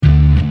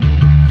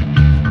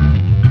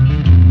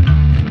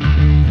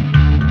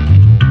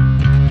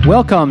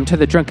Welcome to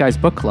the Drunk Guys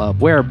Book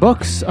Club, where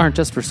books aren't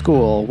just for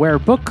school, where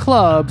book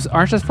clubs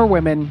aren't just for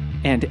women,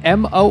 and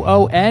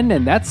MOON,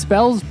 and that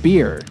spells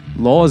beer.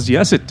 Laws,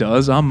 yes it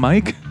does. I'm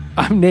Mike.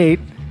 I'm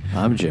Nate.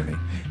 I'm Jimmy.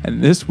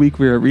 And this week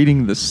we are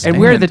reading The Stand.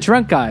 And we're the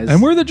Drunk Guys.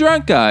 And we're the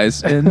Drunk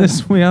Guys. And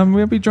this week, I'm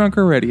going to be drunk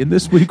already. And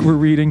this week we're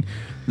reading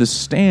The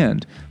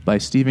Stand by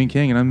Stephen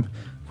King. And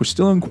we're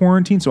still in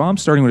quarantine, so I'm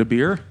starting with a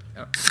beer.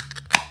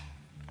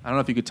 I don't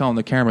know if you could tell on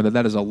the camera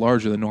that is a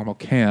larger than normal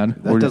can.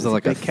 That does look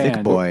like a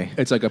thick boy.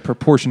 It's like a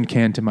proportioned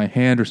can to my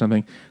hand or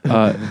something.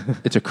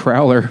 It's a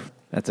Crowler.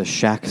 That's a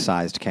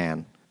shack-sized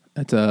can.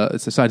 It's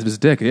the size of his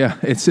dick. Yeah,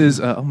 it says.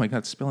 Oh my God,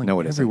 it's spilling No,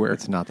 it isn't. everywhere.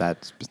 It's not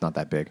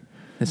that big.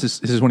 This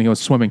is when he goes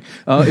swimming.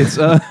 This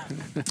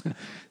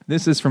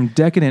is from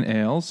Decadent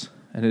Ales,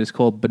 and it is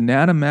called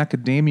Banana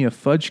Macadamia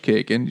Fudge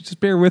Cake. And just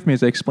bear with me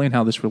as I explain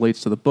how this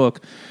relates to the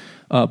book.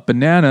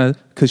 Banana,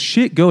 because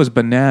shit goes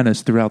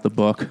bananas throughout the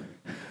book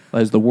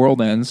as the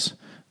world ends.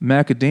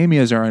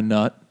 Macadamias are a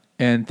nut,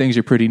 and things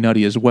are pretty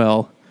nutty as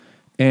well.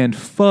 And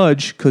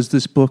fudge, because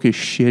this book is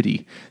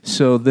shitty.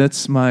 So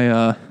that's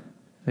my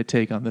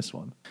take on this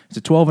one. It's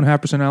a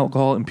 12.5%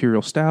 alcohol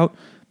imperial stout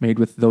made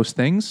with those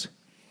things.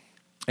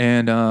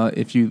 And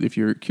if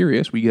you're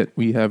curious,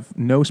 we have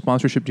no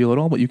sponsorship deal at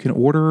all, but you can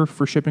order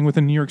for shipping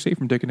within New York State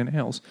from Decadent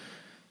Ales,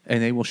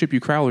 and they will ship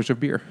you crowlers of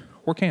beer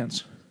or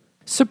cans.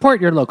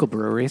 Support your local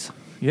breweries.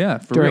 Yeah,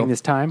 for during real.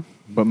 this time.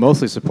 But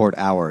mostly support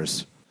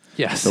ours.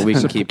 Yes. So we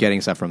can keep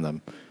getting stuff from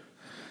them.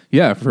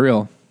 Yeah, for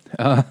real.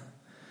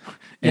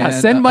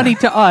 Send money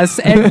to us,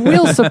 and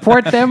we'll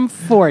support them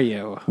for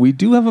you. We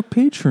do have a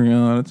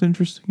Patreon. It's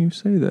interesting you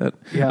say that.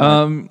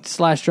 Yeah.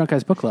 / Drunk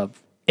Guys Book Club.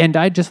 And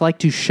I'd just like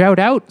to shout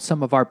out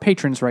some of our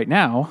patrons right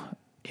now.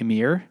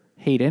 Emir,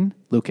 Hayden,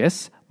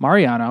 Lucas,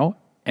 Mariano,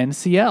 and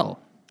CL.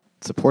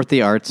 Support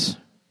the arts.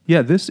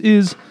 Yeah, this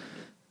is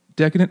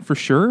decadent for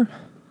sure.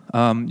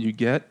 You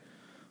get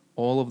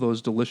all of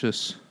those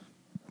delicious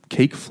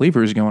cake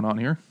flavors going on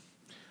here.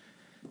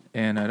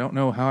 And I don't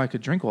know how I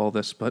could drink all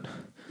this, but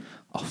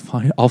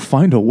I'll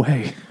find a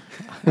way.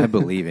 I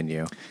believe in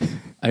you.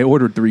 I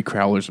ordered 3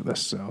 crowlers of this,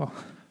 so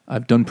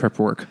I've done prep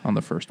work on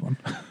the first one.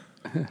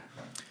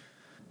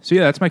 So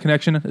yeah, that's my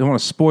connection. I don't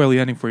want to spoil the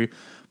ending for you,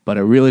 but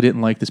I really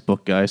didn't like this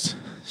book, guys.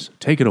 So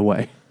take it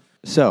away.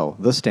 So,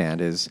 The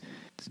Stand is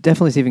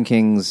definitely Stephen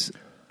King's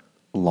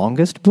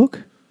longest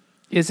book.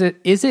 Is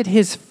it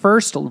his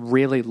first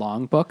really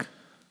long book?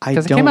 I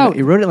don't know.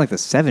 He wrote it in like the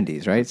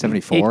 70s, right?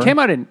 74? It came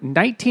out in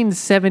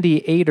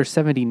 1978 or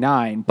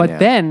 79, but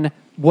then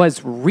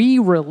was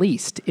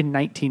re-released in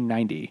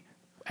 1990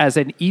 as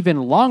an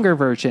even longer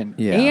version.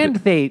 Yeah. And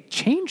they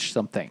changed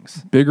some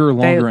things. Bigger,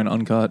 longer, and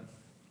uncut.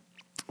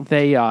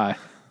 They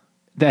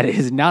that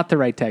is not the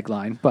right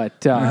tagline,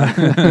 but you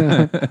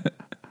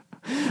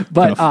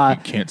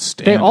can't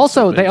stand they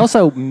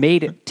also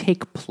made it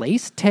take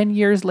place 10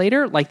 years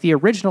later. Like the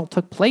original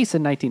took place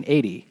in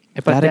 1980.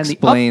 But that then the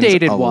explains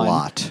updated a one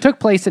lot. took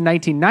place in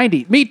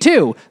 1990. Me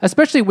too,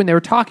 especially when they were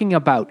talking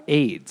about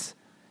AIDS.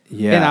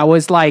 Yeah. And I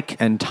was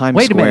like, and Times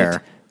wait Square. a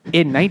minute.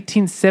 In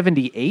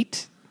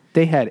 1978,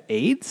 they had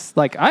AIDS?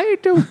 Like, I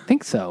don't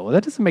think so.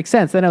 That doesn't make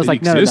sense. Then I was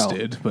like, no. It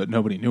existed, but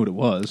nobody knew what it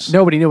was.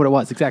 Nobody knew what it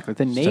was, exactly.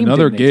 The name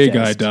Another didn't gay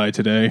exist. guy died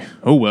today.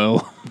 Oh,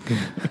 well.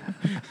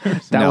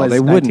 No,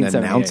 they wouldn't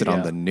announce it on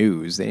yeah. the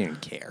news. They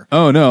didn't care.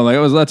 Oh, no. It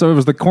was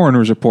the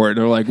coroner's report.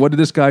 They're like, what did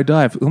this guy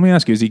die of? Let me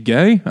ask you, is he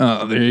gay?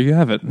 Oh, there you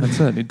have it. That's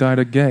it. He died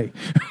of gay.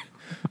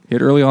 He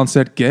had early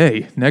onset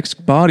gay.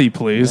 Next body,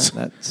 please.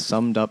 That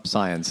summed up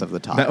science of the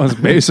time. That was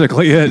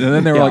basically it. And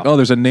then they were Yeah. like, oh,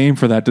 there's a name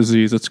for that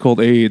disease. It's called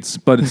AIDS,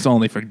 but it's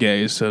only for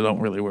gays, so don't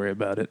really worry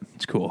about it.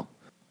 It's cool.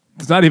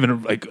 It's not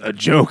even like a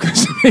joke.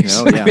 It's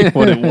basically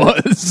what it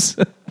was.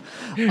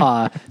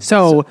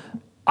 So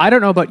I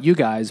don't know about you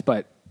guys,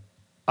 but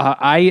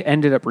I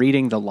ended up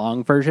reading the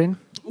long version.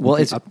 Well,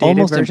 the it's updated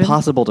almost version.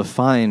 impossible to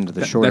find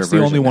the shorter version. That's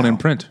the only one in now.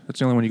 print. That's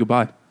the only one you could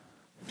buy.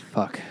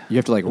 Fuck. You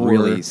have to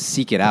really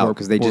seek it out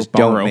because they just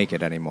borrow. don't make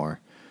it anymore.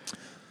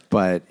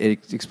 But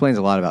it explains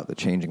a lot about the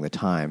changing the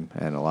time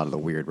and a lot of the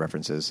weird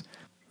references.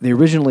 They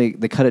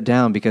cut it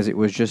down because it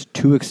was just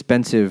too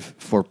expensive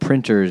for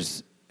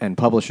printers and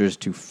publishers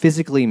to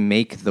physically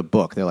make the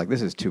book. They're like,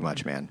 this is too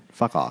much, man.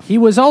 Fuck off. He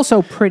was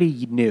also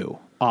pretty new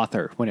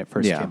author when it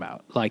first Yeah. came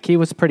out. Like, he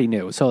was pretty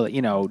new. So,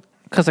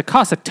 because it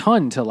costs a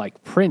ton to,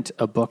 print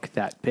a book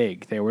that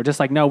big. They were just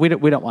like, no, we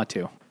don't want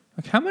to.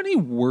 Like, how many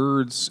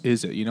words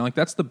is it?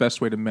 That's the best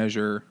way to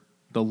measure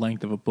the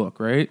length of a book,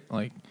 right?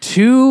 Like,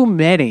 Too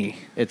many.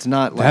 It's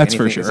not like That's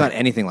anything, for sure. It's not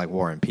anything like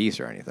War and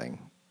Peace or anything.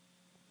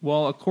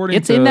 well, according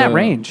It's to... in that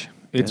range.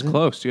 It's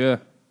close, yeah.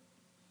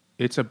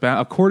 It's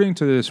about, according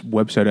to this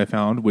website I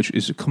found, which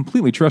is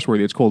completely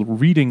trustworthy, it's called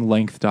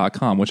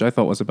readinglength.com, which I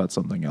thought was about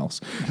something else.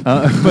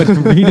 But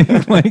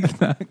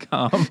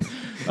readinglength.com,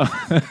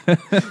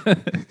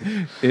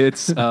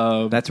 it's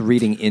That's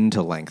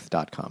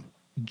readingintolength.com.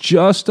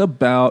 just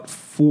about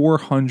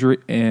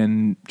 400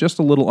 and just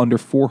a little under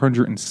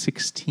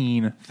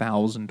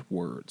 416,000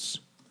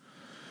 words.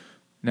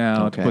 Now,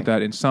 to Okay. put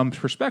that in some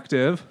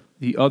perspective,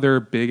 the other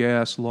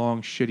big-ass,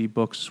 long, shitty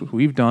books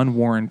we've done,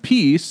 War and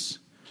Peace.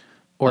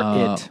 Or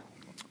It.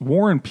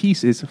 War and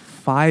Peace is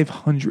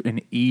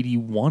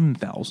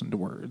 581,000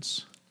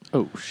 words.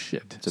 Oh,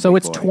 shit. a So big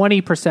it's boy.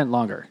 20%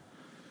 longer.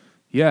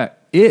 Yeah,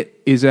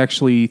 It is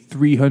actually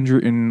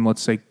 300 and,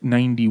 let's say,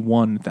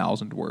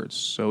 91,000 words.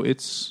 So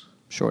it's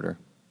Shorter.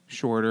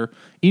 shorter.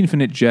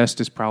 Infinite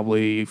Jest is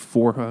probably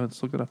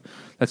let's look it up.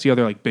 That's the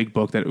other like big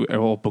book that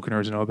all book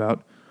nerds know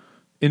about.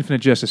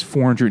 Infinite Jest is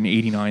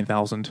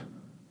 489,000.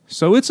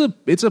 So it's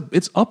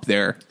up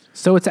there.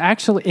 So it's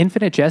actually,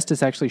 Infinite Jest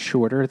is actually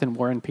shorter than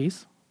War and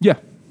Peace? Yeah.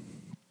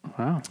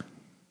 Wow.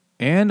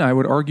 And I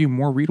would argue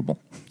more readable.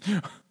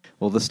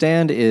 Well, The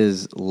Stand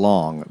is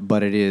long,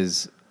 but it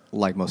is,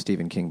 like most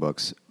Stephen King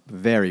books,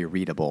 very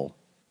readable.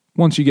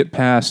 Once you get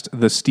past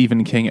the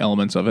Stephen King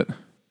elements of it.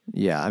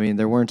 Yeah, I mean,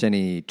 there weren't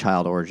any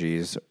child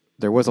orgies.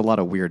 There was a lot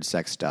of weird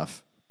sex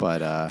stuff,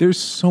 but There's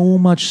so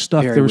much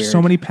stuff. Very There were so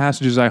weird. many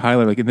passages I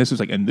highlighted,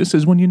 and this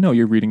is when you know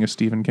you're reading a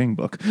Stephen King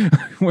book.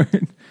 Where-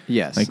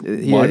 yes, Like,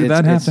 why did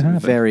that have it's to happen?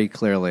 very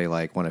clearly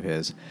like one of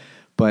his,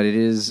 but it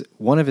is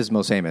one of his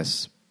most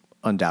famous,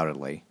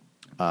 undoubtedly.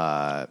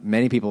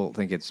 Many people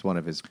think it's one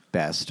of his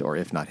best, or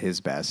if not his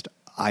best.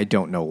 I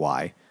don't know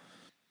why.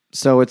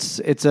 So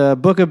it's a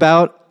book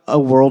about a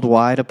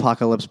worldwide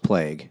apocalypse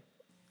plague.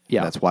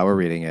 Yeah. That's why we're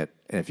reading it.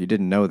 And if you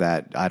didn't know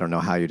that, I don't know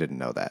how you didn't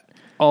know that.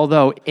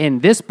 Although in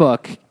this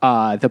book,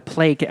 the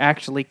plague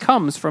actually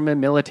comes from a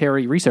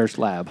military research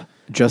lab.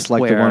 Just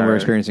like the one Where- we're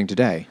experiencing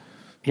today.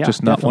 Yeah,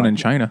 just not one definitely. in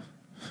China.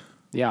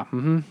 Yeah,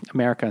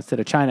 America instead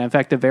of China. In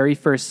fact, the very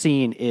first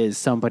scene is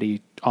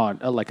somebody on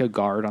like a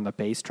guard on the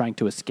base trying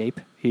to escape.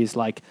 He's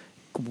like,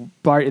 in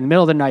the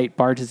middle of the night,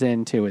 barges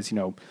into his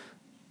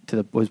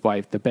his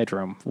wife, the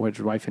bedroom where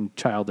his wife and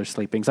child are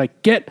sleeping. He's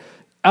like, "Get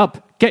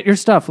up, get your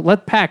stuff.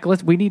 Let's pack.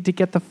 We need to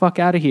get the fuck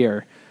out of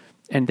here."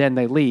 And then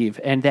they leave.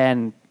 And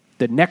then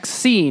the next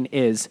scene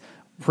is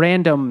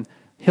random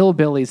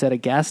hillbillies at a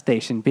gas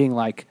station being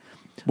like,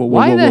 Whoa, whoa,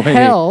 "Why whoa, the whoa, hey,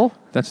 hell?"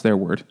 That's their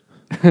word.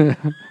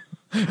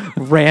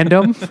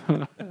 Random.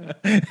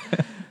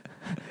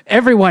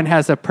 Everyone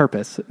has a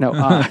purpose. No.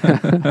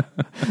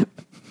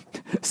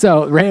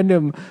 So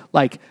random,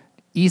 like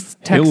East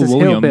Texas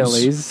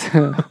Williams.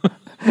 hillbillies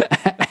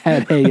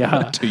at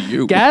a To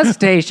you. gas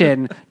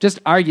station just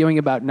arguing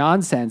about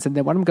nonsense. And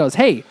then one of them goes,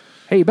 hey,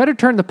 you better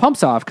turn the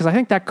pumps off because I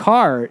think that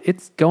car,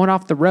 it's going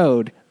off the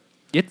road.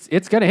 It's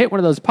going to hit one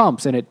of those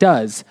pumps, and it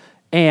does.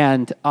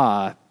 And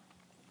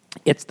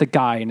it's the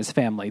guy and his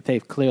family.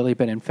 They've clearly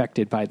been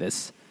infected by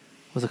this.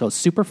 What's it called?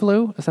 Super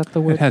flu? Is that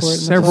the word It has for it? in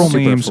this several book?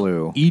 names,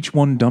 Superflu. each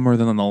one dumber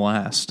than the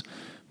last.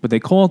 But they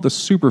call it the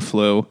super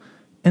flu.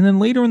 And then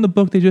later in the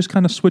book, they just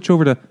kind of switch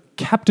over to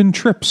Captain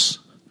Trips.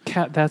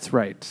 That's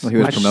right. Well, he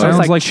was Which promoted.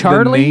 Sounds like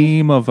Charlie. the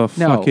name of a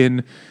No.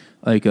 fucking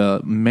like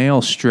a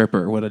male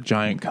stripper with a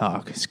giant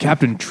cock. It's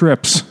Captain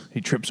Trips. He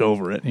trips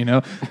over it. You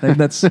know, like,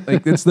 that's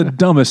like it's the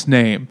dumbest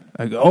name.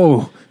 Like,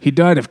 oh, he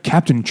died of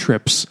Captain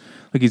Trips.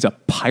 Like he's a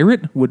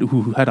pirate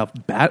who had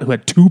who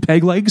had two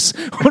peg legs.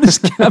 What is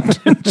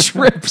Captain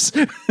Trips?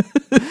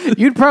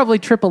 You'd probably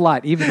trip a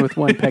lot, even with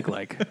one peg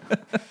leg.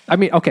 I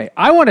mean, okay,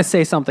 I want to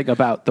say something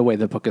about the way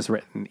the book is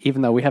written,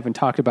 even though we haven't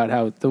talked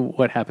about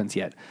what happens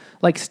yet.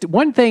 Like,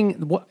 one thing,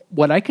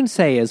 what I can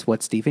say is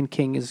what Stephen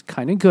King is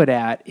kind of good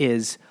at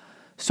is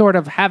sort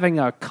of having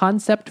a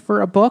concept for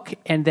a book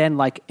and then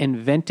like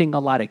inventing a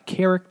lot of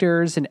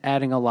characters and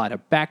adding a lot of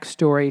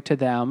backstory to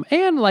them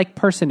and like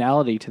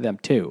personality to them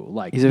too.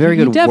 Like, He's a very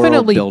good he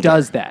definitely world builder.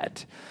 does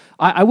that.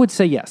 I would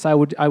say yes. I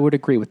would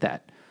agree with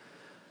that.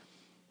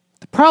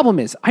 The problem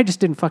is, I just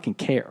didn't fucking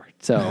care.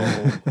 So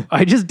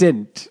I just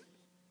didn't.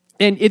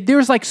 And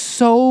there's like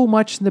so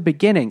much in the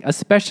beginning,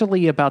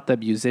 especially about the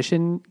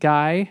musician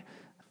guy,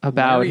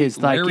 about his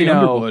like, Larry you know,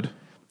 Underwood.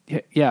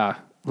 yeah,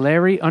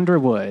 Larry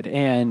Underwood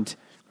and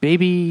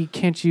Baby,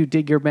 Can't You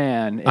Dig Your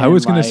Man? I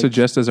was going to like,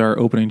 suggest as our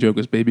opening joke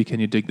was, "Baby, can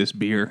you dig this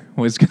beer?"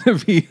 Was going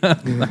to be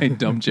a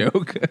dumb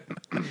joke.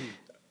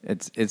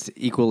 It's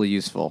equally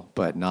useful,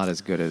 but not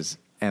as good as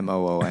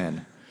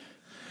MOON.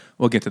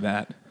 We'll get to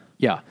that.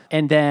 Yeah.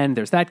 And then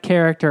there's that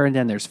character, and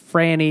then there's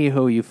Franny,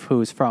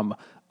 who's from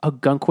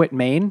Ogunquit,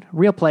 Maine.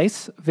 Real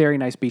place. Very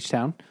nice beach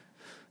town.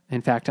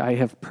 In fact, I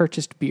have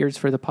purchased beers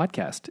for the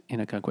podcast in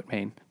Ogunquit,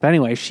 Maine. But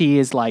anyway, she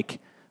is like,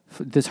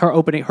 her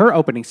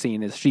opening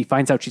scene is she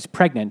finds out she's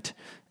pregnant,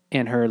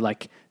 and her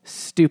like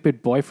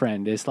stupid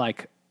boyfriend is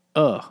like,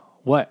 ugh,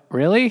 what,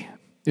 really?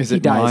 Is he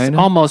it dies mine?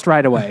 almost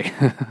right away.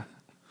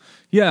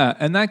 Yeah,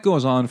 and that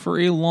goes on for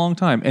a long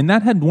time. And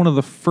that had one of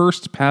the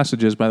first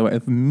passages, by the way,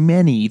 of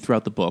many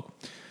throughout the book,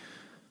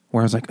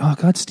 where I was like, oh,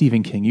 God,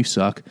 Stephen King, you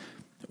suck.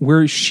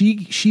 Where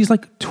she's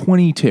like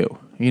 22,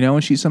 you know,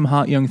 and she's some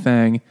hot young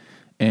thing,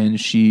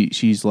 and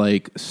she's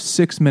like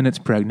 6 minutes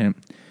pregnant,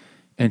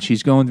 and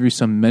she's going through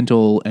some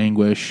mental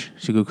anguish.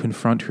 She go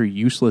confront her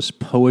useless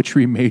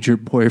poetry major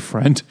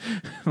boyfriend.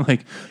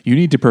 Like, you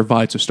need to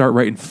provide, so start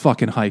writing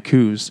fucking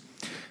haikus.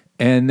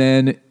 And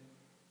then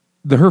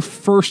her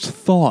first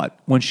thought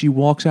when she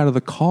walks out of the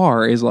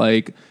car is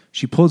like,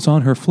 She puts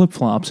on her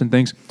flip-flops and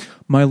thinks,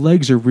 my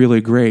legs are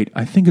really great.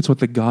 I think it's what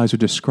the guys would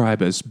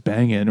describe as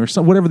banging or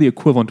whatever the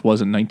equivalent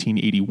was in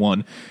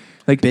 1981.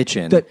 Like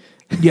Bitchin'.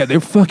 Yeah, they're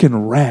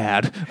fucking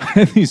rad.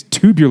 These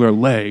tubular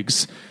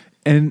legs.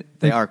 And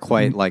They are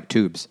quite like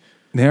tubes.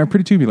 they are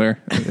pretty tubular.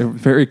 They're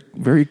very,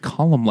 very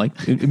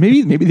column-like.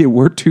 Maybe they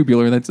were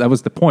tubular. And that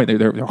was the point.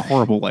 They're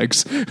horrible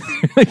legs.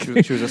 Like,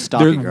 She was a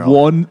stocky they're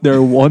girl.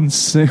 They're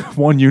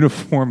one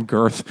uniform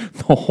girth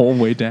the whole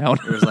way down.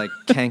 It was like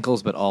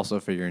cankles, but also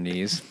for your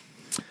knees.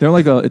 They're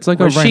like it's like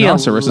Was a she a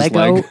rhinoceros's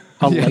Lego, leg.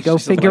 a Yeah, Lego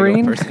she's a Lego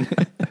figurine? person.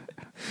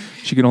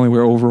 She can only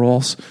wear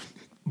overalls.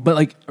 But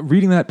like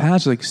reading that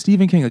passage, like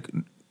Stephen King, like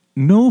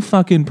no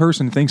fucking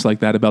person thinks like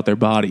that about their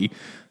body.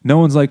 No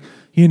one's like,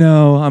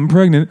 I'm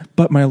pregnant,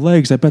 but my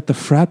legs. I bet the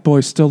frat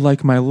boys still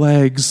like my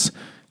legs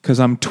because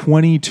I'm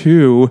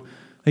 22.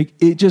 Like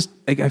it just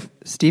like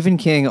Stephen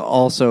King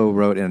also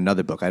wrote in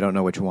another book. I don't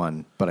know which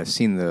one, but I've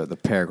seen the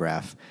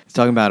paragraph. It's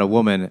talking about a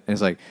woman, and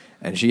it's like,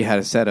 and she had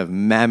a set of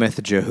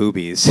mammoth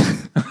jahoobies.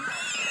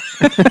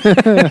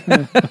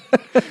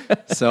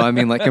 So I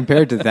mean, like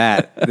compared to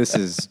that, this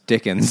is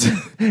Dickens.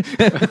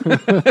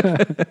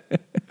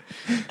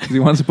 he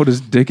wants to put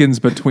his Dickens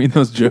between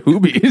those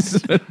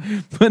jahoobies.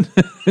 But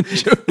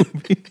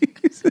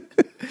jahoobies.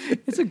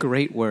 It's a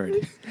great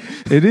word.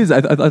 It is.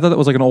 I thought that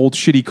was like an old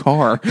shitty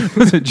car.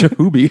 It's a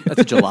jahoobie.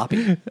 That's a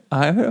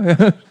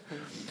jalopy.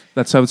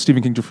 That's how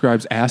Stephen King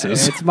describes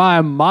asses. It's my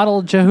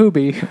model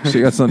Jahoobie.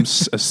 She got some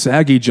a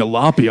saggy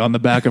jalopy on the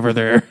back of her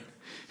there.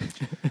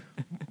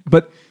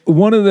 But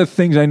one of the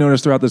things I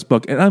noticed throughout this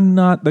book, and I'm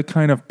not the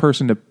kind of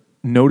person to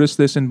notice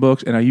this in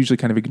books, and I usually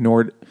kind of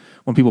ignore it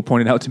when people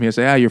point it out to me. I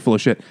say, you're full of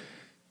shit.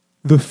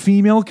 The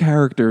female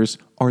characters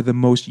are the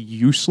most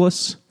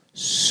useless,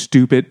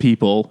 stupid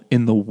people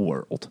in the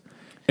world.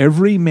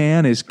 Every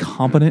man is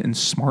competent and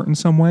smart in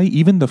some way,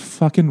 even the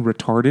fucking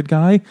retarded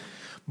guy.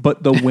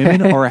 But the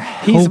women are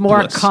helpless. He's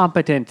more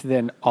competent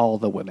than all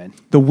the women,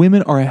 The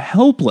women are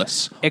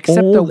helpless. except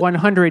All the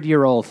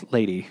 100-year-old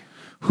lady.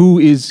 who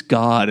is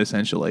God,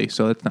 essentially.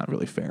 So that's not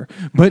really fair.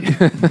 But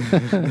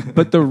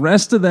but the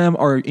rest of them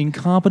are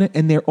incompetent,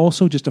 and they're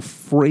also just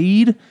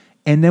afraid.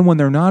 And then when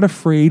they're not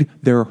afraid,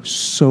 they're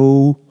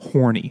so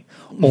horny.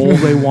 All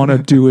they want to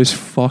do is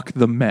fuck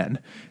the men.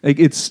 Like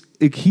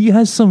he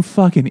has some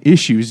fucking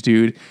issues,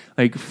 dude.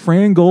 Like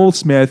Fran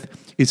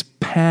Goldsmith is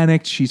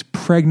panicked. She's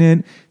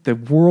pregnant. The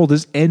world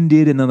is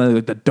ended, and then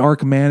the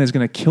dark man is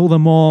going to kill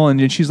them all. And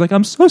then she's like,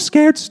 "I'm so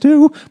scared,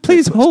 Stu.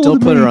 Please hold Still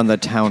me." put her on the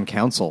town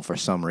council for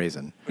some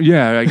reason.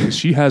 Yeah, like,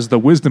 she has the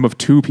wisdom of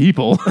two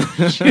people.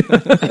 She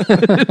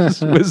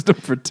has wisdom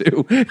for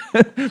two.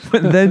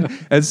 But then,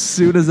 as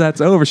soon as that's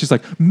over, she's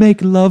like,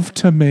 "Make love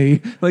to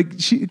me." Like,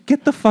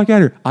 get the fuck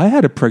out of here. I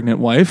had a pregnant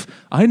wife.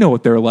 I know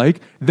what they're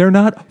like. They're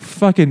not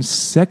fucking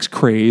sex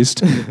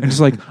crazed. And just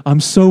like, "I'm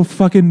so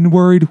fucking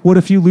worried. What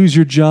if you lose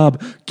your job?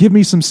 Give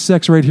me some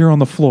sex right here on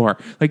the floor."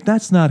 Like,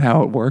 that's not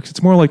how it works.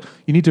 It's more like,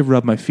 you need to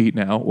rub my feet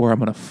now, or I'm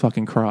gonna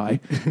fucking cry.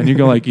 And you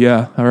go like,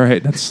 "Yeah, all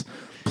right, that's."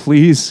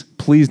 Please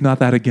not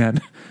that again.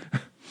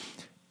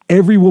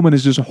 Every woman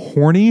is just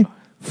horny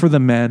for the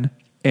men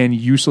and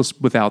useless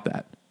without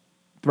that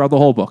throughout the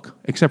whole book,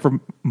 except for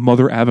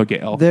Mother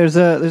Abigail. There's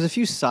a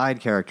few side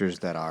characters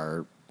that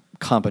are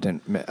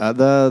competent.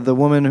 The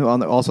woman who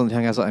also on the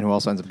town council and who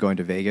also ends up going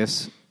to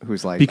Vegas,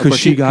 who's like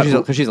Because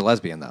because she's a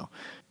lesbian though.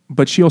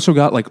 But she also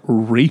got like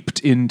raped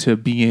into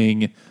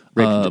being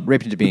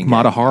Raped into being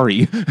Mata gay.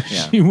 Hari.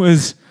 Yeah. She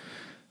was.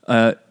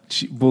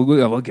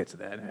 We'll get to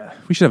that.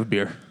 We should have a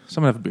beer.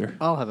 Someone have a beer.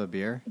 I'll have a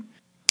beer.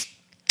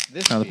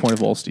 This The point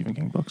of all Stephen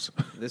King books.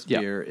 This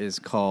Yeah. beer is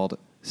called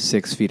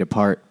 6 Feet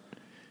Apart.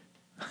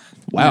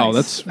 Wow,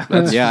 Nice.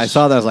 that's Yeah, I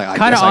saw that. I was like, I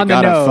Kinda guess I on the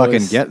gotta nose.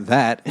 fucking get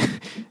that.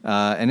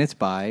 And it's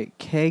by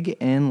Keg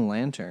and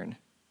Lantern.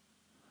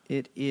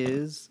 It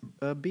is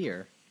a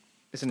beer.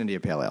 It's an India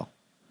Pale Ale,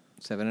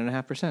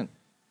 7.5%.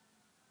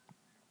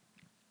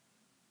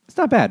 It's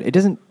not bad. It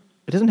doesn't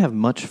have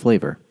much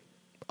flavor,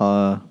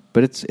 but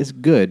it's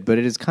good. But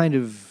it is kind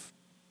of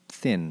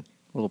thin.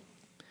 A little.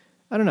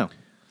 I don't know.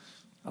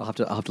 I'll have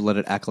to let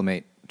it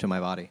acclimate to my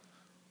body.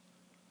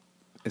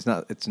 It's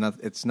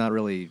not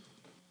really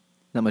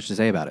not much to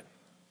say about it.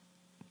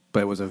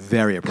 But it was a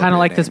very appropriate Kind of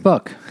like name. this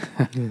book.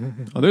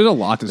 there's a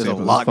lot to say. There's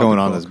a about lot this going fucking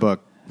on in this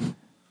book.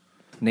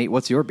 Nate,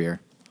 what's your beer?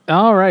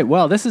 All right.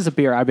 Well, this is a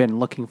beer I've been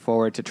looking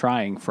forward to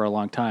trying for a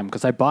long time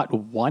because I bought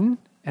one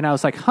and I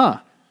was like,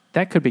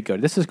 that could be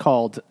good. This is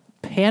called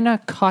Panna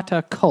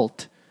Cotta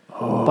Cult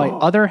by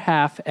Other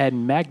Half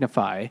and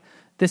Magnify.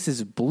 This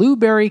is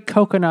blueberry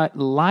coconut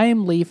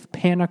lime leaf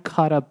panna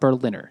cotta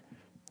Berliner.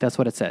 That's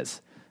what it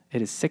says.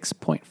 It is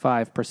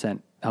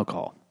 6.5%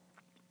 alcohol.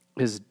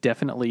 It is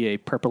definitely a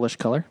purplish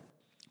color.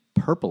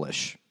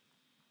 Purplish.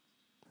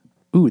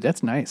 Ooh,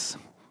 that's nice.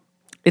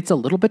 It's a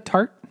little bit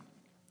tart.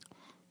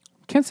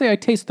 Can't say I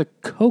taste the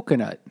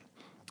coconut.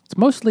 It's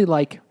mostly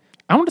like,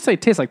 I want to say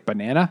it tastes like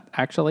banana,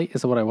 actually,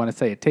 is what I want to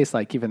say it tastes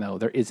like, even though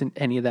there isn't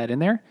any of that in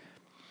there.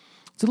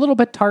 It's a little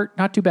bit tart,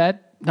 not too bad,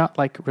 not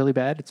like really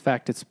bad. In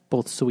fact, it's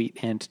both sweet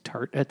and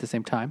tart at the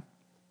same time.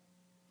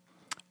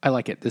 I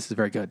like it. This is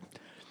very good.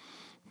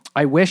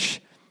 I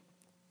wish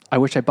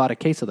I bought a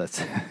case of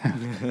this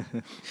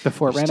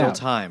before it ran Still out.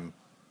 time.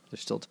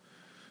 There's still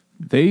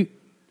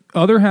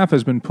Other half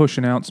has been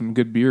pushing out some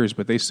good beers,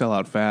 but they sell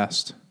out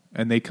fast.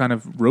 And they kind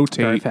of Very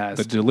rotate fast.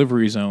 the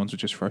delivery zones,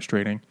 which is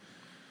frustrating.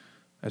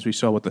 As we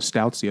saw with the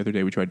stouts the other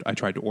day, I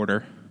tried to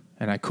order,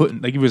 and I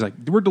couldn't. Like, it was like,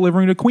 we're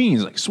delivering to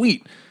Queens. Like,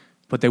 sweet.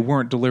 But they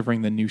weren't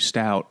delivering the new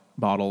stout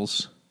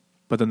bottles.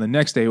 But then the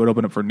next day, it would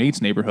open up for Nate's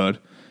neighborhood,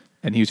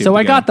 and he was able So to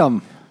I get got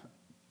them.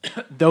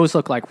 them. Those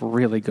look like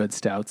really good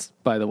stouts,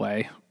 by the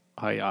way.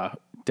 I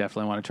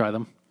definitely want to try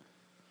them.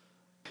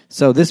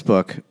 So this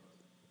book,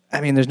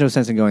 I mean, there's no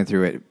sense in going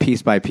through it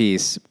piece by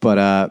piece,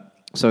 but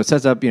so it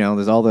sets up,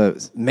 there's all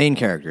the main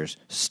characters.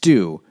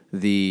 Stu,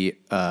 the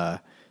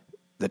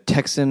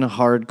Texan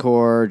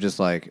hardcore, just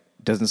like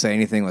doesn't say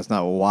anything, that's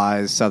not a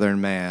wise Southern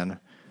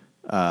man.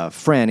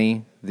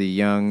 Franny, the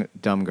young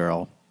dumb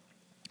girl.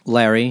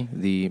 Larry,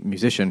 the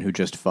musician who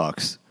just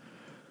fucks.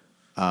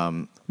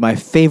 My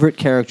favorite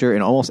character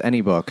in almost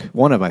any book,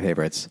 one of my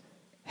favorites,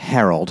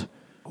 Harold.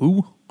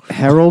 Who?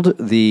 Harold,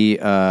 the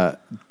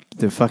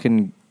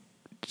fucking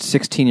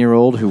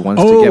 16-year-old who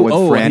wants to get with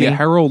Franny. Yeah,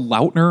 Harold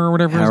Lautner or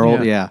whatever.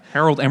 Harold, yeah.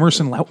 Harold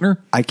Emerson Lautner.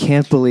 I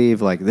can't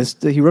believe like this.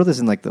 He wrote this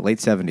in like the late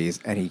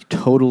 70s, and he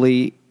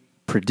totally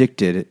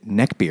predicted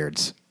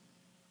neckbeards.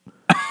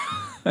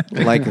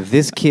 Like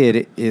this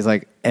kid is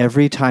like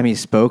every time he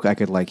spoke, I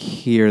could like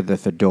hear the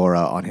fedora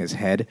on his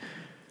head.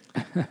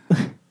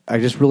 I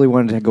just really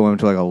wanted to go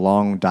into like a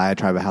long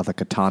diatribe of how the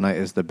katana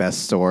is the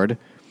best sword,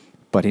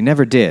 but he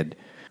never did.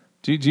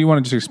 Do you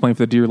want to just explain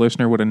for the dear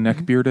listener what a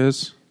neckbeard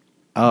is?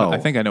 Oh, I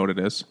think I know what it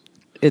is.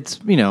 It's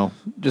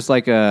just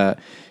like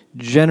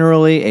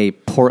generally a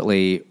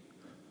portly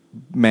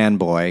man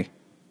boy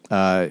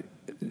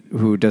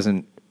who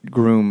doesn't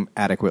groom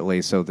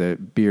adequately, so the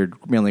beard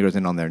mainly goes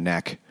in on their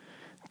neck.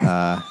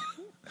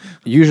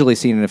 Usually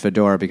seen in a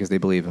fedora because they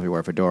believe if you wear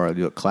a fedora,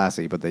 you look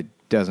classy, but they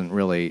don't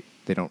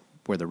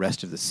wear the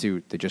rest of the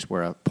suit. They just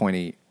wear a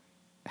pointy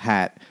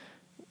hat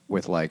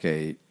with like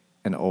an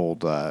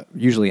old,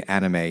 usually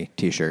anime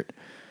T-shirt,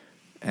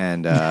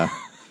 and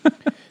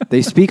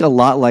they speak a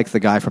lot like the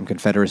guy from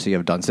Confederacy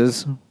of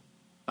Dunces.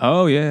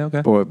 Oh yeah,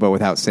 okay. But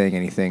without saying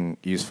anything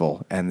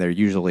useful, and they're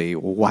usually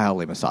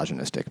wildly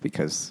misogynistic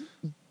because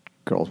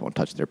girls won't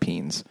touch their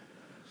peens.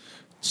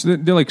 So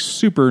they're like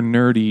super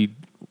nerdy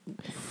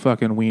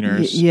fucking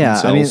wieners. Yeah,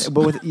 incels. I mean,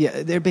 but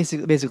they're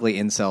basically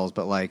incels,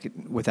 but like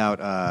without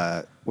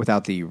the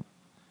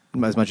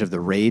as much of the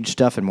rage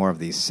stuff and more of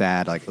the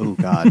sad, like, oh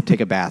God,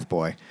 take a bath,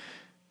 boy.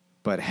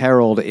 But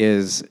Harold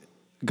is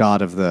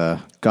god of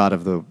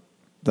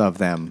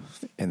them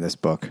in this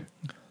book,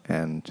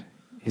 and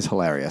he's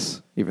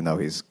hilarious, even though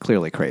he's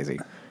clearly crazy.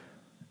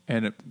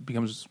 And it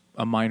becomes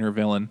a minor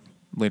villain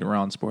later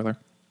on. Spoiler.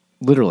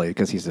 Literally,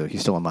 because he's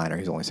still a minor.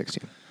 He's only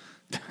 16.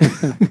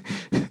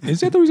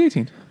 Is it? He was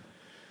 18.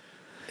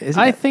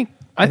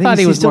 I thought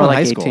he was more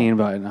like 18,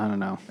 but I don't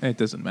know. It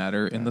doesn't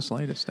matter in the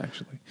slightest,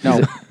 actually.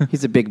 No.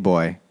 He's a big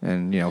boy,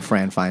 and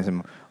Fran finds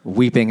him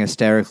weeping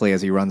hysterically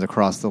as he runs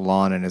across the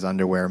lawn in his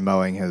underwear,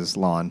 mowing his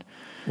lawn.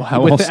 Well,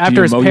 how else do after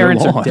you his mow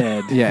parents your are lawn?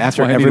 dead. Yeah, after That's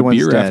why I need a everyone's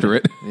beer dead. after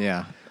it.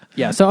 Yeah.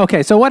 Yeah.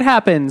 So what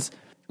happens?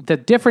 The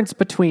difference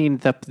between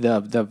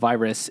the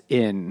virus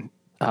in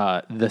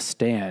the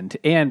Stand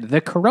and the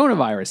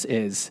coronavirus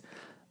is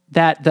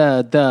that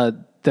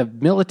the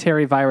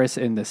military virus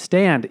in the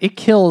Stand, it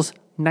kills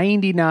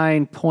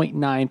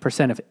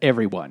 99.9% of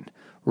everyone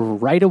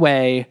right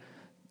away.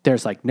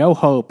 There's like no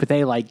hope.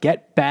 They like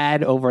get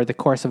bad over the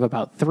course of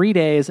about 3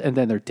 days and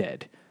then they're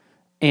dead.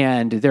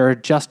 And there are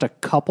just a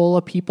couple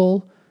of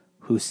people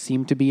who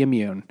seem to be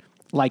immune.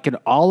 Like in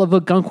all of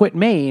Algonquin,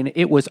 Maine,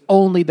 it was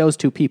only those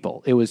two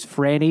people. It was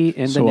Franny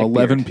and So the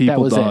 11 neckbeard. That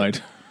people was died.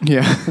 it.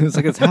 Yeah.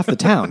 It's half the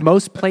town.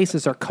 Most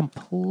places are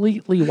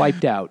completely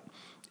wiped out.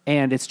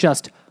 And it's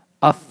just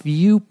a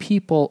few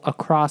people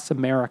across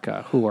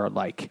America who are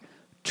like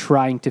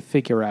trying to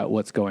figure out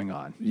what's going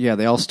on. Yeah,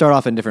 they all start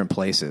off in different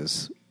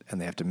places,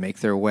 and they have to make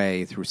their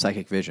way through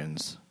psychic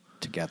visions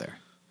together.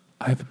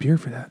 I have a beer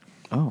for that.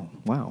 Oh,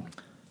 wow.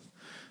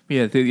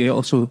 Yeah, they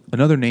also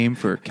another name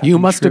for Captain You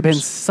must have been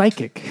Trips.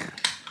 psychic.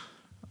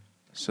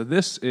 So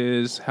this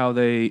is how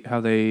they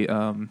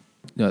the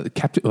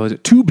captain is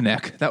it tube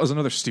neck? That was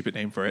another stupid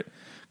name for it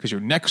because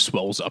your neck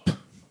swells up.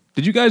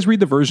 Did you guys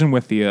read the version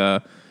with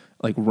the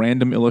like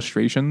random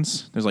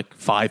illustrations? There's like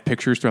 5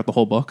 pictures throughout the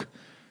whole book.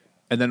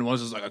 And then one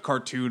was like a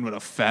cartoon with a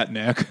fat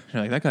neck.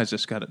 You're like, that guy's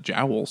just got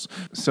jowls.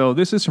 So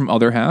this is from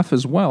Other Half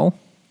as well.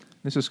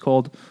 This is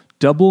called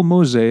Double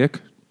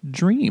Mosaic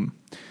Dream.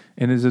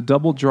 And it is a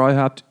double dry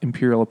hopped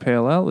Imperial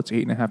Pale Ale. It's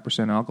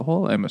 8.5%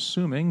 alcohol. I'm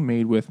assuming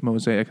made with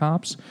Mosaic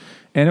hops.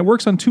 And it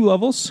works on 2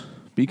 levels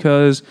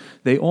because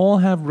they all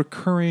have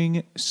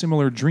recurring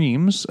similar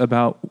dreams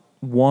about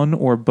one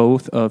or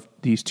both of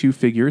these 2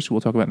 figures, who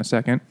we'll talk about in a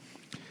second.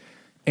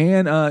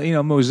 And,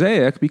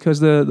 Mosaic, because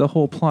the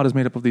whole plot is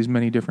made up of these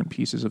many different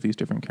pieces of these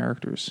different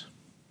characters.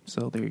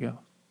 So there you go.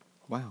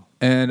 Wow.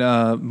 And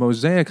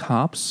Mosaic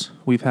hops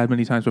we've had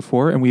many times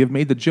before, and we have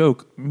made the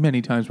joke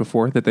many times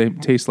before that they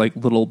taste like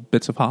little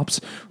bits of hops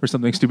or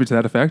something stupid to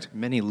that effect.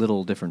 Many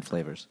little different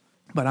flavors.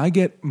 But I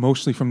get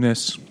mostly from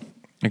this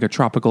like a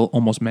tropical,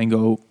 almost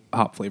mango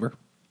hop flavor,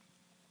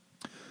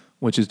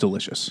 which is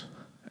delicious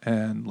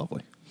and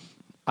lovely.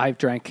 I've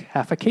drank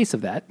half a case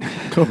of that.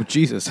 Oh,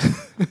 Jesus.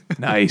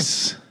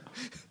 Nice.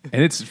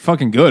 And it's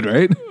fucking good,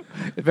 right?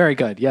 Very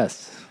good,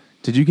 yes.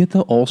 Did you get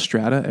the all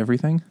strata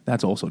everything?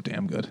 That's also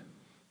damn good.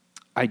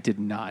 I did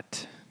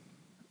not.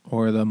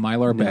 Or the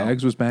Mylar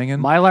bags was banging.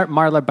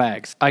 Marlar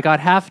bags. I got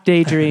half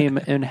Daydream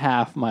and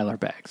half Mylar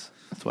bags.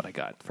 That's what I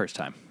got first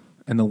time.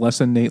 And the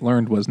lesson Nate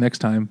learned was next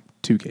time,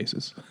 2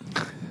 cases.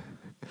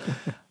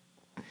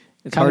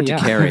 It's hard to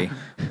carry.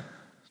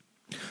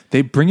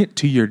 They bring it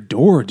to your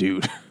door,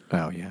 dude.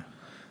 Oh, yeah.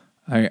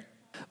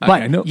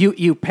 But I know.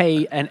 you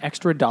pay an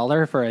extra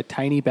 $1 for a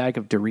tiny bag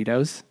of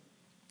Doritos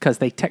because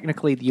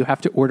you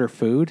have to order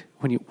food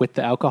with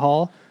the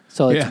alcohol.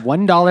 So it's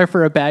 $1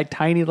 for a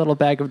tiny little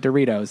bag of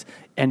Doritos,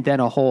 and then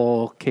a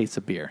whole case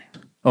of beer.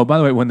 Oh, by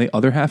the way, when the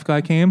other half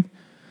guy came,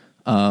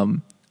 my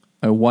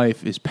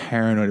wife is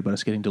paranoid about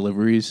us getting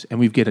deliveries, and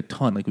we get a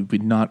ton. Like we've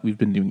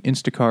been doing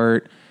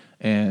Instacart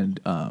and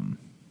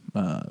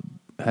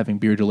having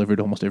beer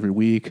delivered almost every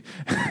week,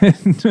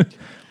 and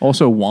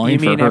also wine. You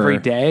mean for her. every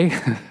day?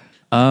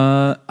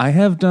 I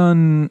have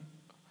done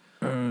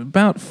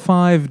about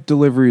 5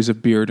 deliveries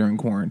of beer during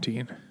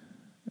quarantine.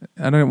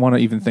 I don't want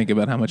to even think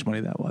about how much money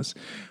that was.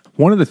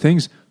 One of the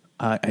things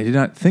I did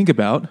not think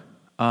about,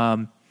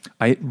 right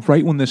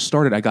when this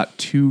started, I got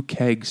 2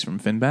 kegs from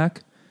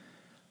Finback,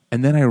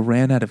 and then I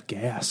ran out of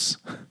gas,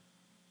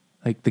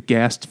 like the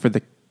gas for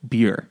the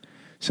beer.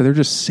 So they're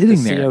just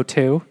sitting there.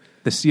 CO2?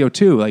 The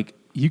CO2, like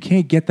you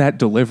can't get that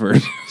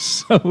delivered.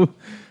 So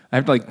I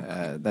have to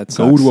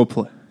go to a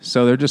place.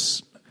 So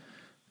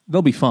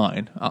they'll be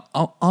fine.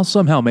 I'll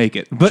somehow make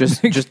it. But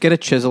just get a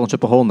chisel and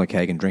chip a hole in the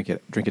keg and drink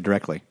it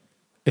directly.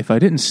 If I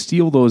didn't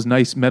steal those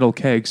nice metal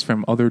kegs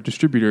from other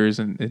distributors,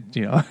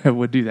 I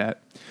would do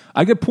that.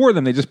 I could pour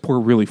them; they just pour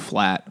really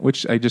flat,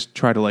 which I just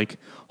try to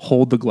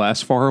hold the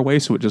glass far away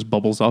so it just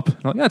bubbles up. I'm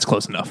like, that's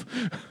close enough.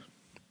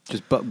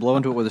 Just blow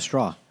into it with a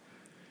straw.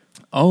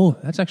 Oh,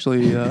 that's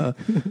actually the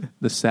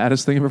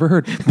saddest thing I've ever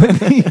heard.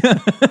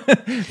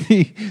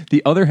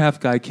 The other half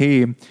guy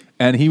came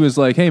and he was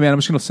like, "Hey, man, I'm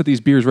just going to set these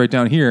beers right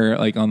down here,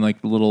 on the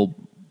little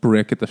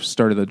brick at the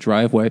start of the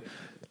driveway."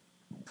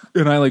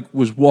 And I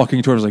was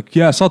walking towards,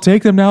 "Yes, I'll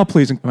take them now,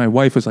 please." And my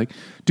wife was like,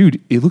 "Dude,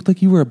 it looked like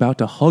you were about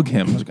to hug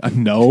him." I was like,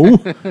 "No,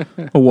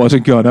 I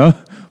wasn't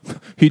gonna.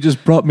 He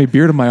just brought me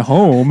beer to my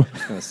home.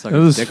 It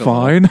was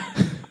fine.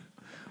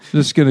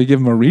 Just gonna give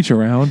him a reach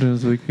around." And I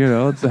was like,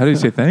 how do you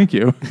say thank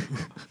you?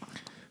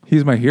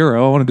 He's my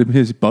hero. I wanted to be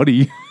his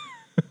buddy.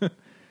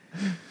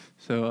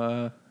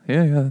 So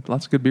yeah,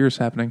 lots of good beers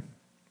happening.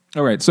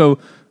 All right, so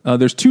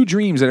there's 2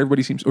 dreams that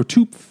everybody or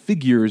 2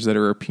 figures that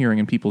are appearing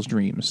in people's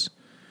dreams.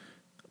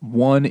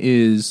 One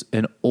is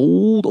an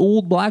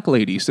old black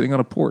lady sitting on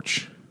a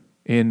porch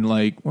in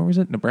where was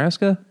it?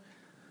 Nebraska?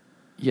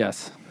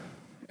 Yes.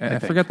 I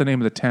forgot the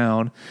name of the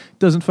town.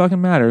 Doesn't fucking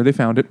matter. They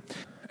found it.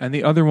 And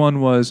the other one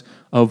was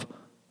of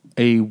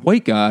a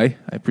white guy,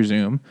 I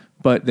presume,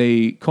 but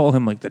they call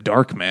him the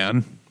dark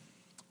man.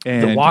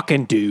 And the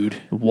walking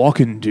dude.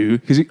 Walking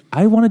dude. Because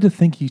I wanted to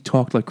think he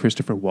talked like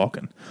Christopher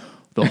Walken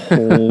the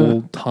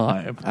whole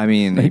time. I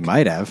mean, he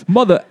might have.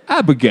 Mother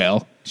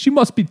Abigail, she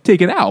must be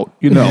taken out,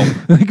 that's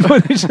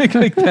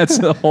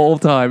the whole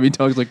time he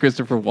talks like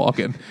Christopher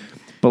Walken.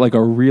 But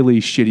a really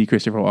shitty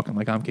Christopher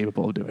Walken, I'm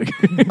capable of doing.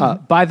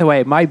 By the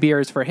way, my beer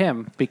is for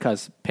him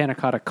because Panna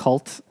Cotta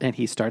cult, and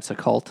he starts a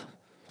cult.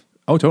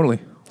 Oh, totally.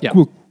 Yeah.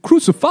 We'll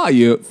crucify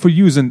you for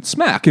using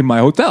smack in my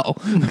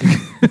hotel.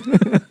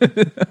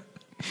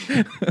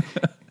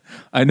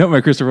 I know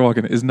my Christopher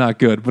Walken is not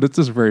good, but it's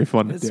just very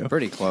fun to do. It's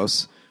pretty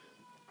close.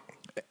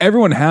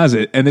 Everyone has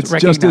it, and it's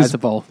just as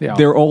recognizable. Yeah.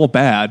 They're all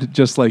bad,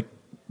 just like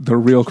the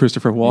real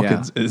Christopher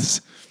Walken's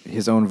is.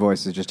 His own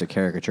voice is just a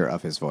caricature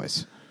of his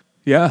voice.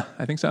 Yeah,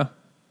 I think so.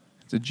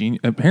 It's a genius.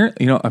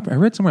 Apparently, I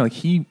read somewhere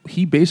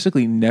he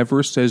basically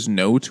never says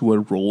no to a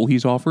role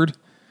he's offered,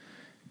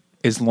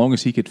 as long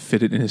as he could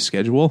fit it in his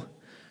schedule.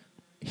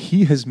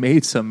 He has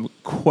made some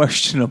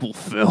questionable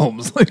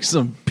films,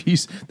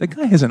 that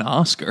guy has an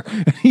Oscar,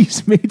 and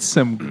he's made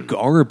some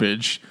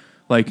garbage,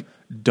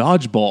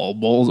 dodgeball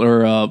balls,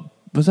 or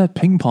was that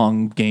ping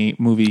pong game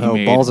movie he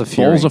made? Balls of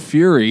Fury. Balls of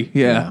Fury,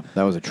 yeah.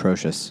 That was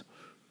atrocious.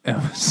 It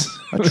was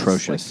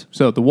Atrocious.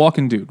 So the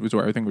Walking Dude was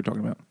what I think we're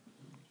talking about.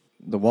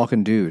 The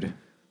Walking Dude.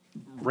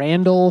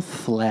 Randall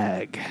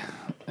Flagg.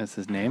 That's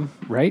his name,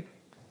 right?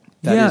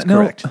 That is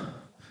correct.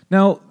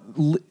 Now,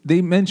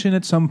 they mention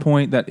at some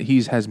point that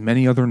he has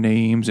many other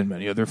names and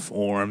many other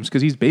forms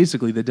because he's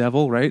basically the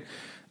devil, right?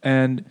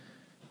 And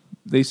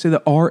they say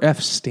that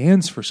RF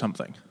stands for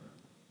something.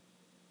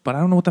 But I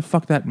don't know what the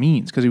fuck that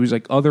means because he was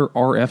other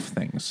RF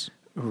things.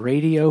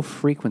 Radio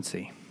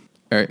frequency.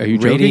 Are you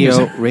joking?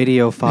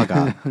 Radio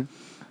Faga.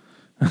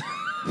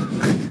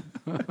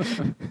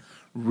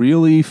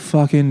 Really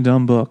fucking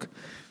dumb book.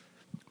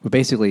 But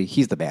basically,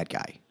 he's the bad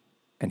guy.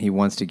 And he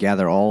wants to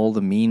gather all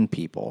the mean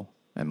people.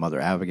 And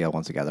Mother Abigail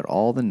wants to gather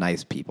all the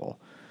nice people,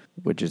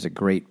 which is a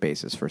great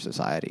basis for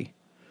society.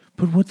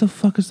 But what the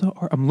fuck is the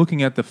R? I'm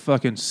looking at the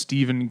fucking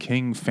Stephen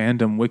King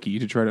fandom wiki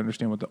to try to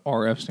understand what the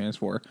RF stands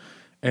for.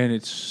 And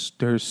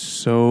there's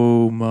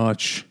so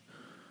much.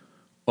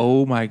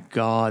 Oh my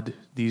God,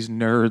 these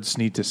nerds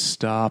need to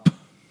stop.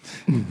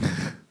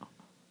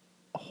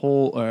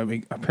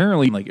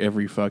 Apparently, like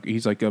every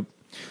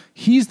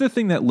he's the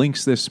thing that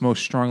links this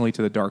most strongly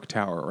to the Dark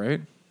Tower, right?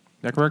 Is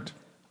that correct?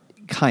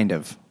 Kind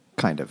of.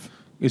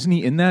 Isn't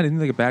he in that? Isn't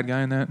he like a bad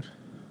guy in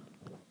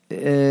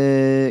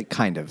that?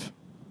 Kind of.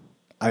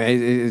 I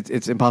mean,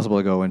 it's impossible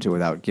to go into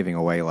without giving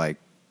away like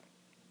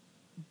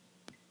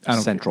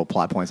central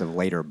plot points of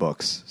later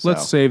books. So.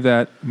 Let's save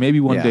that. Maybe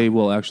one day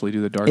we'll actually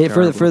do the Dark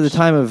Tower. For the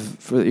time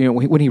of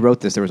when he wrote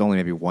this, there was only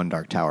maybe one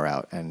Dark Tower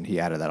out, and he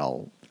added that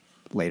all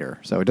later.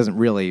 So it doesn't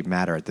really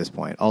matter at this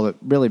point. All that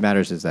really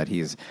matters is that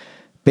he's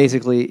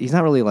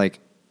not really like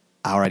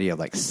our idea of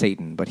like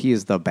Satan, but he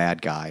is the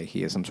bad guy.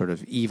 He is some sort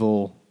of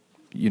evil.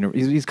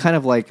 He's kind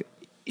of like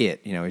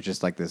it. He's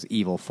just like this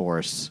evil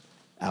force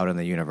out in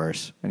the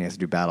universe, and he has to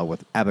do battle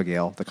with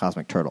Abigail, the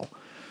cosmic turtle.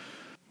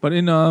 But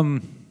in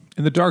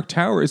the Dark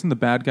Tower, isn't the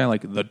bad guy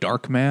like the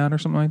Dark Man or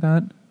something like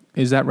that?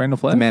 Is that Randall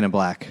Flagg? The Man in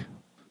Black.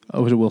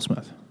 Oh, was it Will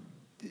Smith?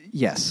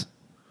 Yes.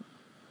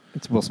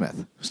 It's Will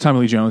Smith. It's Tommy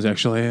Lee Jones,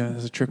 actually.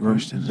 That's a trick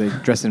question. They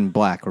dress in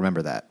black,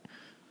 remember that.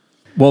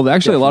 Well,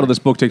 actually, a lot of this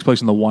book takes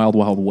place in the Wild,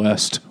 Wild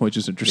West, which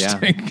is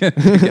interesting. Yeah.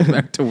 Get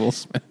back to Will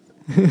Smith.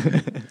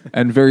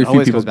 And very few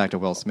people goes back to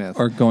Will Smith.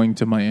 Are going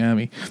to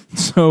Miami.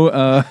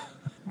 So,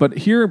 but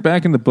here,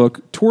 back in the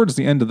book, towards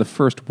the end of the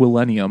first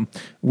millennium,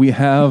 we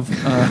have...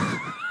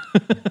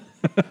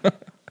 I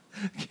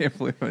can't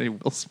believe how many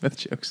Will Smith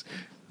jokes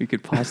we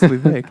could possibly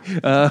make.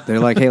 They're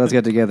like, hey, let's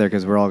get together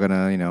because we're all going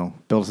to,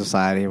 build a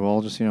society. We're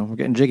all just, we're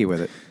getting jiggy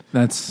with it.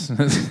 That's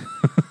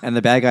And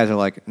the bad guys are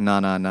like,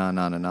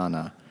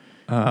 nah.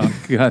 Oh,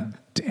 God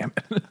damn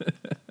it.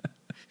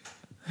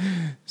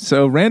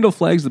 So Randall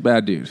Flagg's the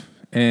bad dude.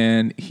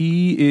 And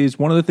he is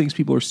one of the things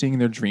people are seeing in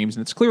their dreams,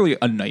 and it's clearly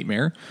a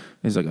nightmare.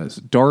 He's like this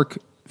dark,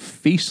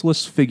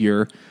 faceless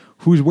figure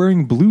who's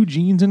wearing blue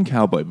jeans and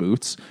cowboy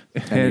boots.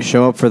 And you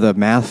show up for the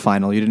math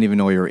final, you didn't even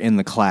know you were in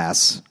the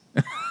class.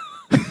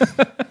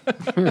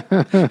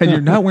 And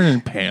you're not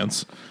wearing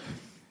pants.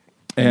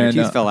 And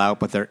your teeth fell out,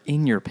 but they're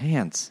in your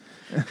pants.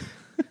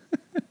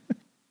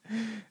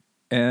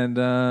 And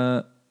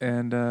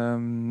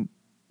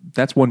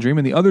that's one dream.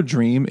 And the other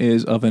dream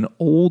is of an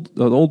old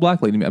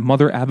black lady,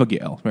 Mother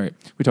Abigail. Right.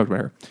 We talked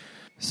about her.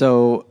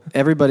 So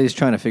everybody's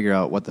trying to figure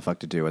out what the fuck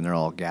to do, and they're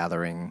all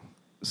gathering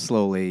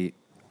slowly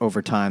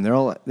over time.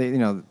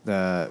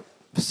 The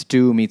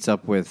Stu meets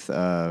up with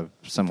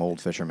some old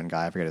fisherman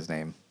guy. I forget his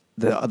name.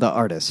 The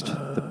artist.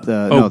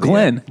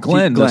 Glenn,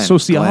 the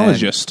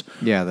sociologist.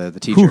 Glenn. Yeah, the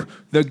teacher.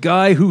 The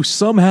guy who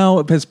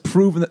somehow has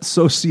proven that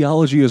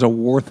sociology is a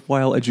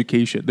worthwhile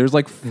education. There's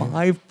like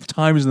 5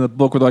 times in the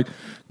book where they're like,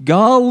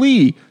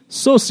 golly,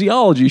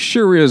 sociology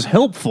sure is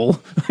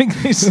helpful.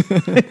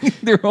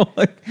 They're all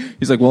like,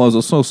 he's like, well, as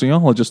a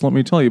sociologist, let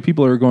me tell you,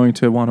 people are going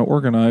to want to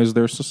organize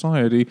their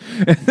society.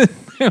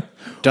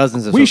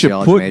 Dozens of we should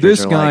sociology put majors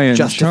this are guy like,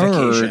 in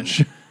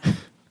charge.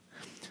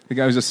 The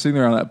guy was just sitting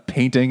there on that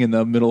painting in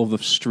the middle of the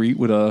street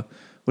with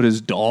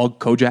his dog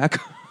Kojak.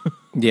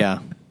 Yeah,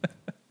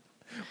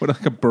 with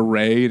like a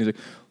beret, and he's like,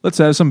 "Let's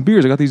have some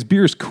beers. I got these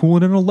beers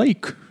cooling in a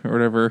lake or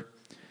whatever."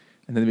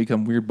 And then they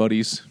become weird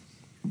buddies.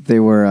 They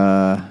were,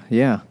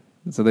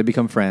 So they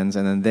become friends,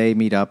 and then they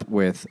meet up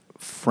with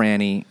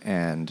Franny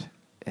and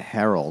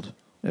Harold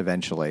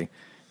eventually.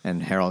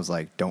 And Harold's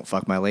like, "Don't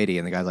fuck my lady,"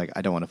 and the guy's like,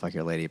 "I don't want to fuck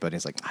your lady," but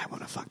he's like, "I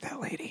want to fuck that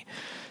lady."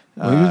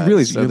 Well,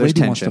 really, so your there's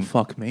lady wants tension. to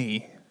fuck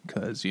me.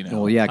 Because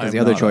well, yeah, because the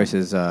other choice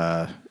is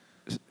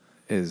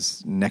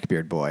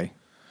Neckbeard Boy,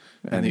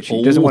 and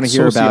she doesn't want to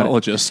hear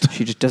about.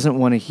 She just doesn't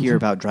want to hear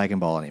about Dragon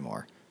Ball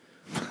anymore.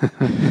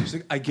 She's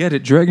like, I get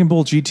it. Dragon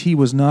Ball GT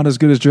was not as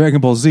good as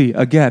Dragon Ball Z.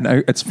 Again,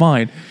 it's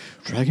fine.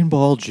 Dragon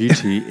Ball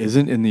GT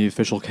isn't in the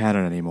official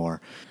canon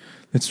anymore.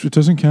 It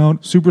doesn't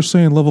count. Super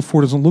Saiyan Level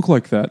 4 doesn't look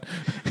like that.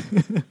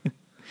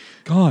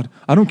 God,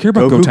 I don't care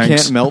about Goku Gotenks.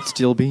 Can't melt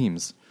steel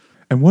beams.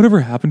 And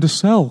whatever happened to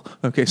Cell?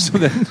 Okay, so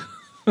then.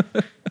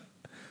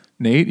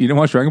 Nate, you don't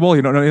watch Dragon Ball?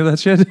 You don't know any of that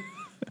shit?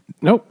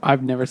 Nope,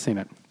 I've never seen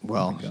it.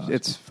 Well,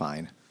 it's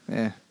fine.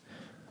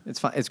 It's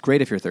fine. It's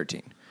great if you're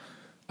 13.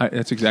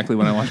 That's exactly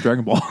when I watched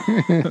Dragon Ball.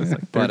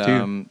 But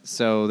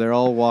so they're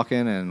all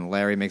walking, and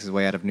Larry makes his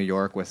way out of New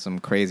York with some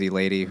crazy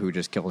lady who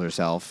just killed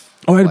herself.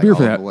 Oh, I had a beer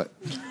for that.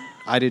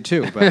 I did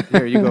too, but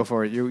here, you go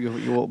for it. You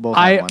will both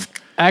have one.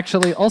 I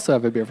actually also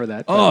have a beer for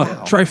that.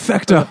 Oh,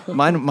 trifecta.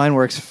 Mine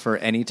works for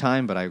any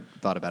time, but I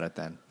thought about it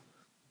then.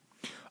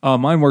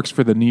 Mine works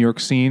for the New York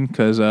scene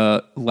because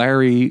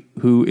Larry,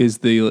 who is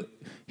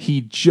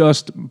he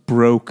just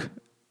broke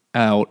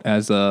out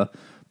as a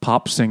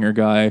pop singer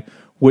guy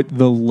with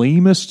the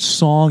lamest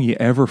song you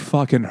ever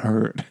fucking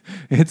heard.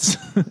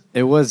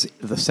 It was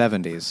the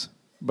 70s,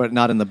 but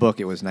not in the book.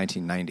 It was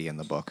 1990 in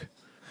the book.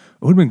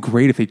 It would have been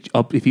great if he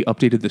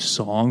updated the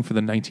song for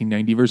the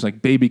 1990 version,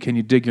 like "Baby, can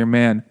you dig your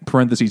man?"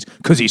 parentheses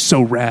because he's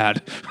so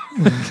rad.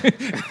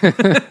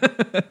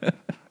 It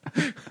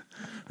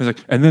was like,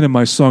 and then in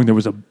my song there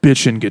was a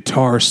bitchin'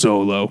 guitar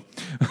solo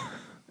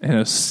and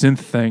a synth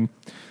thing.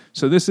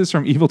 So this is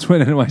from Evil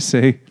Twin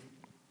NYC,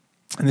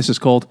 and this is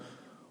called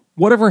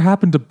 "Whatever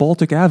Happened to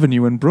Baltic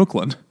Avenue in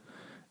Brooklyn,"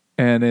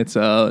 and it's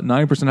a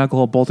 9%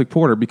 alcohol Baltic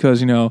Porter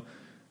because New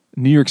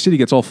York City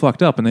gets all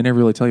fucked up, and they never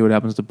really tell you what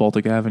happens to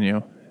Baltic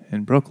Avenue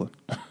in Brooklyn.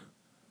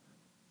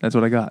 That's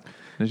what I got.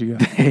 There you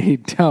go. They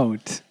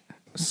don't.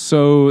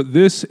 So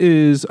this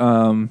is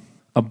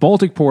a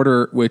Baltic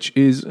Porter, which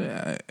is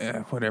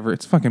whatever.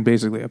 It's fucking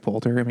basically a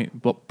porter. I mean,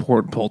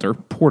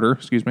 porter.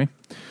 Excuse me.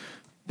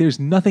 There's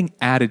nothing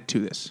added to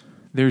this.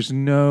 There's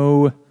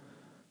no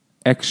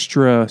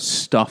extra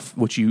stuff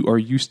which you are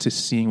used to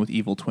seeing with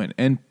Evil Twin.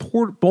 And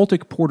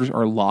Baltic Porters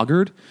are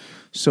lagered,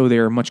 so they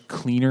are much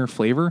cleaner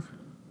flavor.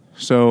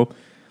 So,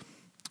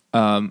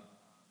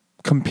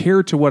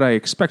 compared to what I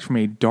expect from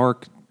a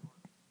dark,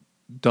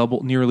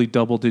 nearly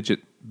double-digit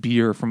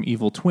beer from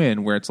Evil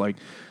Twin, where it's like,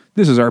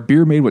 this is our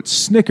beer made with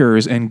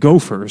Snickers and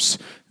Gophers.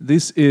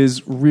 This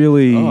is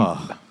really...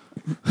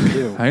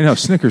 I know,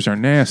 Snickers are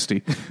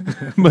nasty.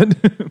 But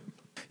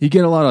you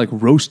get a lot of like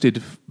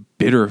roasted,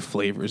 bitter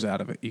flavors out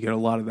of it. You get a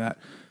lot of that.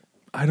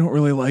 I don't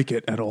really like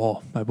it at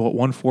all. I bought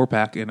 1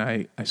 4-pack, and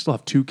I still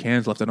have 2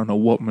 cans left. I don't know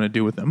what I'm going to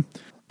do with them.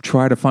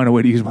 Try to find a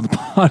way to use them on the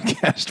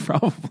podcast,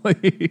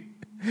 probably.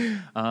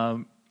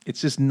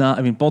 It's just not...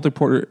 I mean, Baltic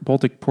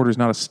Porter is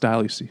not a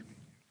style you see.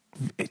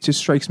 It just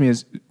strikes me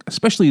as,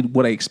 especially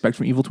what I expect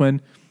from Evil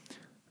Twin,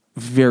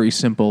 very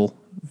simple,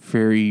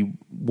 very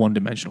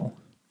one-dimensional.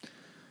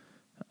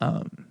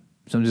 So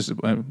I'm just...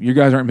 you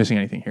guys aren't missing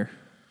anything here.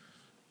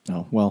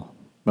 Oh, well,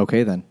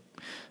 okay then.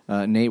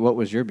 Nate, what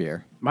was your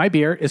beer? My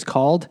beer is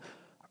called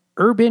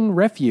Urban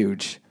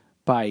Refuge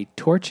by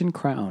Torch and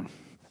Crown.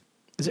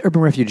 Is it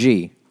Urban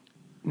Refugee?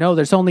 No,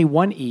 there's only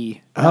one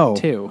E, not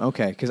two.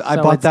 Okay, because So I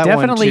bought that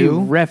one too. definitely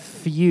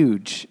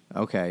Refuge.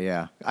 Okay,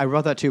 yeah. I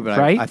wrote that too, but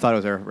Right? I thought it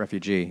was a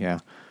refugee, yeah.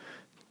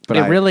 But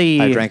It really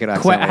I drank it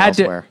accidentally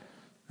elsewhere.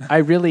 I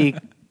really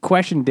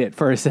questioned it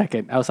for a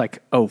second. I was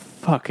like, "Oh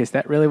fuck, is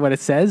that really what it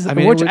says?" I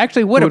mean, Which it would-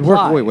 actually would it would work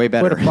apply. way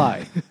better. Would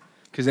apply.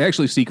 Because they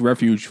actually seek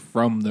refuge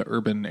from the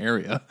urban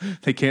area.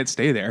 They can't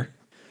stay there.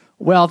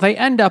 Well, they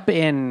end up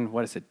in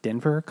what is it,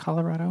 Denver,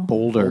 Colorado?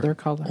 Boulder.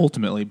 Colorado.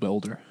 Ultimately,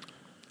 Boulder.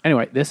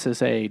 Anyway, this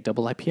is a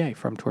double IPA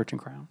from Torch and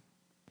Crown.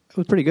 It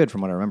was pretty good from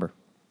what I remember.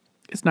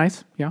 It's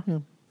nice, yeah.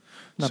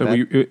 Not So,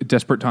 bad.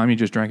 desperate time, you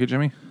just drank it,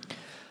 Jimmy?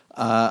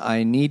 I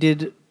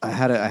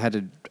had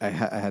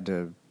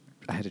to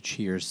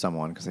cheers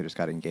someone because they just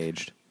got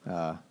engaged,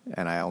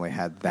 and I only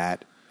had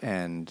that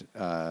and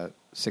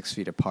 6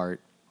 Feet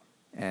Apart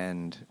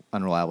and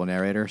Unreliable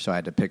Narrator, so I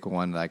had to pick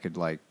one that I could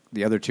like.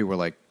 The other two were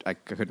like I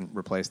couldn't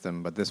replace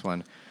them, but this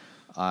one,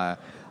 I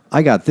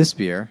got this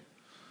beer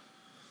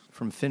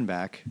from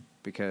Finback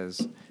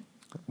because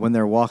when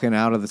they're walking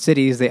out of the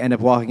cities, they end up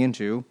walking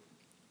into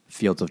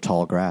fields of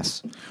tall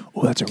grass.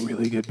 Oh, that's a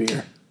really good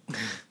beer.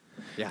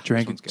 Yeah,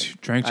 Drank this one's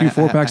good. drank 2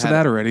 4-packs of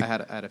that already. I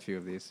had a few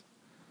of these.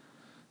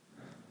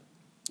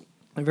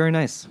 They're very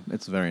nice.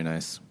 It's very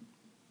nice.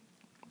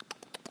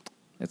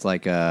 It's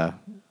like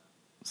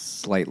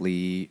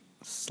slightly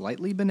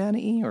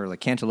banana-y or like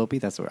cantaloupe.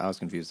 That's what I was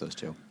confused those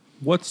two.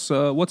 What's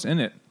in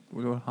it?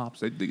 What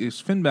hops?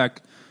 It's Finback.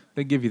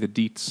 They give you the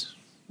deets.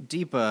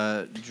 Deep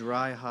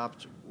dry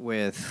hopped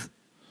with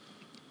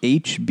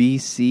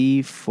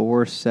HBC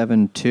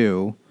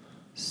 472,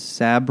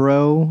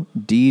 Sabro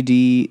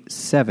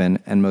DD7,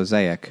 and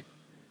Mosaic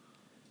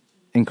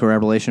in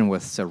correlation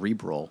with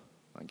Cerebral,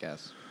 I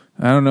guess.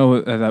 I don't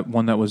know that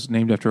one that was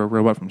named after a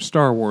robot from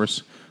Star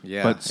Wars.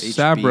 Yeah, but HBC.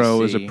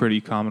 Sabro is a pretty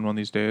common one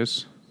these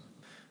days.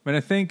 I mean,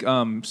 I think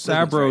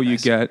Sabro very you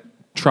nice. get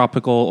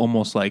tropical,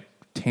 almost like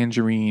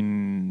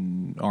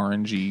tangerine,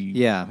 orangey,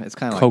 Yeah, it's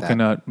kind of like that.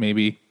 coconut,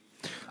 maybe.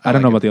 I I don't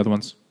like know it. about the other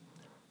ones.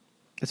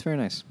 It's very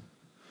nice.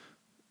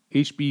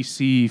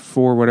 HBC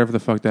 4, whatever the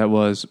fuck that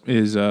was,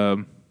 is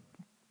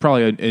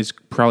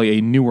probably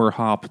a newer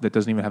hop that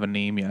doesn't even have a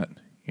name yet.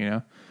 You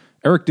know,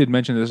 Eric did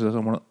mention this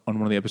on one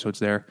of the episodes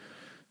there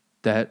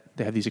that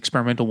they have these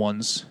experimental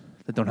ones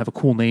that don't have a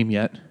cool name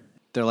yet.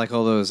 They're like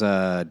all those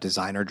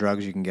designer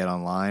drugs you can get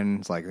online.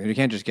 It's like you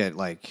can't just get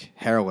like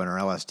heroin or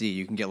LSD.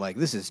 You can get like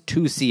this is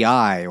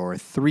 2CI or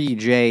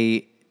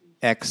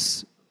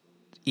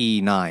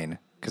 3JXE9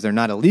 because they're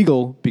not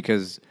illegal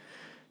because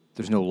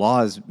there's no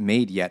laws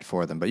made yet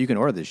for them. But you can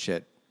order this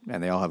shit,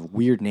 and they all have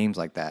weird names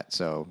like that.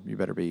 So you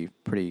better be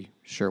pretty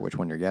sure which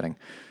one you're getting.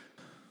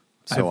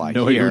 So I have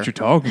no idea what you're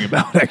talking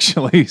about,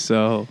 actually.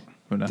 So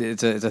who knows?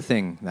 It's a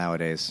thing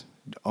nowadays.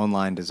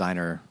 Online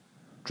designer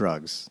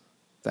drugs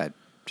that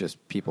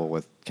just people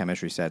with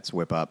chemistry sets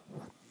whip up.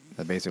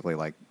 They're basically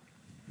like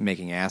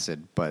making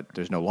acid, but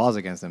there's no laws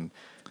against them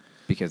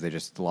because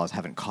the laws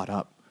haven't caught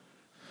up.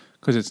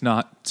 Because it's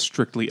not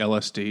strictly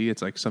LSD.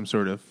 It's like some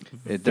sort of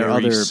They're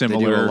very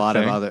similar They do a lot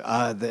thing. of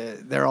other.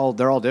 They're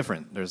all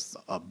different. There's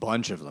a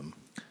bunch of them.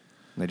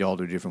 They all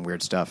do different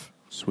weird stuff.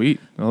 Sweet.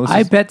 Well,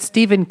 I bet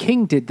Stephen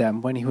King did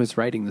them when he was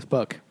writing this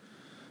book.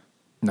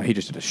 No, he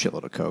just did a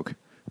shitload of coke.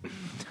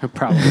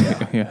 Probably.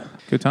 yeah,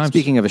 good times.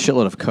 Speaking of a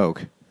shitload of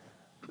coke,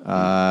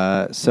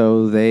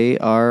 so they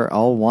are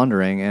all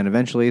wandering, and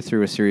eventually,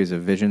 through a series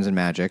of visions and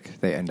magic,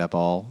 they end up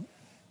all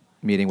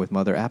meeting with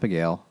Mother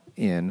Abigail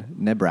in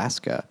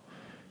Nebraska.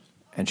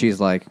 And she's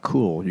like,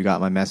 "Cool, you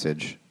got my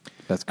message.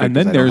 That's good." And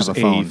then I don't there's have a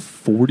a phone.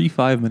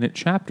 45-minute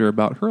chapter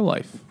about her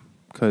life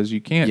because you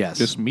can't Yes.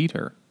 just meet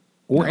her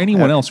or No,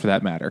 anyone else for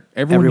that matter.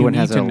 Everyone you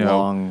has need a to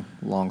know.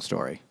 long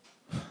story.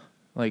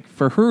 Like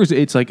for hers,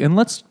 it's like, and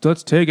let's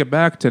take it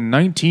back to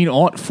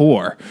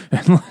 1904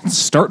 and let's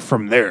start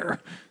from there.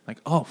 Like,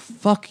 oh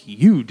fuck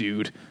you,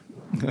 dude.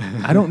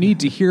 I don't need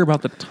to hear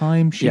about the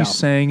time she Yeah.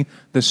 sang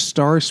the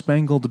Star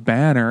Spangled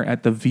Banner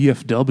at the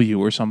VFW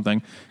or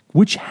something,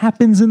 which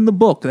happens in the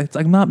book.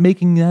 I'm not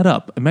making that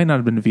up. It might not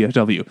have been a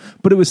VFW,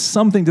 but it was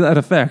something to that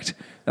effect,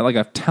 at like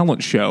a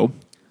talent show.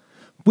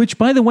 Which,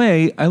 by the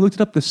way, I looked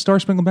it up. The Star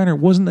Spangled Banner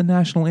wasn't the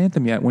national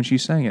anthem yet when she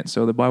sang it,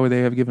 so why would they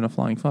have given a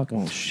flying fuck?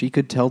 Well, she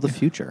could tell the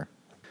future.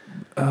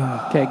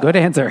 Okay, good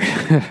answer.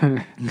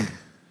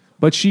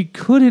 But she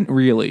couldn't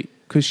really,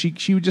 because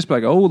she would just be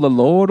like, "Oh, the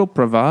Lord will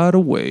provide a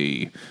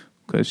way,"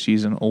 because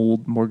she's an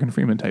old Morgan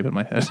Freeman type in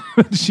my head.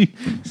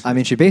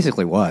 she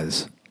basically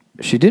was.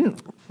 She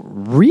didn't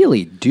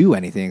really do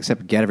anything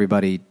except get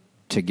everybody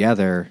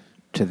together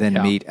to then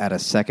Yeah. meet at a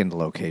second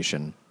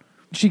location.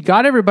 She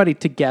got everybody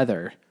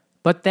together,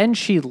 but then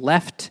she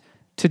left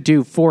to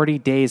do 40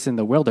 days in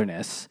the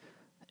wilderness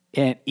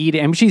and eat.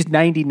 I mean, she's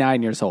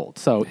 99 years old,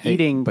 so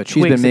eating. But she's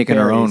twigs been and making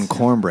her own berries.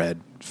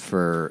 cornbread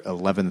for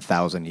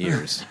 11,000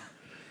 years.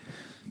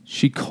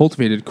 she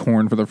cultivated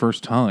corn for the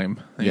first time.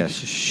 Yes,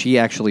 she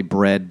actually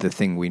bred the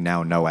thing we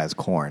now know as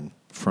corn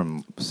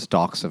from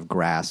stalks of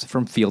grass,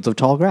 from fields of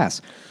tall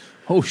grass.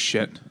 Oh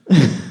shit.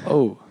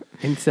 Oh,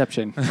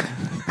 Inception,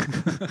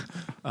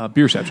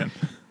 Beerception.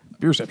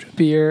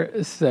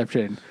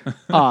 Beerception,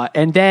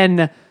 and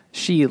then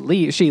she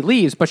leaves. She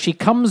leaves, but she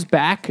comes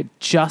back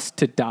just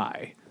to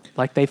die.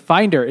 Like they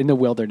find her in the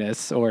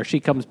wilderness, or she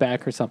comes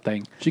back or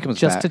something. She comes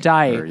just back, to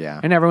die, or, yeah.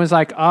 and everyone's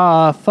like,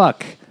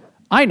 fuck,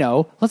 I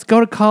know. Let's go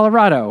to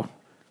Colorado."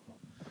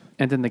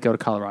 And then they go to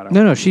Colorado.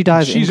 No, she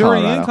dies She's in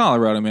already Colorado. in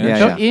Colorado, man. Yeah,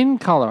 So yeah. in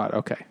Colorado,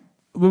 okay.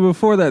 But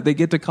before that, they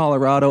get to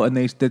Colorado and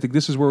they think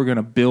this is where we're going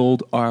to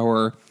build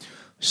our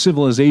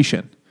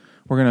civilization.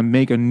 We're going to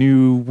make a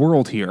new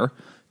world here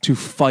to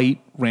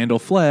fight Randall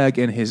Flagg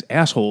and his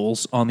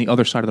assholes on the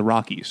other side of the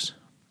Rockies.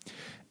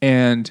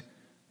 And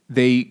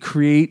they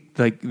create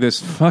like this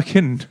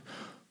fucking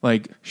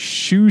like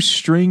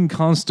shoestring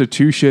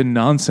constitution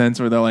nonsense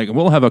where they're like,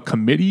 we'll have a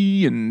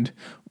committee and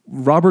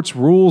Robert's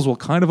rules will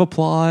kind of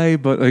apply,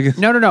 but like,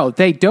 No.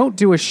 They don't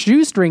do a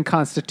shoestring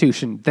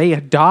constitution. They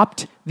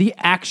adopt the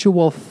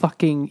actual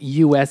fucking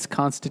U.S.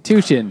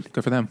 Constitution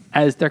good for them.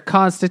 as their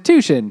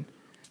constitution.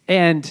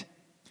 And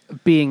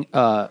being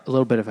a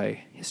little bit of a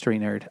history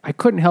nerd, I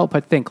couldn't help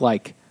but think,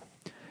 like,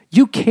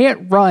 you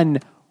can't run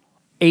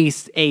a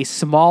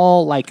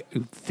small, like,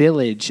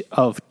 village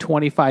of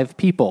 25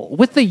 people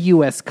with the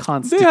U.S. They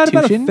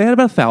Constitution. had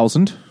about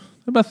 1,000.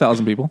 About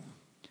 1,000 people.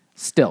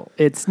 Still,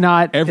 it's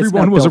not.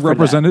 Everyone was a built for that.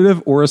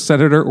 representative or a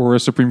senator or a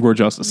Supreme Court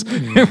justice.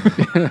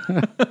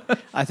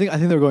 I think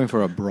they're going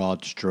for a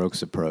broad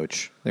strokes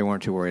approach. They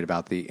weren't too worried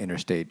about the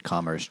interstate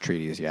commerce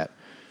treaties yet.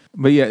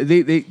 But yeah,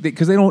 they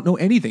because they don't know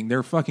anything.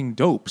 They're fucking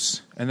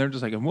dopes, and they're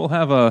just like,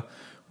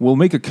 we'll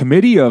make a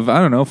committee of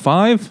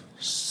 5,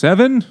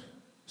 7,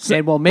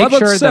 And we'll make how about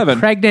sure the 7?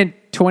 pregnant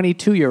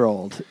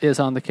 22-year-old is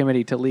on the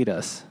committee to lead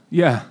us.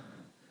 Yeah,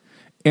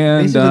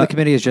 and Basically, the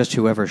committee is just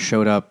whoever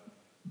showed up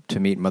to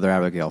meet Mother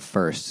Abigail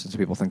first, since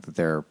people think that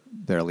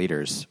they're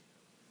leaders,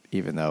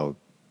 even though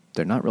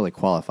they're not really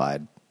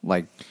qualified.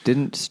 Like,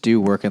 didn't Stu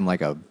work in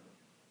like a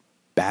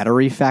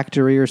battery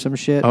factory or some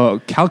shit?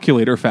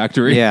 calculator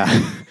factory. Yeah.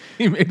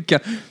 He made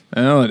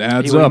well, it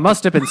adds He up.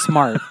 must have been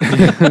smart.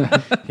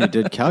 He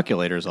did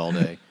calculators all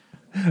day.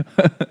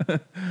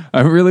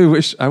 I really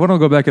wish I want to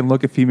go back and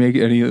look if he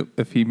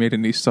made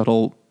any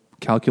subtle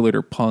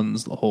calculator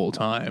puns the whole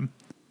time.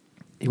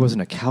 He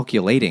wasn't a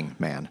calculating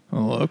man.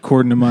 Well,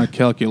 according to my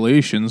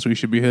calculations, we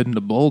should be heading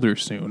to Boulder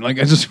soon. Like,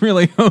 I just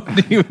really hope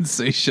that he would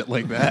say shit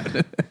like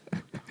that.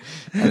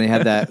 And they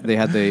had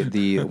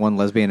the one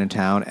lesbian in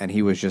town, and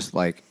he was just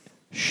like,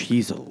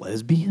 "She's a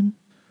lesbian?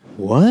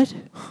 What?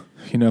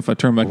 You know, if I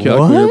turn my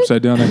calculator What?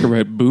 upside down, I could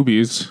write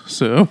boobies.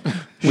 So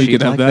we She'd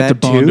could have like that to that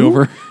bond too?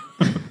 over.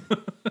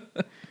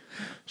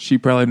 She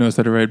probably knows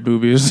how to write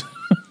boobies.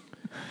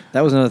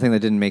 That was another thing that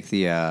didn't make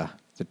the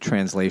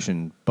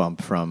translation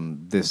bump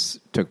from this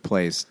took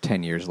place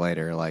 10 years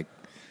later. Like,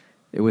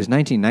 it was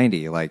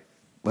 1990. Like,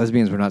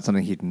 lesbians were not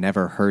something he'd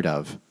never heard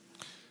of.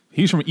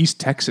 He's from East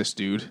Texas,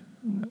 dude.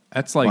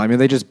 That's like Well, I mean,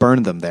 they just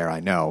burned them there, I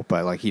know,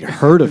 but like he'd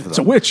heard of them. it's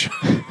a witch.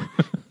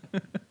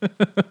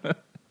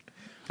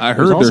 I There's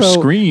heard their also-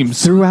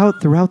 screams. Throughout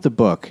the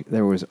book,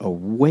 there was a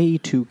way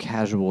too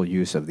casual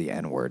use of the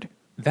N-word.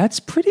 That's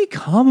pretty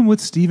common with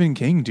Stephen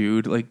King,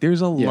 dude. Like,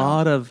 there's a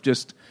lot of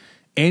just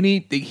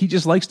he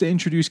just likes to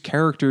introduce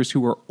characters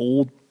who are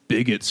old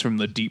bigots from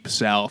the deep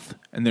South,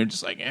 and they're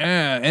just like,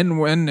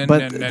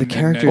 But the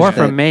characters Or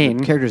from Maine.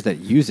 the characters that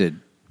use it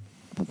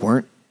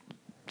weren't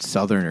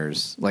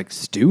Southerners. Like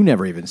Stu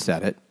never even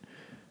said it.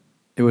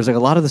 It was like a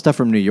lot of the stuff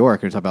from New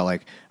York. It's about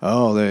like,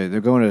 oh, they're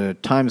going to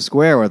Times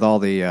Square with all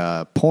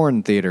the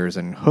porn theaters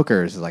and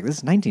hookers. It's like, this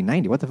is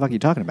 1990. What the fuck are you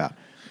talking about?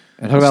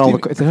 And talk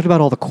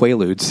about all the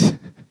Quaaludes.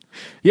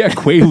 Yeah,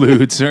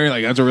 Quaaludes. Sorry,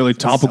 like that's a really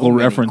topical So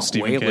many reference,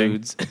 Stephen King.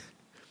 Quaaludes.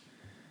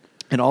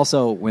 And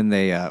also, when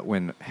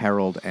when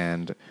Harold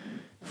and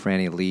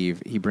Franny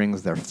leave, he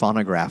brings their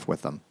phonograph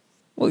with them.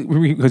 Well,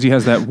 because he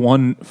has that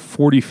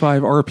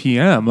 145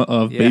 RPM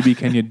of "Baby,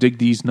 Can You Dig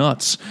These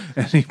Nuts,"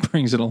 and he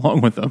brings it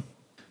along with him.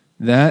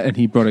 That, and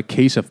he brought a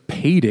case of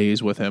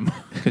Paydays with him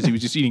because he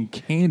was just eating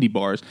candy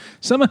bars.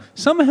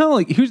 Somehow,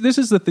 like this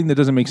is the thing that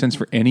doesn't make sense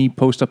for any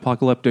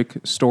post-apocalyptic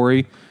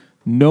story.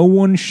 No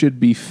one should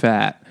be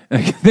fat.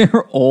 Like,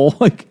 they're all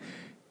like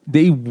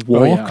they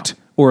walked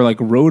or like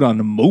rode on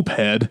a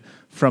moped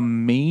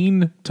from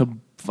Maine to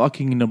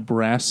fucking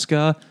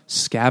Nebraska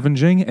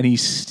scavenging, and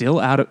he's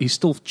still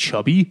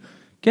chubby.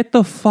 Get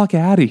the fuck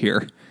out of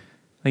here!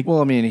 Like,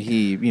 Well, I mean,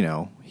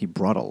 he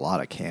brought a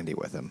lot of candy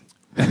with him.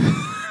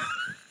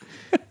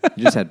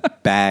 He just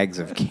had bags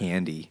of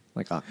candy,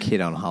 like a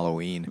kid on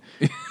Halloween.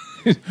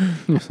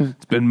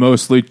 it's been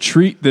mostly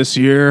treat this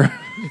year.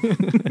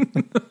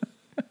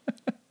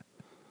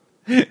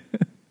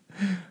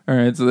 All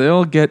right, so they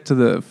all get to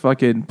the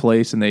fucking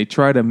place and they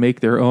try to make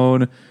their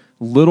own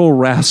little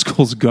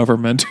rascals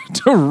government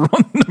to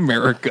run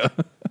America.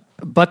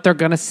 But they're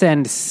going to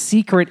send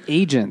secret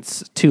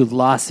agents to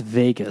Las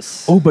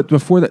Vegas. Oh, but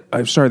before that,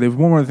 I'm sorry, there's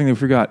one more thing they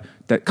forgot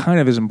that kind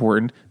of is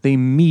important. They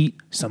meet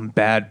some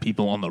bad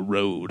people on the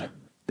road.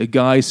 The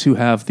guys who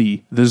have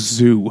the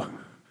zoo.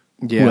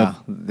 Yeah,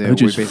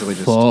 Which is basically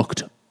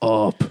fucked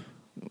up.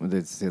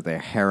 It's the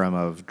harem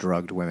of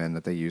drugged women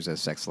that they use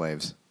as sex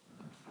slaves.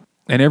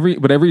 And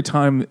every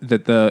time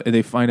that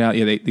they find out,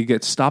 they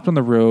get stopped on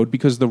the road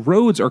because the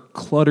roads are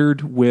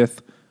cluttered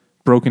with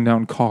broken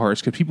down cars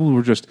because people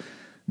were just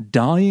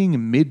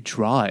dying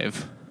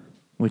mid-drive,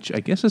 which I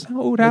guess is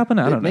how it would happen.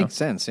 I don't know. It makes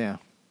sense, yeah.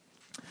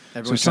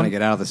 Everyone's trying to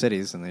get out of the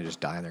cities, and they just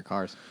die in their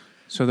cars.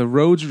 So the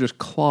roads are just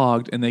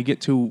clogged, and they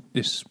get to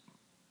this,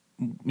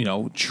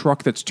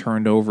 truck that's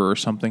turned over or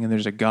something, and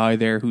there's a guy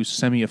there who's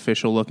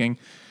semi-official looking.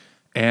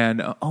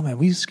 And oh man,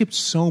 we skipped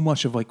so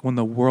much of like when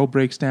the world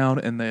breaks down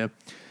and that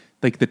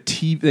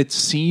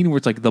scene where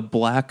it's like the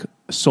black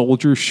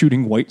soldiers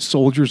shooting white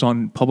soldiers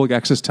on public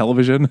access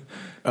television.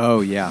 Oh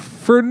yeah,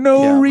 for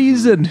no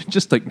reason.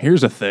 Just like,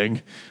 here's a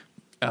thing.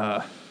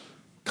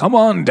 Come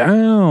on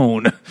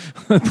down.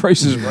 The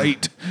price is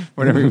right.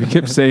 Whatever, we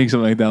kept saying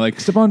something like that, like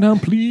step on down,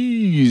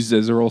 please,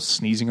 as they're all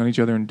sneezing on each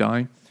other and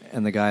dying.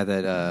 And the guy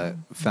that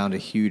found a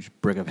huge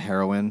brick of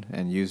heroin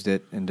and used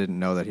it and didn't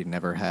know that he'd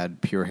never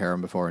had pure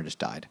heroin before and just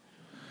died.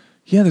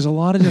 Yeah, there's a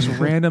lot of just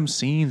random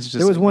scenes. Just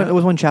there was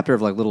one chapter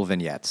of like little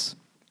vignettes.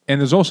 And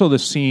there's also the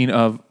scene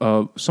of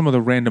some of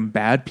the random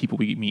bad people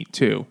we meet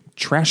too.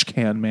 Trash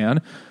Can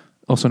Man,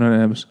 also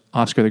known as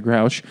Oscar the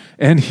Grouch,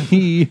 and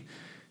he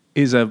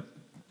is a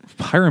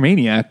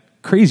pyromaniac,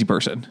 crazy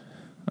person,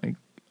 like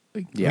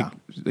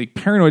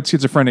paranoid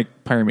schizophrenic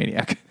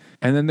pyromaniac.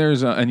 And then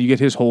and you get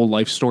his whole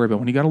life story about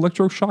when he got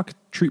electroshock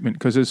treatment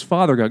because his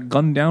father got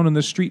gunned down in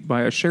the street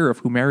by a sheriff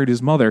who married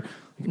his mother.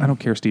 I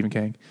don't care, Stephen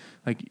King.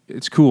 Like,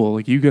 it's cool.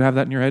 Like, you could have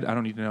that in your head. I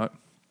don't need to know it.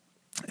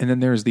 And then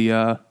there's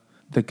the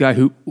guy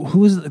who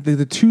was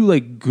the two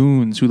like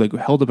goons who like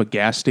held up a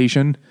gas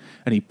station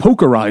and he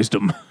pokerized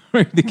them.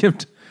 Right? They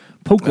kept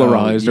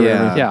pokelarized or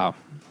whatever. Yeah.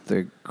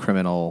 The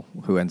criminal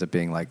who ends up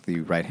being like the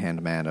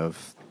right-hand man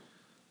of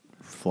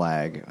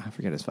Flag. I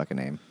forget his fucking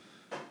name.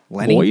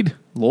 Lenny?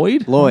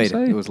 Lloyd. It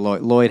was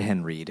Lloyd. Lloyd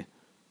Henreid.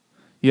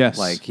 Yes.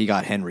 Like, he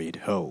got Henried.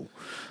 Ho.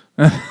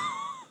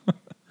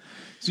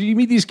 So you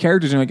meet these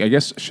characters and you're like, I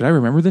guess, should I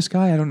remember this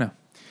guy? I don't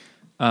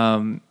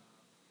know.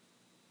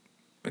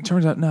 It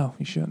turns out, no,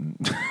 you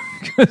shouldn't.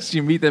 Because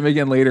you meet them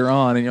again later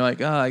on and you're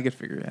like, I could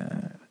figure it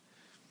out.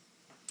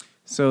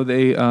 So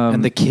they...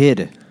 and the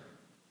kid.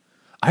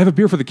 I have a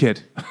beer for the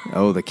kid.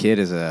 Oh, the kid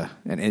is an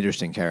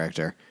interesting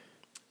character.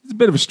 It's a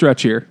bit of a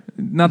stretch here.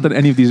 Not that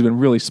any of these have been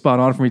really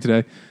spot on for me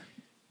today.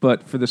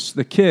 But for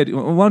the kid,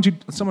 why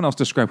don't someone else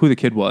describe who the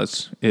kid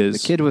was? The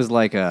kid was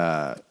like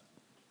a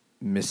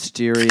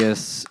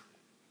mysterious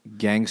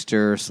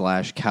gangster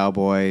 /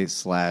 cowboy /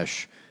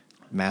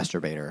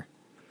 masturbator.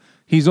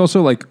 He's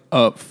also like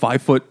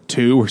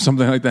 5'2" or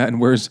something like that, and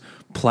wears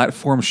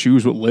platform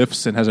shoes with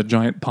lifts and has a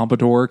giant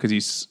pompadour because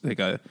he's like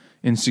a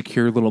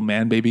insecure little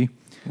man baby.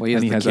 Well,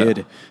 he has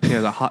kid. He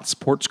has a hot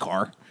sports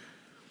car.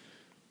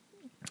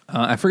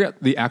 I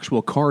forget the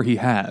actual car he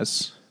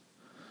has,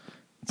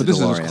 but this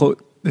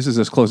is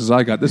as close as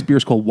I got. This beer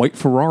is called White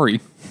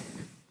Ferrari.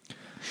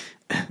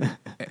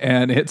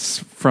 And it's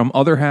from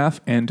Other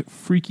Half and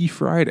Freaky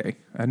Friday.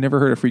 I'd never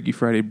heard of Freaky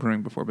Friday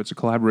Brewing before, but it's a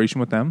collaboration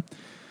with them.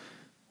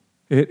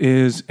 It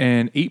is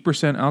an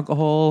 8%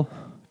 alcohol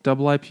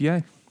double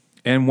IPA.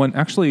 And when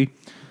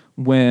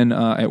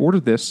I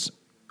ordered this,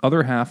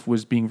 other half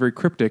was being very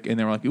cryptic, and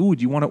they were like, "Ooh,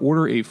 do you want to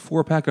order a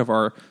 4-pack of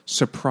our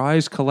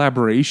surprise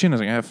collaboration?" I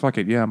was like, fuck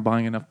it, yeah, I'm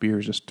buying enough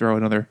beers, just throw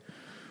another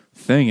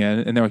thing in.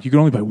 And they're like, "You can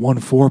only buy one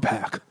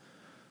 4-pack."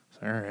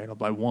 So, all right, I'll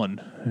buy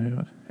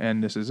one.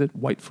 And this is it,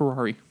 White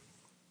Ferrari.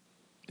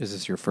 Is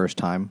this your first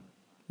time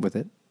with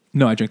it?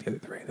 No, I drank the other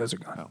 3. Those are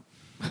gone.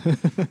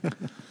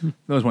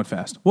 Those went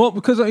fast. Well,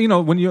 because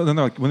when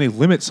they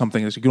limit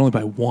something, you can only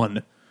buy one.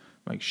 I'm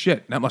like,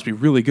 shit, that must be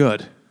really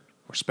good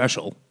or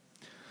special.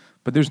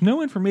 But there's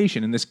no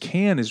information, and this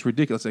can is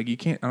ridiculous. Like, you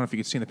can't. I don't know if you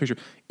can see in the picture.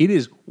 It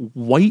is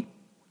white,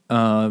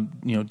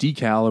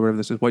 decal or whatever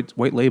this is,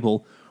 white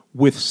label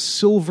with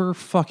silver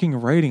fucking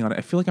writing on it.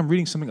 I feel like I'm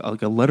reading something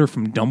like a letter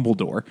from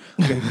Dumbledore.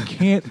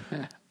 Like,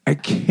 I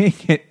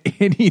can't get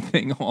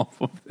anything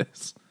off of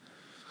this.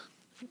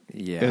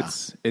 Yeah,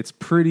 it's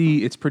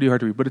pretty hard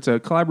to read, but it's a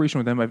collaboration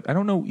with them. I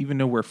don't even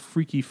know where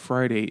Freaky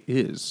Friday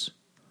is.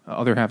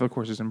 Other half, of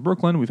course, is in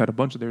Brooklyn. We've had a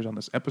bunch of theirs on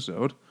this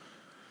episode.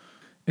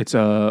 It's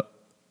a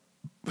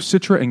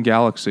Citra and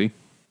Galaxy.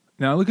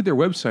 Now I look at their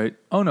website.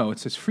 Oh no, it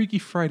says Freaky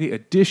Friday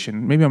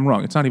Edition. Maybe I'm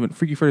wrong. It's not even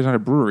Freaky Friday's not a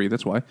brewery.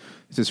 That's why it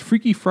says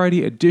Freaky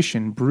Friday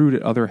Edition brewed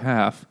at Other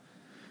Half.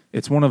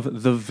 It's one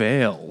of the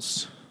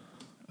Veils.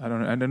 I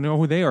don't know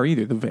who they are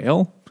either. The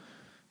Veil.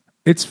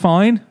 It's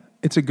fine.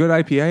 It's a good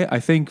IPA. I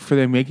think for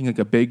them making like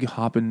a big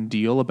hopping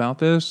deal about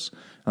this,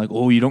 like,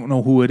 oh, you don't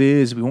know who it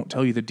is. We won't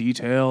tell you the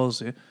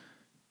details.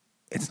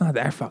 It's not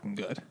that fucking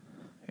good.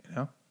 You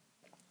know,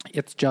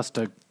 It's just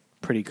a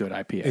pretty good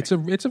IPA.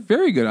 it's a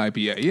very good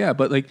IPA. Yeah,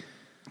 but like,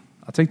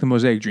 I'll take the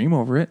Mosaic Dream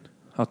over it.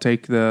 I'll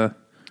take the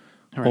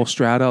whole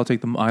Strata. I'll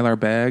take the Mylar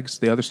bags.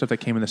 The other stuff that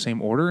came in the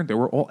same order, they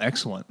were all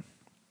excellent.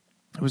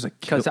 It was like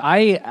because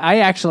I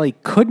actually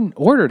couldn't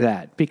order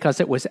that because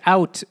it was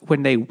out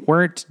when they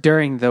weren't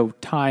during the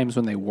times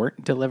when they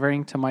weren't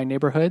delivering to my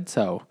neighborhood.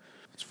 So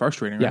it's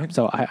frustrating, yeah, right?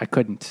 so I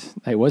couldn't.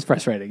 It was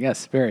frustrating,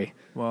 yes, very.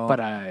 Well, but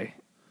I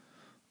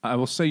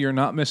will say you're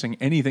not missing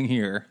anything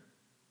here.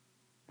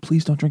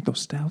 Please don't drink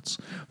those stouts.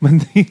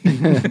 it's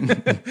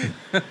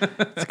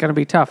going to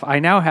be tough. I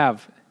now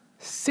have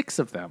 6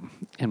 of them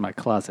in my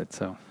closet.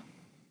 So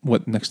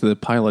what, next to the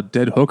pile of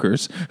dead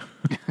hookers?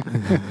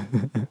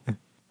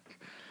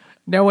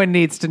 no one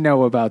needs to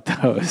know about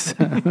those.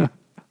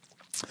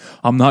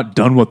 I'm not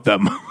done with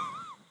them.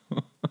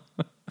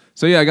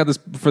 So yeah, I got this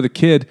for the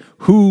kid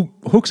who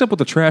hooks up with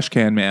the trash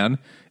can man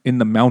in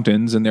the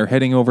mountains, and they're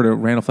heading over to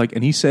Randolph Lake,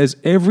 and he says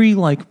every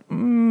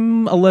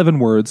 11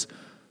 words.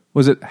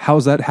 Was it,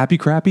 how's that happy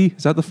crappy?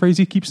 Is that the phrase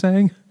he keeps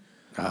saying?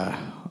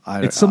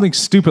 It's something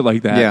stupid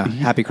like that. Yeah,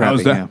 happy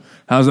crappy.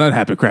 How's that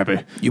happy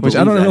crappy? Which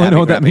I don't really know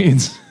what that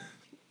means.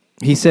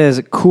 He says,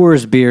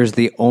 Coors beer's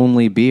the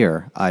only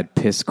beer. I'd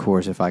piss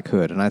Coors if I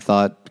could. And I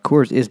thought,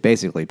 Coors is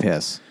basically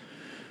piss.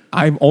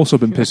 I've also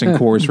been pissing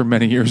Coors for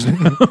many years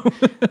now.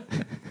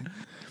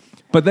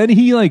 But then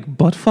he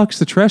butt fucks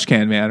the trash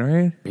can man,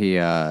 right? He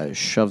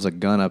shoves a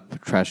gun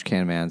up trash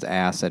can man's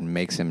ass and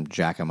makes him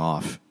jack him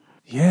off.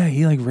 Yeah,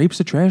 he rapes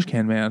the trash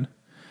can man.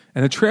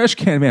 And the trash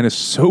can man is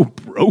so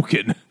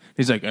broken.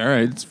 He's like, all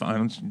right, it's fine.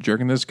 I'm just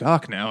jerking this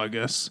cock now, I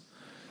guess.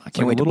 I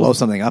can't wait to blow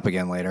something up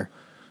again later.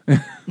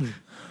 I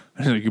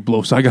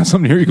got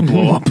something here you can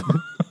blow up.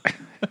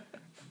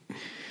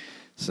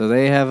 So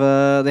they have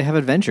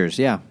adventures,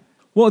 yeah.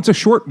 Well, it's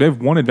they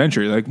have one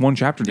adventure, one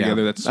chapter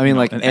together. That's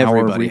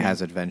everybody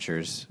has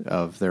adventures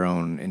of their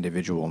own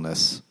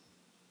individualness.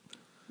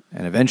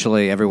 And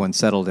eventually everyone's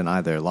settled in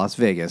either Las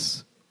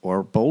Vegas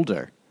or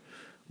Boulder,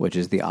 which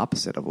is the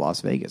opposite of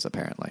Las Vegas,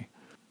 apparently.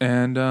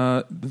 And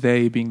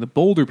they, being the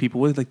Boulder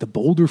people, the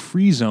Boulder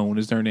Free Zone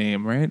is their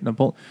name, right?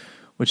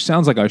 Which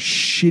sounds like a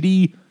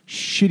shitty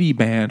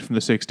band from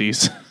the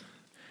 60s.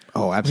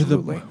 Oh,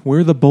 absolutely.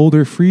 We're the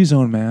Boulder Free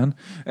Zone, man.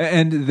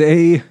 And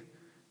they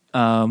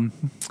said,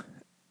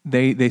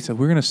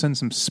 we're going to send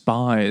some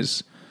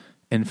spies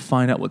and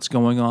find out what's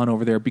going on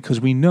over there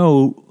because we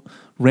know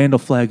Randall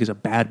Flagg is a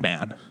bad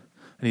man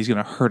and he's going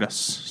to hurt us.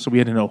 So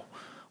we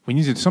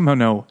need to somehow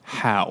know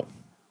how.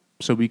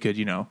 So we could,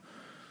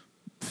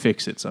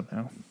 fix it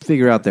somehow.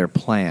 Figure out their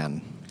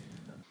plan.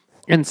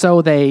 And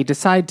so they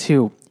decide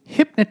to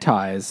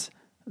hypnotize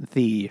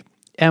the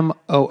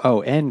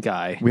MOON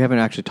guy. We haven't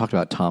actually talked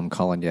about Tom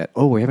Cullen yet.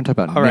 Oh, we haven't talked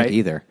about Nick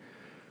either.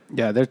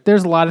 Yeah,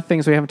 there's a lot of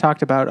things we haven't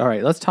talked about. All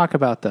right, let's talk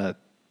about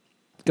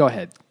Go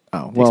ahead.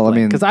 Oh, well,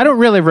 because I don't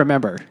really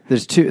remember.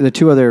 There's the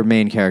two other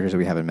main characters that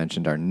we haven't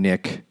mentioned are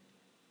Nick,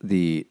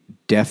 the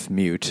deaf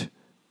mute,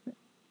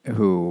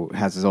 who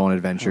has his own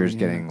adventures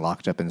getting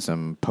locked up in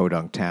some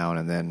podunk town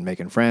and then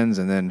making friends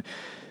and then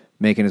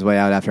making his way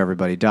out after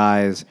everybody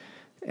dies.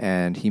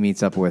 And he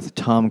meets up with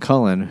Tom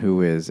Cullen,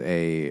 who is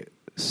a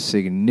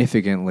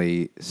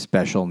significantly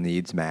special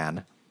needs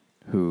man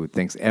who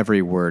thinks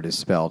every word is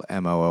spelled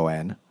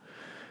MOON,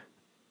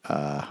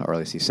 or at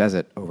least he says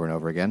it over and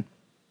over again.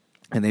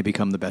 And they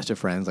become the best of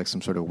friends, like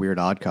some sort of weird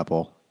odd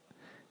couple.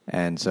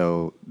 And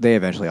so they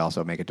eventually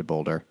also make it to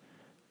Boulder.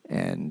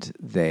 And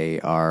they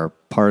are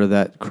part of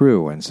that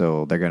crew. And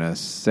so they're going to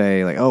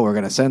say, we're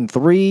going to send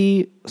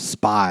 3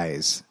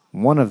 spies.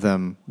 One of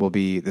them will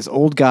be this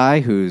old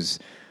guy who's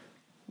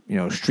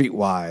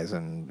streetwise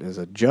and is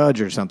a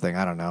judge or something.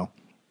 I don't know.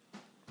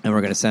 And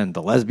we're going to send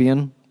the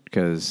lesbian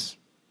because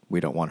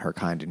we don't want her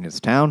kind in his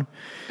town.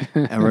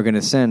 And we're going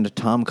to send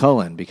Tom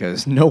Cullen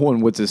because no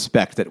one would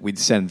suspect that we'd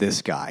send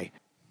this guy.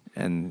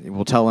 And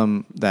we'll tell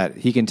him that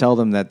he can tell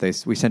them that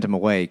we sent him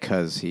away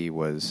because he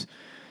was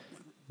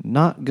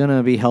not going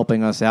to be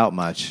helping us out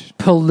much.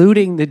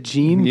 Polluting the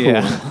gene pool.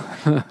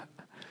 Yeah.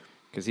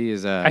 Because he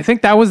is... I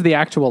think that was the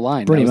actual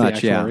line. Pretty that was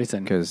much, the actual yeah.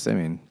 reason. Because, I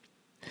mean,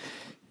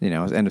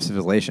 it's end of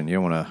civilization. You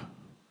don't want to...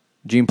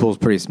 Gene pool's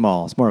pretty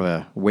small. It's more of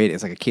a weight.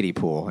 It's like a kiddie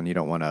pool, and you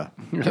don't want to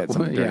get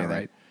something dirty yeah, in there.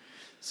 right.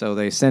 So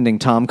they're sending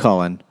Tom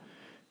Cullen,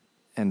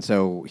 and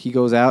so he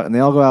goes out, and they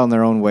all go out on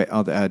their own way,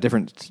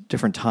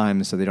 different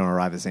times, so they don't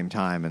arrive at the same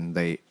time, and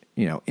they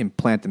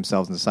implant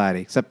themselves in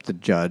society, except the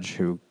judge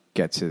who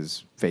gets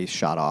his face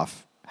shot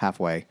off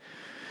halfway.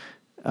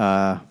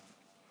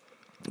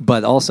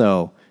 But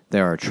also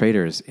there are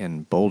traitors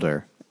in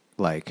Boulder,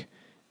 like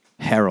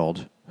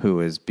Harold, who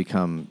has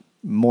become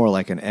more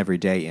like an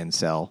everyday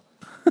incel.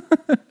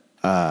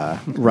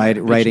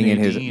 Writing in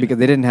his because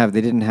they didn't have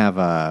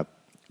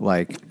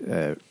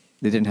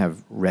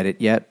Reddit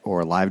yet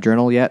or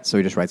LiveJournal yet, so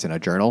he just writes in a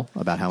journal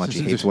about how much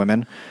he hates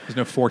women. There's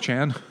no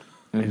 4chan.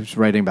 And he's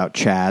writing about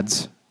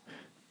Chads,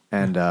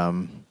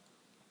 and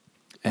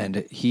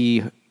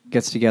he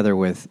gets together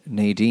with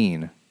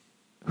Nadine,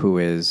 who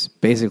is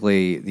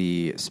basically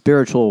the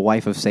spiritual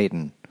wife of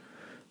Satan,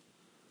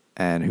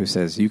 and who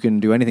says, "You can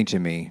do anything to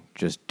me,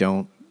 just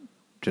not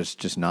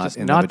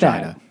in the vagina."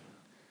 That.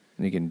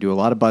 And you can do a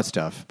lot of butt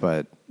stuff,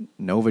 but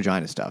no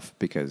vagina stuff,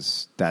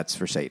 because that's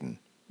for Satan.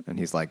 And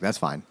he's like, that's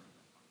fine.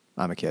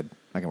 I'm a kid.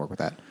 I can work with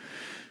that.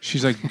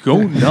 She's like,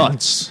 go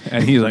nuts.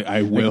 And he's like,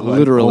 I will. Like,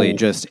 literally Oh.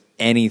 just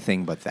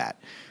anything but that.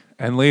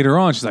 And later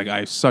on, she's like,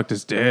 I sucked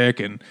his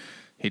dick and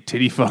he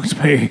titty fucked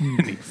me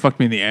and he fucked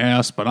me in the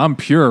ass, but I'm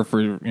pure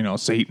for,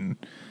 Satan.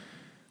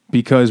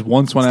 Because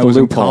once when I was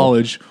in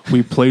college,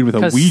 we played with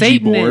a Ouija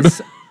board.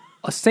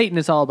 Satan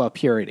is all about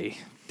purity.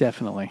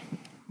 Definitely.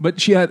 But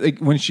she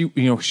had, when she,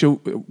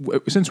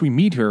 since we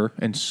meet her,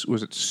 and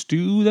was it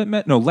Stu that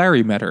met? No,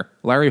 Larry met her.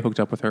 Larry hooked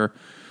up with her.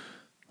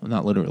 Well,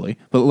 not literally.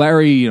 But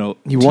Larry,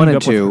 he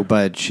wanted to,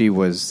 but she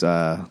was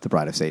the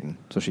bride of Satan.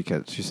 So she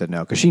said no.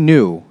 Because she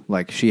knew,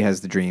 she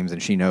has the dreams,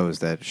 and she knows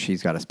that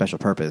she's got a special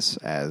purpose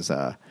as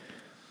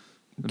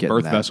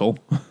birth vessel.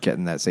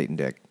 Getting that Satan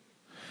dick.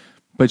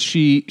 But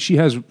she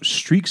has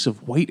streaks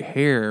of white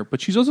hair,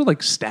 but she's also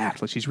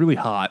stacked. She's really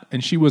hot,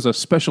 and she was a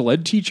special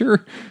ed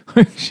teacher.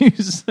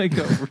 She's a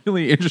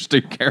really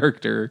interesting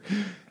character.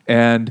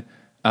 And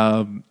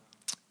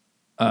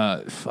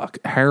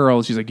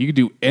Harold, she's like, you can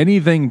do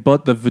anything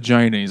but the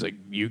vagina. He's like,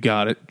 you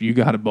got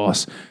it,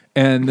 boss.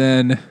 And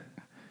then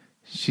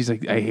she's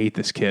like, I hate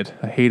this kid.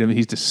 I hate him.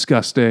 He's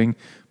disgusting,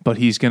 but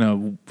he's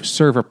gonna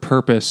serve a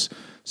purpose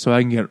so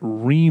I can get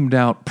reamed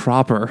out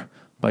proper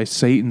by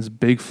Satan's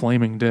big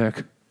flaming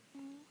dick.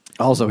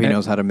 Also, he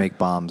knows how to make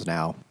bombs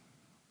now.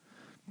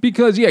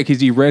 Because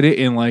he read it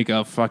in he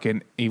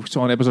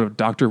saw an episode of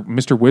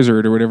Mr.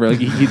 Wizard or whatever.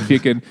 He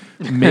could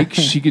make,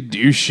 she could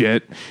do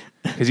shit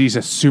because he's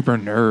a super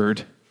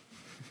nerd.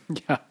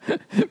 Yeah.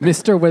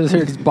 Mr.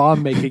 Wizard's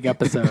bomb making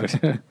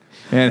episode.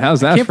 And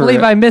how's that? I can't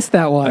believe I missed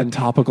that one. A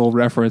topical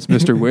reference,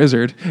 Mr.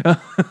 Wizard.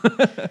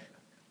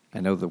 I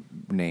know the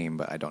name,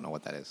 but I don't know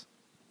what that is.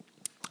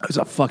 It was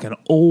a fucking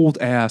old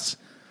ass.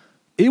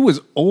 It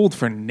was old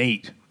for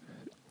Nate.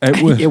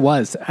 It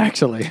was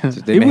actually.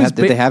 Did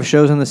they have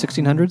shows in the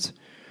 1600s?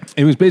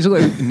 It was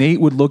basically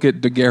Nate would look at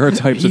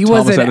daguerreotypes He of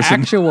was Thomas an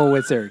Edison. actual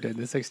wizard in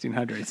the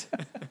 1600s.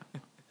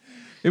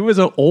 It was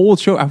an old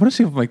show. I want to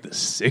say from the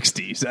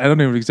 60s. I don't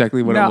know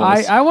exactly what it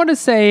was. I want to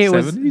say it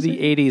was 70s? the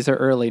 80s or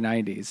early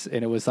 90s,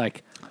 and it was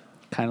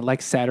kind of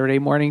like Saturday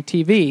morning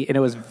TV, and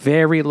it was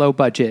very low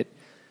budget.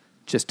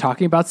 Just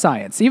talking about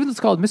science. Even though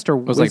it's called Mr.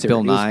 Wizard. Was like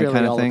Bill Nye really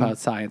kind of all thing? about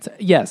science.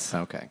 Yes.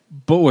 Okay.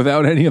 But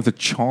without any of the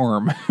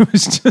charm. It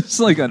was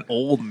just like an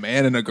old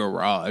man in a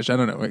garage. I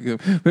don't know.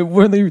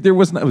 There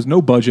was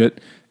no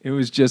budget. It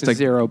was just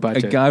Zero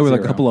budget. A guy with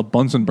Zero. a couple of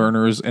Bunsen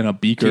burners and a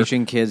beaker.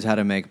 Teaching kids how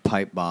to make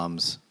pipe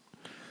bombs.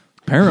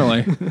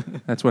 Apparently.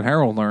 That's what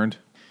Harold learned.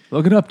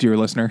 Look it up, dear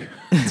listener.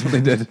 That's what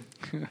they did.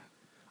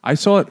 I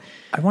saw it,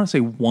 I want to say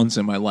once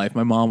in my life.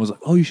 My mom was like,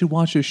 oh, you should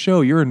watch this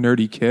show. You're a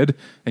nerdy kid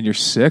and you're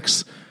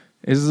 6.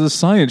 This is a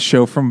science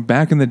show from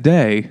back in the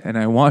day. And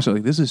I watched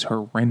it this is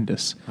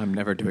horrendous. I'm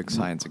never doing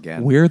science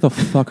again. Where the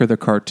fuck are the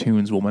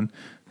cartoons, woman?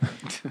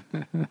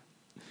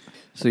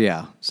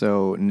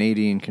 So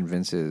Nadine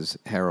convinces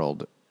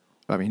Harold.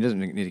 I mean, he doesn't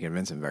need to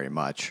convince him very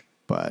much,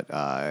 but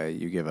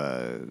you give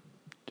a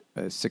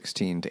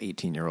 16 to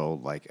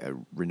 18-year-old a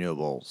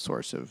renewable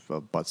source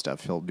of butt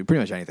stuff. He'll do pretty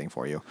much anything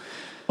for you.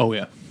 Oh,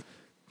 yeah.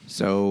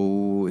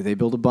 So they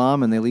build a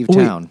bomb and they leave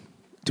town.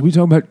 Did we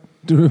talk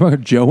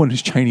about Joe and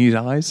his Chinese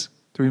eyes?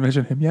 Did we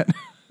mention him yet?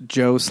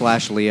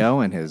 Joe/Leo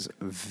and his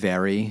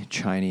very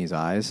Chinese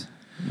eyes.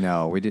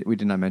 No, we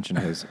did not mention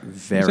his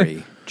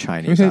very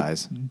Chinese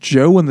eyes.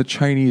 Joe and the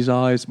Chinese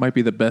Eyes might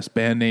be the best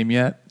band name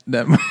yet.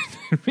 That might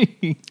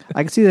be.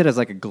 I can see that as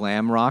a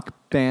glam rock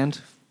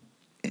band.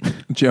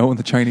 Joe and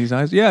the Chinese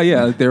eyes.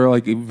 Yeah. They were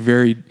like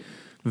very,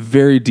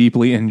 very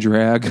deeply in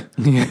drag,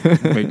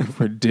 like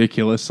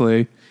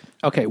ridiculously.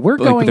 Okay, we're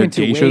Like going their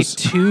into way geishas.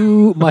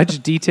 too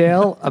much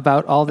detail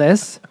about all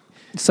this.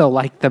 So,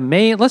 like the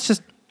main,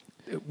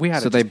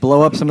 So they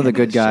blow up some of the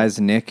good guys.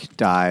 Nick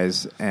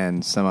dies,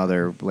 and some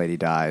other lady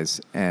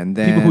dies, and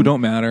then People who don't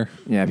matter.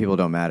 Yeah, people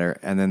don't matter.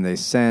 And then they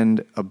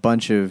send a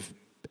bunch of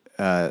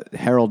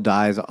Harold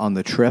dies on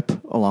the trip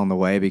along the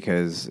way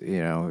because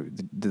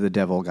the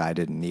devil guy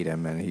didn't need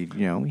him, and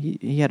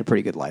he had a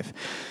pretty good life.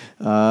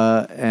 So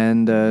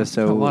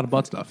A lot of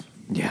butt stuff.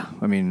 Yeah,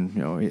 I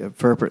mean,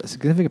 for a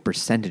significant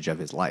percentage of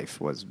his life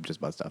was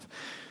just butt stuff.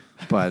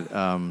 But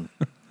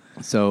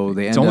so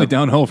they It's end only up,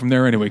 downhill from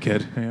there anyway,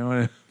 kid.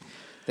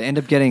 they end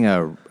up getting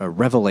a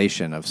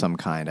revelation of some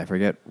kind. I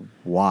forget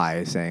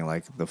why, saying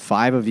like the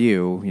five of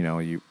you,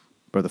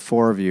 or the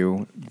four of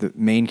you, the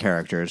main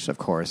characters, of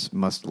course,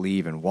 must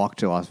leave and walk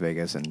to Las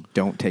Vegas and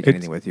don't take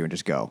anything with you and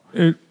just go.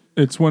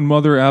 It's when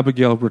Mother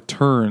Abigail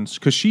returns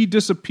because she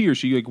disappears.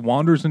 She like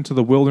wanders into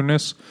the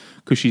wilderness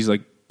because she's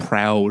like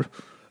proud.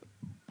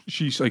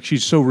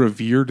 She's so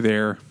revered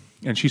there,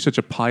 and she's such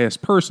a pious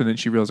person, and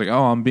she realizes like,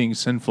 oh, I'm being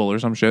sinful or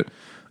some shit.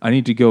 I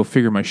need to go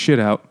figure my shit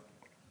out.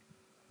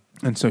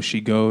 And so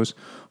she goes,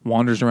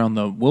 wanders around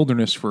the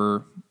wilderness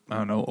for I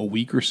don't know, a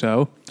week or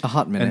so. A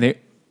hot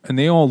minute. And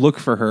they all look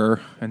for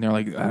her, and they're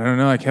like, I don't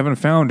know, I haven't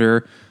found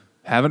her.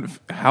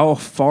 How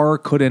far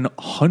could an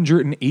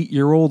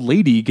 108-year-old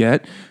lady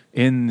get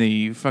in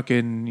the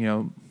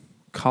fucking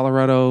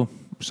Colorado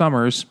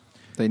summers?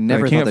 They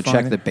never can't thought to find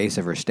check it. the base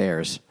of her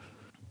stairs.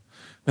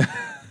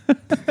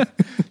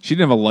 She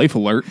didn't have a life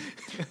alert.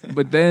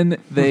 But then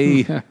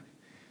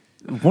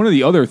one of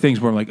the other things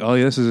where I'm like, oh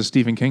yeah, this is a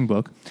Stephen King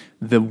book.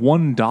 The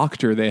one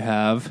doctor they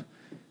have,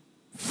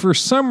 for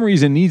some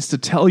reason, needs to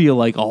tell you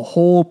like a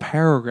whole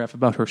paragraph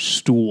about her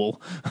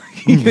stool.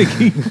 he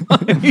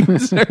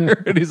finds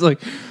her and he's like,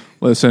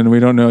 listen, we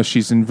don't know.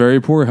 She's in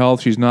very poor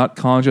health. She's not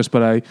conscious,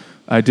 but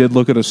I did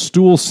look at a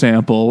stool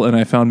sample and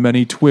I found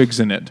many twigs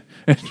in it.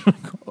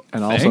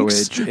 And also,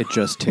 Thanks. it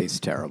just tastes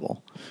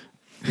terrible.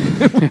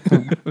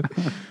 The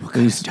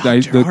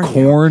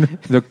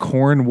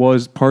corn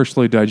was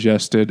partially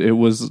digested. There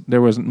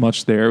wasn't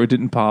much there. It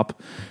didn't pop,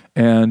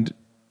 and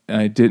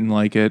I didn't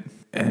like it.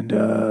 And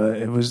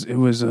it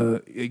was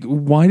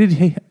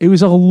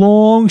a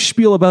long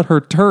spiel about her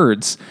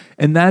turds,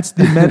 and that's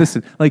the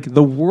medicine. Like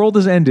the world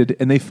has ended,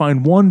 and they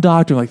find one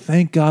doctor. Like,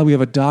 thank God we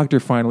have a doctor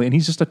finally, and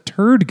he's just a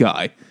turd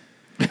guy.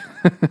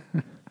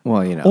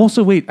 Well,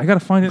 Also, wait, I got to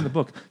find it in the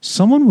book.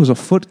 Someone was a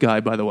foot guy,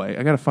 by the way.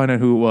 I got to find out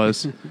who it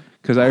was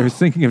because I was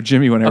thinking of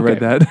Jimmy when I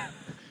read that.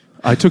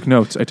 I took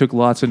notes. I took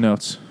lots of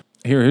notes.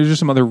 Here's just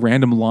some other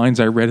random lines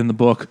I read in the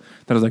book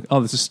that I was like,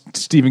 oh, this is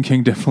Stephen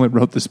King definitely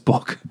wrote this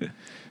book.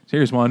 So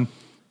here's one.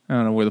 I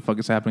don't know where the fuck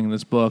is happening in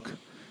this book.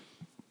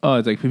 Oh,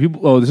 it's like people.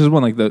 Oh, this is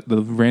one like the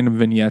random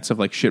vignettes of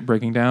like shit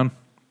breaking down.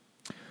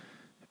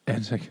 And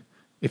it's like,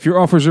 if your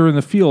officer is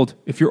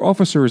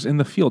in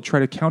the field, try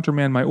to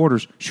countermand my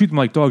orders. Shoot them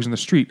like dogs in the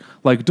street,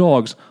 like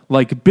dogs,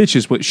 like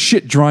bitches with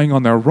shit drying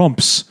on their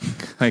rumps.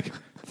 Like,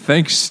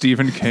 thanks,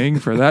 Stephen King,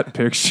 for that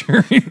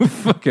picture. You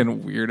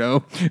fucking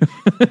weirdo.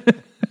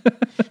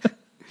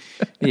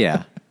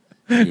 Yeah,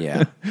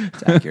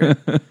 it's accurate.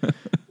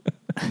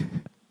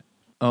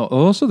 Oh,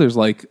 also, there's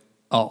like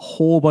a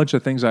whole bunch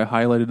of things I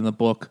highlighted in the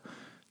book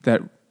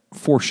that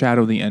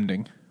foreshadow the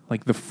ending.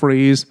 Like the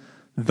phrase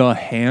 "the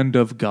hand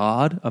of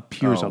God"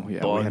 appears a We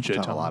have bunch to of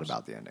talk times. a lot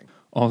about the ending.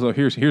 Also,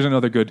 here's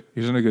another good.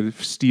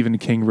 Stephen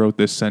King wrote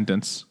this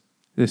sentence.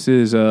 This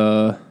is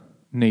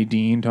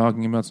Nadine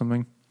talking about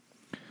something.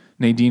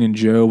 Nadine and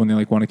Joe when they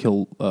like want to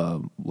kill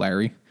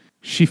Larry.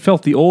 She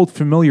felt the old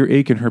familiar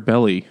ache in her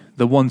belly,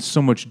 the one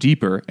so much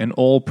deeper and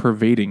all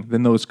pervading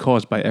than those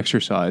caused by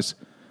exercise.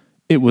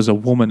 It was a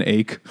woman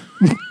ache.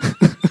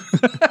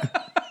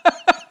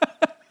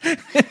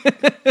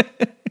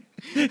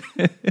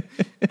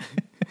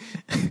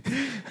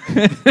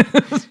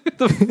 What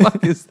the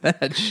fuck is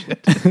that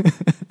shit?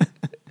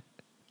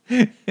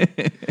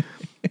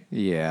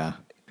 Yeah.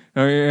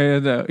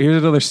 Here's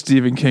another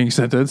Stephen King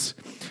sentence.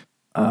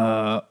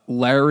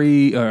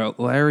 Larry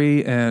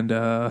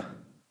and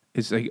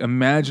is like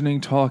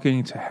imagining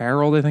talking to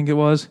Harold, I think it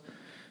was,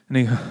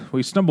 and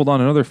we stumbled on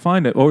another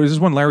find it. Or is this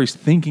when Larry's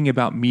thinking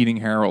about meeting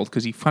Harold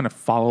because he kind of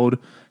followed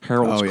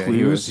Harold's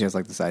clues? He has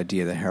like this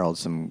idea that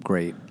Harold's some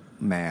great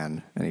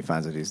man, and he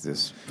finds that he's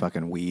this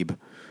fucking weeb.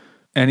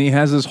 And he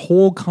has this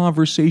whole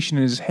conversation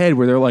in his head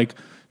where they're like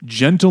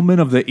gentlemen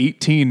of the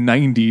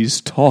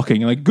 1890s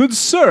talking, like, good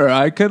sir,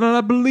 I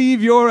cannot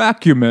believe your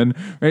acumen,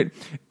 right?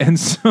 And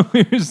so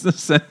here's the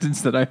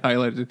sentence that I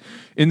highlighted.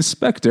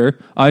 Inspector,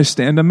 I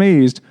stand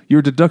amazed.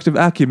 Your deductive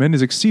acumen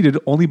is exceeded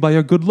only by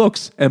your good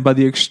looks and by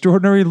the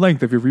extraordinary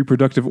length of your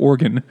reproductive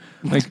organ.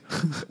 Like,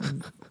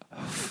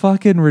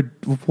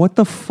 what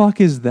the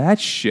fuck is that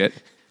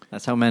shit?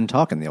 That's how men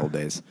talk in the old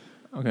days.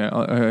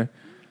 Okay.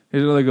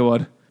 Here's another good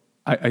one.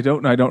 I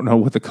don't know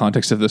what the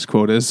context of this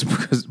quote is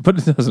but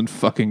it doesn't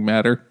fucking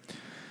matter.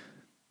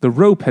 The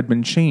rope had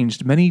been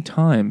changed many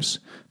times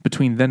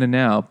between then and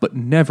now, but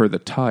never the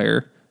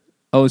tire.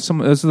 Oh, this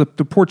is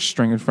the porch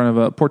swing in front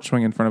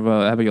of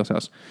Abigail's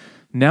house.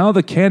 Now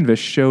the canvas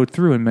showed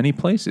through in many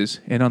places,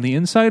 and on the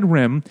inside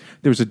rim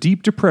there was a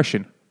deep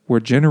depression where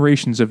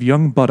generations of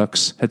young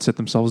buttocks had set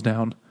themselves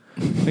down.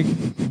 Like,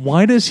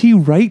 why does he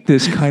write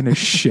this kind of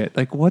shit?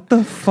 Like, what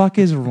the fuck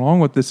is wrong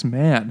with this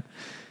man?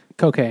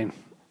 Cocaine.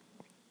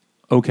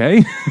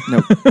 Okay.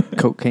 No,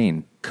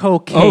 cocaine.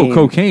 Cocaine. Oh,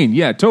 cocaine.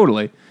 Yeah,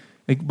 totally.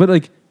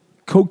 But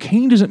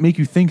cocaine doesn't make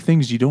you think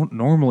things you don't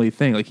normally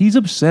think. Like, he's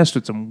obsessed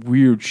with some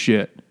weird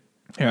shit.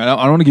 Yeah,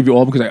 I don't want to give you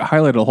all because I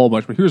highlighted a whole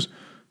bunch, but here's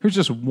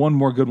just one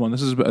more good one.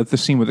 This is the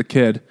scene with the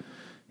kid.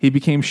 He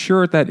became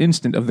sure at that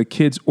instant of the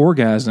kid's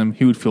orgasm,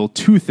 he would feel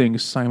two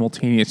things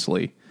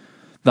simultaneously.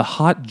 The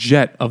hot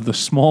jet of the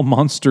small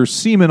monster's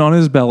semen on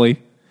his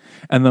belly,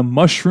 and the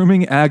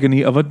mushrooming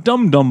agony of a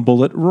dum-dum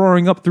bullet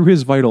roaring up through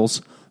his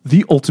vitals.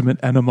 The ultimate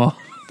enema.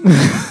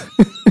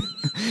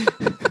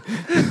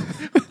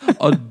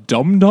 A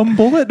dum-dum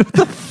bullet? What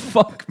the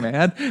fuck,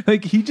 man?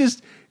 Like,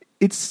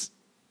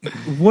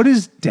 what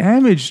is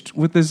damaged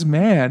with this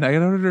man? I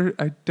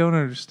don't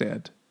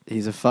understand.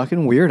 He's a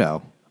fucking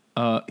weirdo.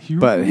 But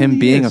But him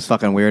being a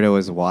fucking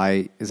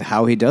weirdo is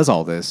how he does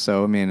all this.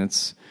 So I mean,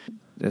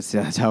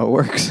 that's how it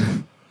works.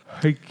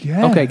 I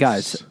guess. Okay,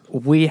 guys,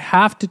 we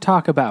have to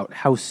talk about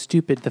how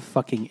stupid the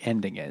fucking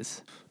ending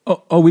is.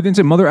 Oh, we didn't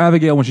say Mother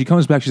Abigail, when she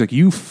comes back, she's like,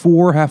 you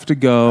four have to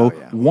go. Oh,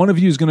 yeah. One of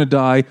you is going to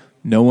die.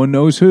 No one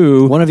knows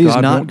who. One of you is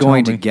God not won't tell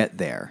going to me. get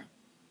there.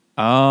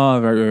 Ah,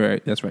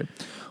 right. That's right.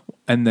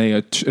 And they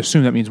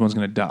assume that means one's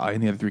going to die,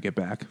 and the other three get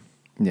back.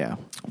 Yeah.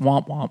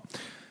 Womp womp.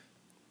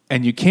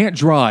 And you can't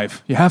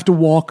drive. You have to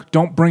walk.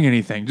 Don't bring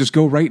anything. Just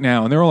go right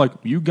now. And they're all like,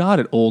 you got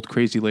it, old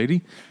crazy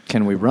lady.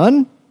 Can we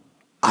run?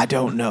 I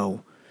don't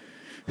know.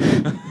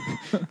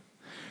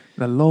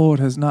 The Lord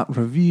has not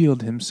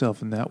revealed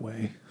himself in that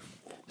way.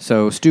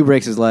 So Stu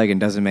breaks his leg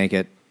and doesn't make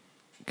it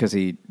because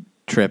he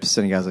trips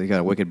and he got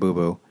a wicked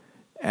boo-boo.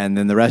 And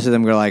then the rest of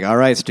them go like, all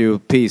right, Stu,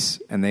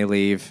 peace. And they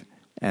leave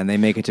and they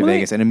make it to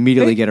Vegas and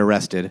immediately get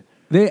arrested.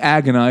 They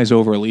agonize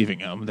over leaving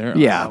him. They're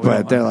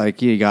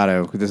like, you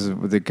gotta, this is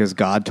because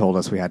God told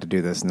us we had to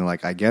do this. And they're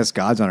like, I guess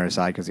God's on our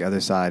side because the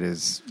other side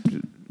is,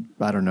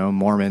 I don't know,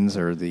 Mormons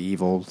or the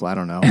evil, I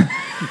don't know.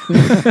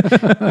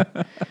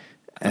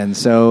 And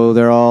so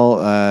they're all,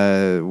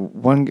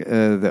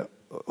 the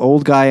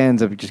old guy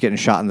ends up just getting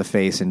shot in the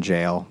face in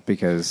jail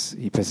because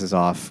he pisses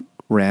off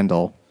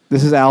Randall.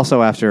 This is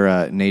also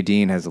after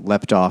Nadine has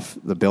leapt off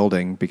the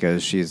building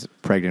because she's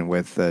pregnant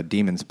with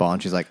demon spawn.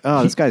 She's like,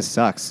 oh, this guy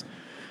sucks.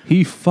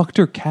 He fucked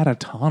her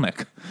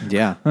catatonic.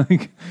 Yeah.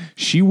 Like,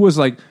 she was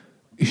like,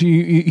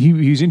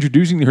 he's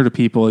introducing her to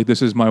people like,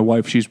 this is my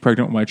wife, she's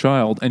pregnant with my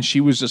child, and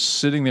she was just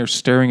sitting there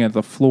staring at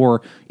the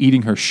floor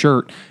eating her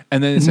shirt,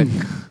 and then it said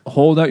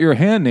hold out your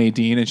hand,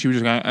 Nadine, and she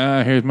was just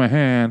going, here's my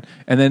hand,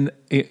 and then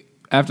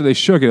after they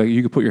shook it, like,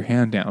 you could put your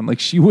hand down. Like,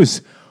 she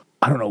was,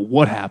 I don't know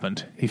what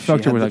happened. He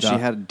fucked her with like she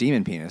had a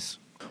demon penis.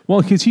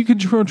 well, because he could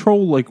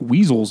control like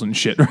weasels and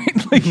shit,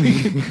 right? Like,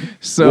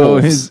 so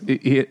Wolves.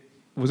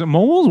 Was it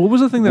moles? What was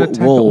the thing that attacked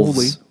Wolves. the old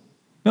lady?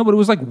 No, but it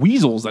was like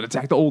weasels that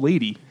attacked the old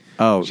lady.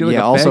 Oh, She had like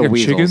yeah, a also bag of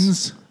weasels.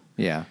 chickens.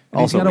 Yeah.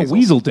 And Also he's got weasels. a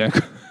weasel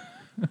dick.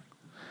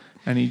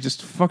 And he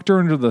just fucked her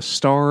into the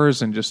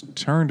stars and just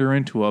turned her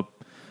into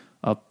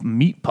a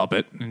meat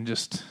puppet, and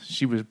just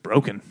she was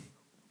broken.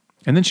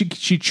 And then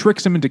she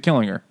tricks him into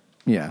killing her.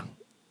 Yeah.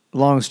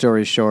 Long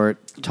story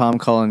short, Tom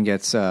Cullen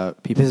gets he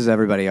pisses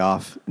everybody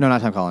off. No, not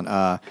Tom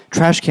Cullen.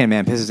 Trash Can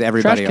Man pisses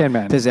everybody Trash Can off.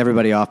 Man. Pisses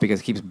everybody off because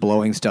he keeps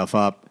blowing stuff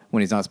up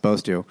when he's not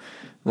supposed to.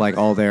 Like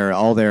all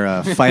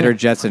their fighter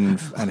jets and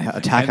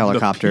attack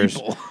helicopters.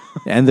 people.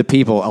 And the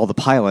people, all the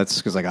pilots,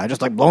 because like, I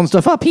just like blowing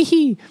stuff up, hee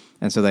hee.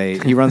 And so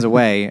he runs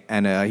away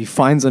and he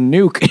finds a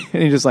nuke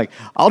and he's just like,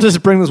 I'll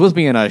just bring this with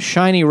me in a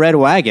shiny red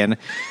wagon.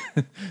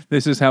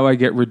 This is how I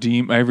get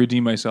redeemed. I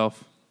redeem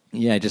myself.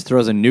 Yeah, he just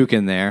throws a nuke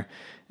in there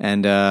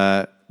and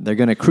they're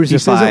going to He crucify.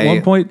 says at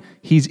one point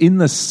he's in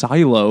the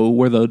silo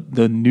where the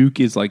nuke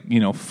is like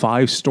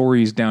 5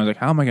 stories down. He's like,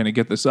 how am I going to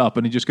get this up?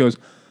 And he just goes,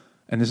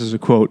 and this is a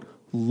quote: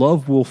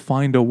 "Love will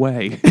find a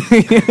way."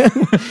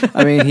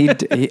 I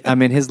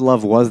mean, his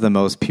love was the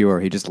most pure.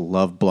 He just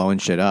loved blowing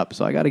shit up.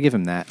 So I got to give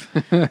him that.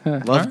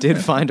 Love did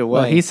find a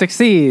way. Well, he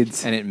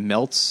succeeds. And it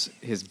melts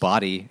his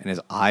body, and his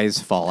eyes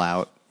fall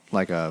out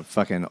like a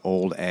fucking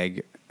old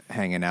egg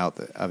hanging out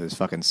of his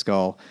fucking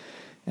skull.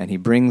 And he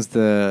brings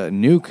the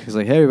nuke. He's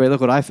like, hey, everybody,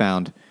 look what I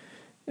found.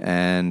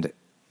 And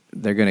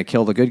they're going to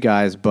kill the good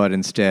guys, but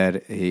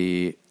instead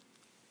they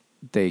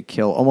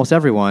kill almost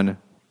everyone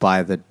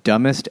by the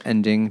dumbest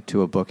ending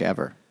to a book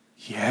ever.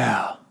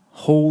 Yeah.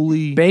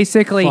 Holy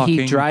Basically, he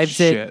fucking drives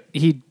shit.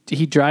 it.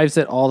 He drives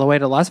it all the way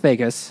to Las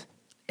Vegas,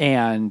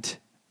 and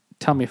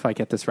tell me if I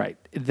get this right.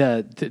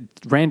 The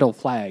Randall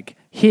Flagg,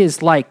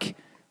 his like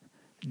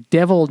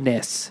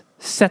devilness,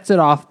 sets it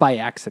off by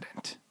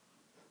accident.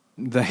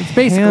 The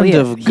basically hand it.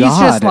 of He's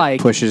God just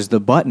like- pushes the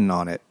button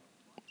on it.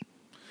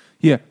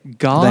 Yeah,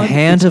 God. The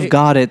hand it's- of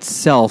God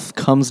itself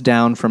comes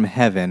down from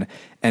heaven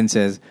and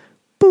says,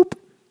 boop,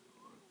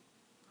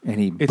 And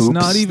he It's boops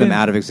not even- them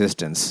out of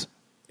existence.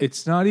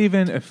 It's not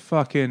even a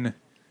fucking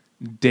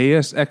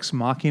Deus Ex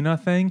Machina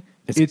thing.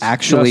 It's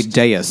actually just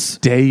Deus.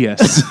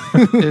 Deus.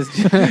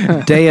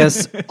 It's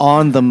Deus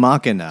on the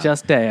Machina.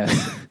 just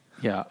Deus.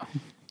 Yeah.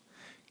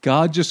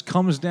 God just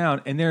comes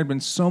down, and there had been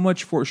so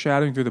much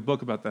foreshadowing through the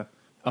book about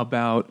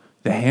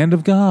the hand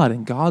of God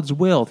and God's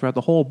will throughout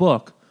the whole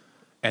book.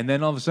 And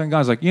then all of a sudden,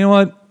 God's like, you know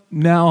what?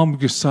 Now I'm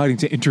deciding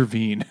to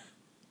intervene.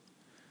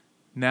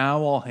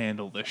 Now I'll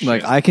handle this shit.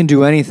 Like, I can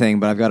do anything,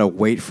 but I've got to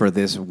wait for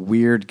this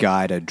weird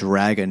guy to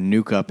drag a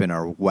nuke up in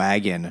our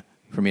wagon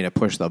for me to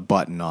push the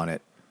button on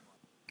it.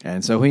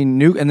 And so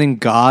and then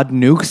God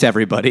nukes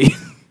everybody.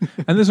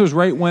 And this was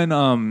right when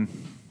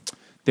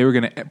they were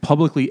going to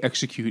publicly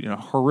execute in a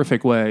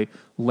horrific way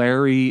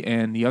Larry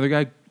and the other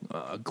guy,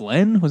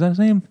 Glenn, was that his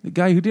name? The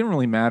guy who didn't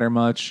really matter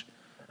much.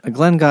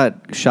 Glenn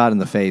got shot in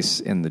the face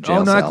in the jail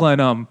Oh, not cell.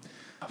 Glenn.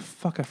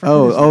 Fuck, I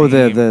forgot his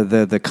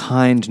name. The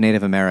kind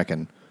Native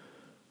American.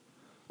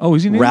 Oh,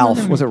 is he Native Ralph.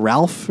 American? Was it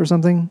Ralph or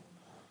something?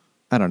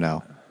 I don't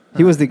know.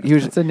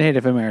 It's a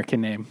Native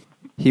American name.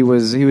 He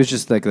was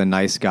just like the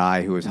nice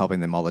guy who was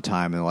helping them all the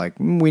time, and they're like,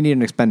 we need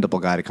an expendable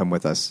guy to come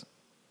with us.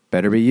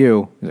 Better be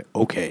you. He's like,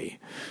 okay.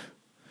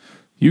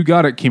 You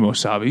got it,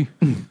 Kimosabi.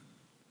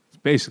 It's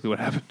basically what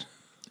happened.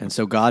 And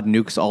so God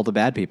nukes all the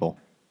bad people.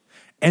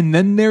 And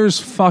then there's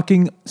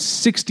fucking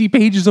 60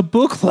 pages of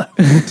book left.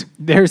 There's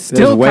There's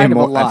still way kind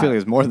more. of a lot. I feel like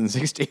there's more than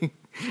 60.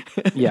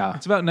 Yeah.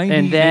 It's about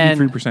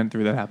 83%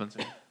 through that happens.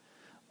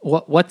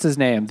 What's his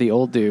name? The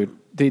old dude.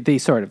 The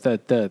sort of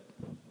the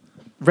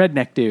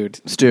redneck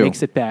dude. Stu.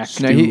 Makes it back.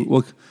 No, he-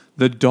 Look,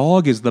 the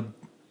dog is the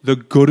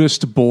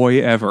goodest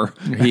boy ever.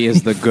 He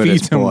is the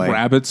goodest feeds him boy.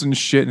 rabbits and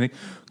shit. And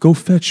go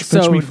fetch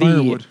So me the-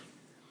 firewood.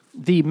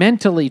 The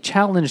mentally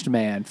challenged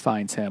man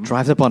finds him.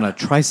 Drives up on a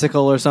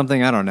tricycle or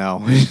something. I don't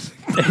know.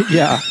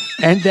 Yeah.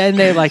 And then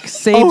they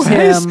saves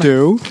hey, him.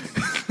 Stu.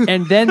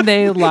 And then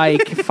they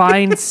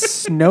find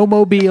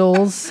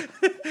snowmobiles.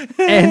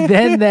 And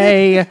then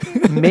they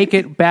make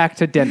it back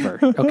to Denver.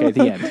 Okay,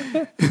 the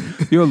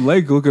end. Your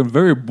leg looking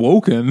very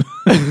broken.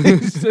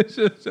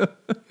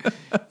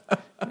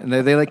 And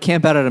they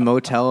camp out at a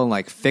motel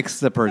and fix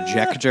the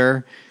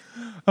projector.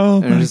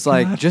 Oh, And it's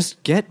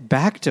just get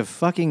back to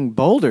fucking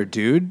Boulder,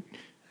 dude.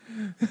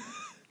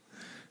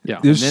 Yeah.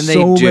 There's And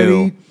then they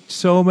do.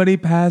 so many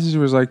passages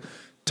where it's like,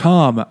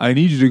 Tom, I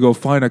need you to go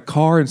find a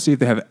car and see if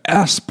they have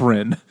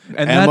aspirin.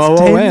 And that's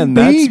 10 MOON.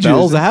 That pages.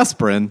 spells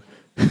aspirin.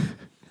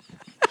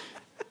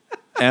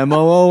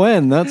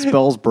 MOON. That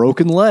spells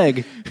broken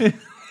leg.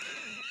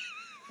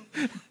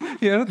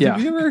 Yeah, Yeah.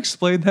 Have you ever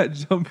explained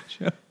that dumb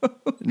joke?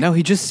 No,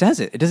 he just says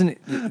it. It doesn't.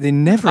 They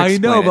never. I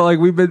Explain know,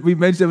 it. but we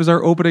mentioned it was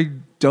our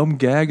opening dumb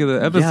gag of the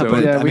Yeah, episode.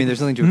 but Yeah, I mean,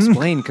 there's nothing to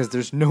explain because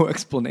there's no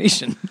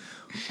explanation.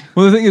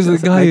 Well, the thing is, the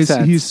Doesn't guy make is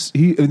sense.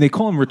 and they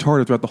call him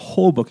retarded throughout the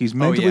whole book. He's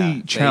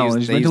mentally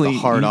challenged. They use mentally the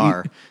hard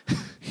R.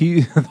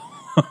 He's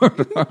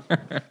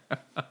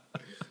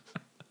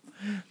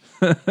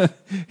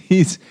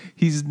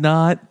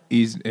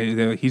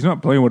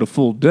not playing with a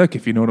full deck,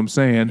 if you know what I'm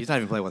saying. He's not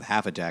even playing with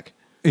half a deck.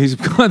 He's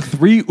got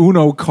 3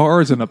 Uno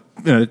cards and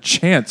a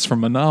chance from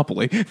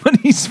Monopoly,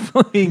 but he's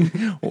playing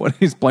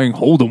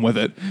Hold'em with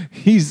it.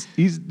 He's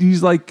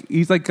like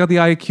got the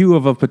IQ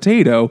of a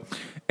potato,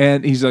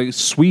 and he's a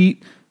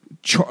sweet,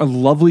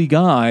 lovely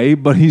guy,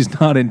 but he's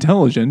not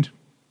intelligent.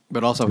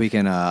 But also, he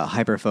can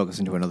hyper focus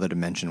into another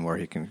dimension where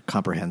he can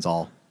comprehends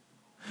all.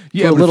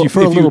 Yeah, For a but little-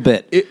 for a little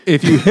bit.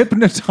 If you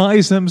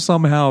hypnotize him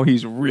somehow,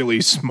 he's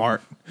really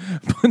smart.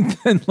 But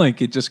then,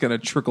 it just kind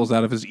of trickles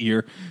out of his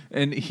ear,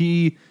 and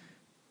he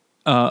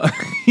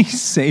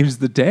saves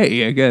the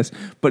day, I guess.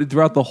 But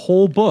throughout the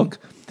whole book,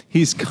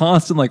 he's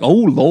constant "Oh,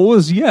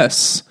 laws,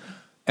 yes."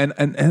 And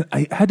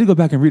I had to go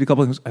back and read a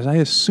couple of things, as I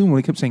assume when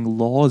he kept saying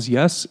 "laws,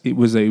 yes," it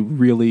was a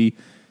really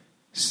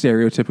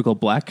stereotypical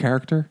black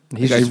character.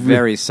 He's just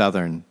very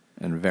southern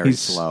and very he's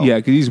slow. Yeah,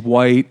 because he's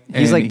white.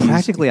 he's and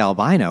practically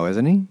albino,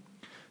 isn't he?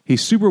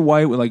 He's super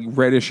white with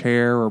reddish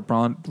hair or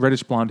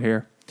reddish blonde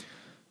hair,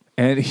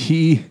 and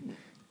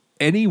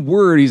any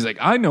word he's like,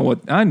 I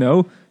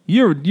know.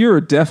 You're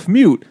a deaf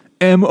mute.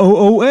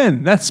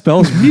 MOON. That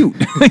spells mute.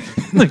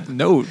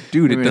 No,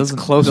 dude, I mean, it doesn't.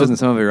 It's closer doesn't- than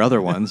some of your other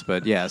ones,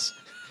 but yes.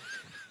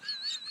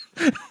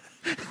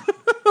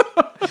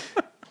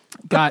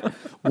 Got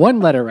one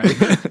letter right.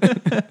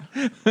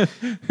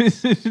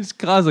 It's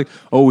God's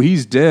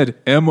he's dead.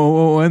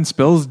 MOON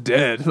spells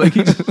dead.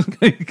 He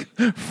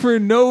just, for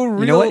no real.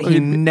 You know what? He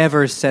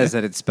never says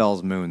that it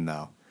spells moon,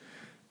 though.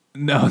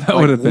 No, that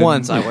would have been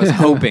Once I was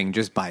hoping,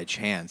 just by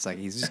chance,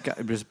 he's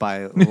just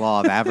by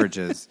law of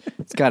averages,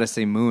 it's got to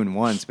say moon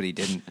once, but he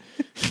didn't.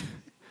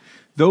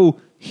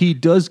 Though he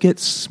does get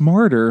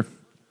smarter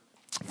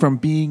from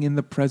being in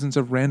the presence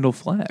of Randall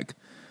Flagg.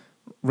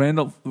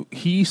 Randall,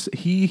 he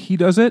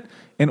does it,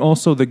 and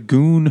also the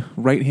goon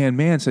right-hand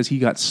man says he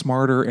got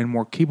smarter and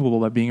more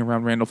capable by being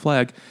around Randall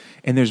Flagg.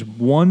 And there's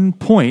one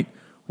point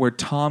where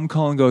Tom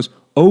Cullen goes,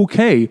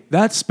 "Okay,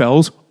 that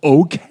spells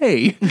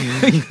okay."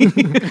 He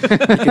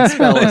can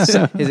spell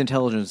his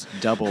intelligence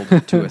doubled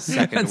to a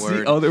second That's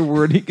word. the other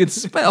word he could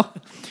spell.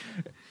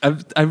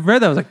 I've read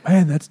that. I was like,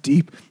 man, that's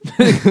deep.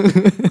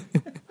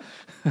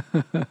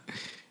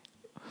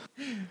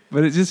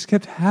 But it just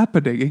kept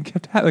happening and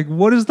kept happening. Like,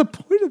 what is the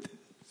point of this?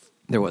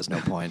 There was no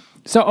point.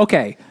 So,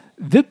 okay,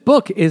 the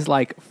book is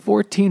like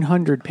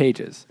 1,400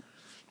 pages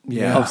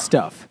Yeah. of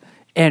stuff.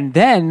 And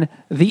then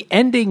the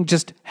ending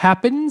just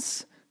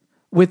happens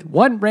with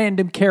one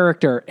random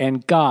character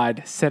and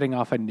God setting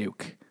off a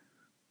nuke.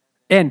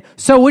 And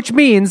so, which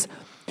means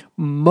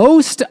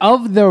most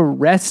of the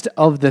rest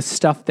of the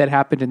stuff that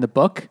happened in the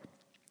book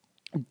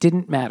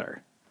didn't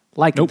matter.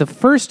 Like Nope.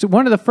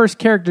 one of the first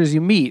characters you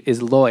meet is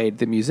Lloyd,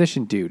 the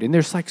musician dude, and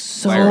there's like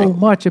so Larry.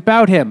 much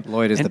about him.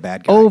 Lloyd is And the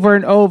bad guy. over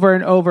and over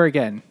and over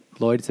again.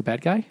 Lloyd is the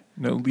bad guy.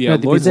 No, yeah,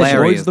 the Lloyd's, musician.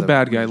 Larry Lloyd's is the the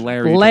bad guy.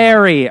 Larry.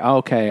 Larry.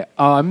 Okay.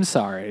 Oh, I'm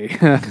sorry.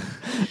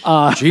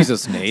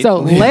 Jesus, Nate. So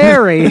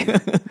Larry,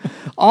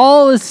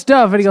 all this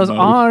stuff, and he goes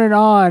on and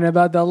on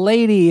about the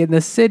lady in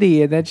the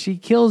city, and then she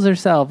kills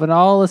herself, and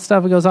all this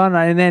stuff goes on and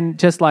on, and then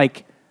just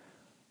like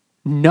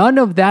none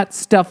of that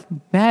stuff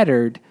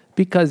mattered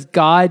because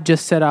God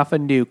just set off a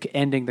nuke,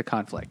 ending the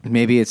conflict.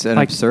 Maybe it's an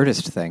Like-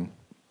 absurdist thing.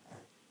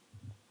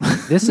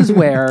 This is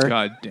where,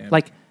 God damn.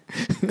 like,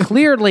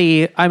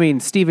 clearly, I mean,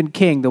 Stephen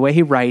King, the way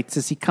he writes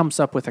is he comes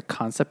up with a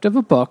concept of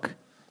a book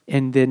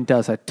and then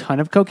does a ton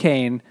of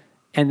cocaine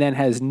and then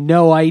has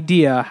no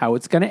idea how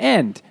it's going to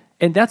end.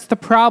 And that's the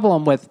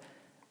problem with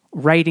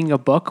writing a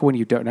book when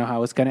you don't know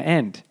how it's going to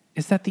end,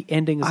 is that the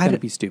ending is going to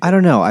be stupid. I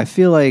don't know. I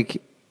feel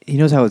like he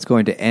knows how it's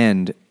going to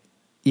end,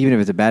 even if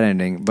it's a bad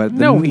ending. But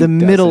No, he the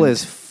middle doesn't.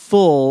 is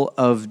full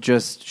of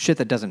just shit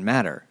that doesn't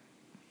matter.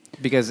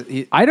 Because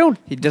he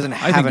doesn't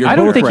have think an you're I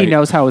don't both think he right.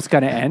 knows how it's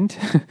going to end.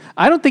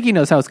 I don't think he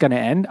knows how it's going to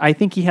end. I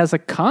think he has a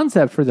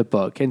concept for the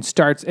book and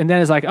starts, and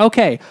then is like,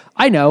 okay,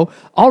 I know.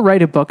 I'll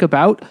write a book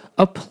about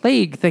a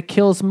plague that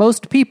kills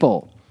most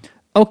people.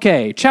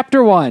 Okay,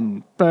 chapter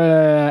 1.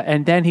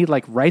 And then he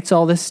like writes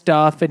all this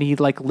stuff, and he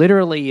like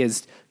literally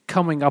is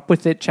coming up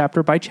with it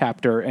chapter by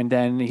chapter. And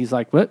then he's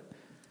like, what?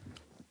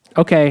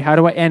 Okay, how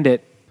do I end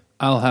it?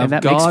 I'll have And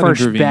that God makes for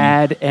intervene.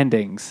 bad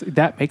endings.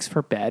 That makes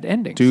for bad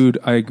endings. Dude,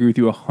 I agree with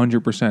you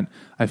 100%.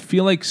 I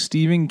feel like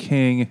Stephen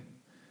King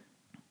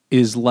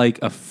is like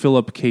a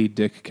Philip K.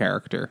 Dick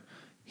character.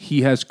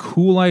 He has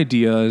cool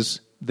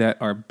ideas that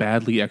are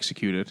badly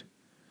executed.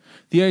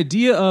 The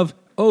idea of,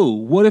 oh,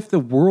 what if the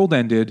world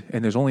ended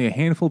and there's only a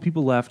handful of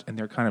people left and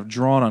they're kind of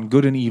drawn on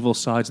good and evil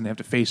sides and they have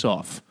to face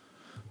off?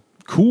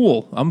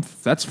 Cool.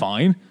 That's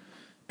fine.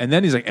 And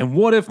then he's like, and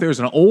what if there's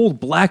an old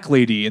black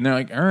lady? And they're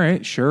like, all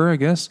right, sure, I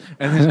guess.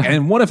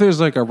 And what if there's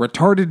like a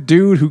retarded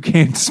dude who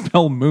can't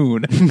spell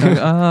moon? Like,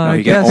 No, I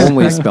you guess. can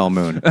only spell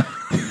moon.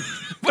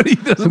 But he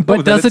doesn't but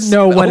know doesn't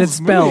know what it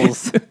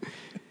spells.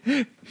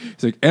 He's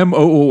like,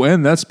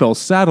 MOON, that spells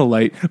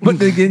satellite. But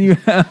then again, you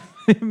have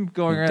him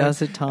going around.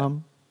 Does it,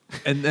 Tom?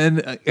 And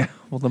then,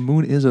 well, the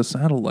moon is a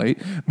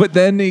satellite. But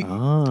then he.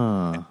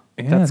 Ah.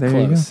 Yeah, That's there you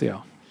go. close,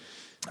 yeah.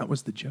 That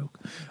was the joke.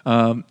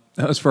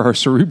 That was for our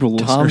cerebral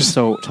listeners.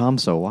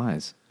 Tom's so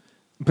wise.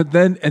 But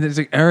then, and it's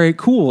like, all right,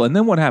 cool. And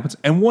then what happens?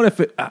 And what if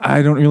it,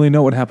 I don't really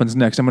know what happens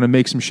next. I'm going to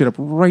make some shit up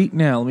right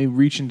now. Let me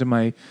reach into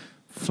my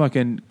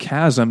fucking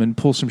chasm and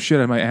pull some shit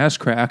out of my ass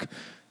crack.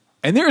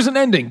 And there's an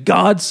ending.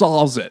 God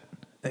solves it.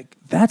 Like,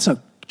 that's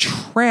a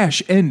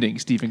trash ending,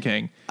 Stephen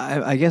King.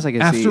 I guess I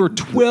can see. After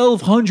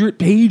 1,200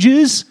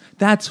 pages,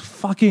 that's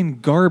fucking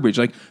garbage.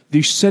 Like,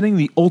 they're setting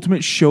the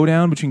ultimate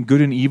showdown between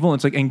good and evil. And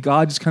it's like, and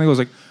God just kind of goes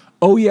like,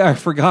 oh yeah, I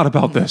forgot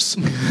about this.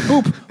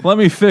 Oop, let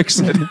me fix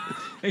it.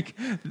 Like,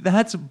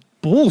 that's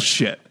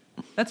bullshit.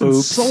 That's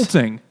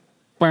insulting.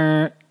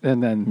 And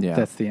then Yeah.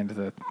 that's the end of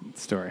the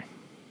story.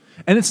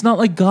 And it's not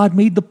like God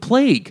made the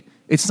plague.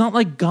 It's not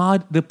like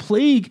the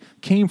plague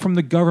came from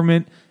the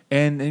government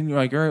and you're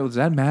like, all right, does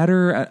that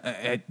matter?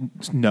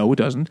 No, it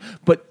doesn't.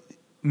 But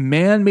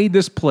man made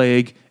this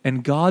plague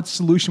and God's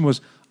solution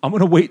was, I'm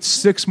going to wait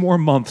 6 more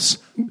months,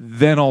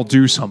 then I'll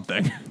do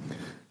something.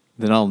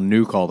 Then I'll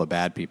nuke all the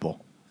bad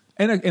people.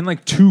 And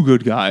like 2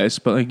 good guys,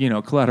 but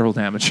like, collateral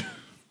damage.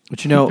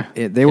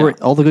 But they were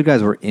all the good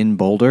guys were in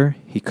Boulder.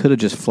 He could have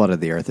just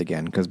flooded the earth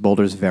again because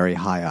Boulder's very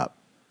high up.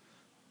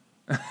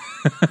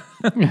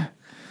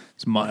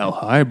 It's mile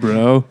high,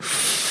 bro.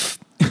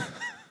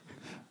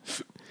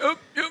 Yep,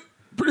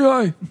 pretty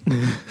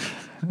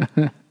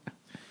high.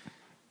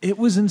 It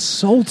was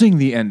insulting,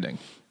 the ending.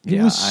 It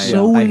Yeah, was I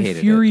so hated it.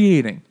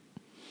 infuriating.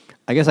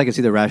 I guess I could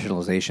see the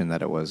rationalization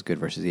that it was good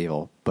versus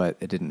evil, but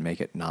it didn't make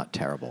it not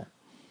terrible.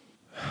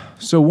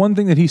 So one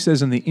thing that he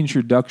says in the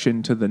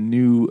introduction to the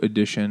new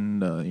edition,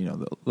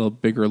 the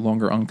bigger,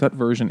 longer, uncut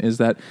version, is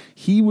that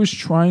he was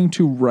trying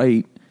to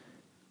write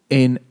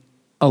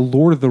a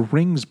Lord of the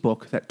Rings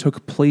book that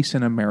took place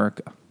in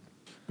America.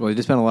 Well, he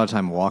did spend a lot of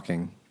time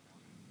walking,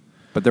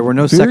 but there were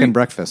no Very- second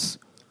breakfasts.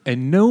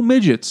 And no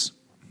midgets.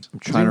 I'm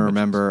trying to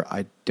remember.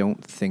 I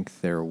don't think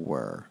there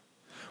were.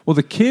 Well,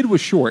 the kid was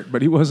short,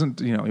 but he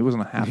wasn't, he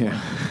wasn't a halfling.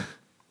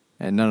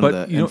 And none But,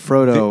 of the. you know, And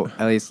Frodo,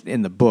 at least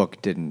in the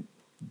book, didn't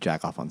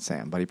jack off on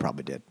Sam, but he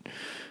probably did.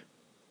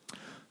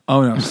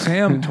 Oh no,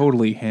 Sam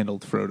totally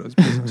handled Frodo's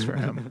business for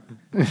him.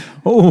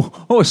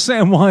 Oh,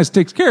 Sam Wise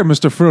takes care of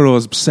Mr.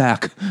 Frodo's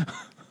sack.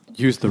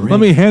 Use the ring. Let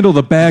me handle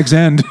the bag's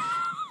end.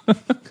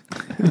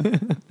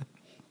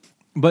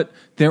 But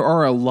there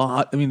are a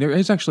lot. I mean, there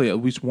is actually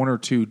at least one or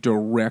two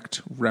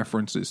direct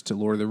references to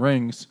Lord of the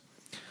Rings.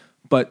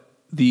 But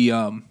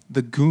the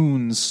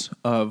goons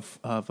of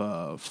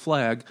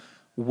Flag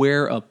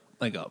wear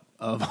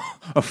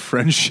a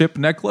friendship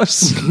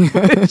necklace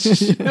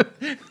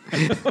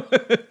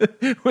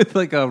with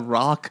like a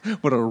rock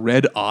with a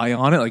red eye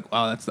on it. Like,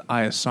 wow, that's the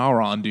Eye of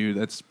Sauron, dude.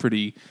 That's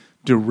pretty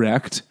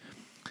direct.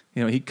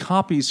 You know, he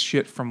copies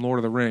shit from Lord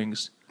of the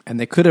Rings. And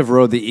they could have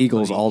rode the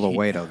Eagles all the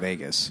way to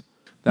Vegas.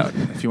 That,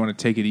 if you want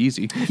to take it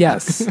easy.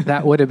 Yes,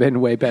 that would have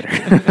been way better.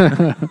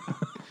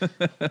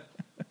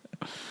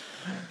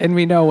 And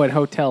we know what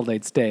hotel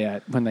they'd stay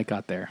at when they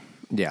got there.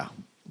 Yeah.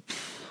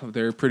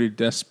 They're pretty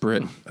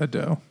desperate,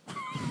 Ado.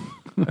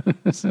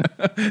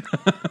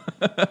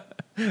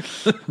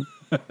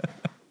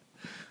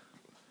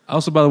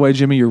 Also, by the way,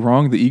 Jimmy, you're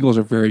wrong. The Eagles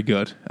are very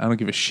good. I don't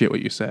give a shit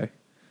what you say.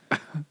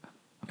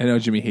 I know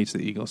Jimmy hates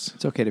the Eagles.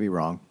 It's okay to be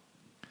wrong.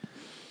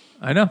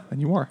 I know, and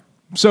you are.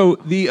 So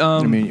the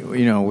I mean,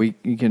 you know, we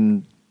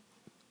can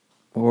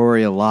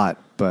worry a lot,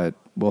 but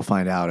we'll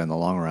find out in the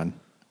long run.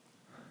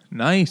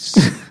 Nice.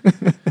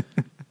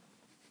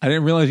 I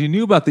didn't realize you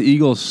knew about the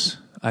Eagles.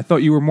 I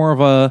thought you were more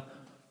of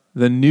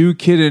the new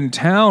kid in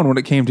town when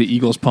it came to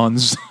Eagles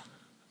puns.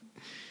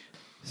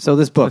 So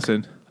this book,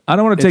 Listen, I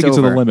don't want to take it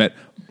to the limit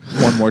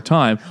one more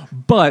time,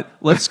 but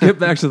let's get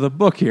back to the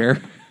book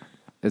here.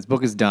 this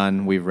book is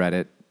done. We've read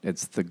it.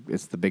 It's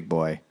the big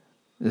boy.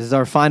 This is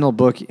our final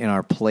book in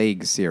our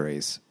Plague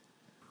series.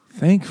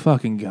 Thank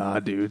fucking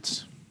God,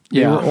 dudes. They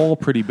Yeah. were all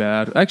pretty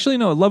bad. Actually,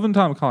 no, Love in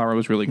Tom Colorado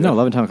was really good. No,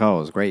 Love and Tom Call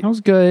was great. That was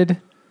good.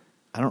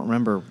 I don't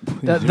remember.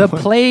 The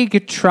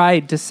Plague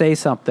tried to say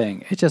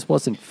something. It just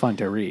wasn't fun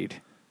to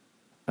read.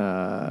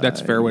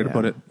 That's a fair way to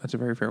put it. That's a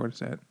very fair way to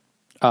say it.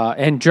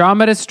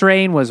 Andromeda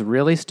Strain was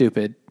really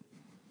stupid.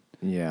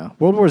 Yeah.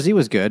 World War Z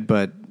was good,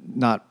 but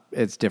not.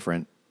 It's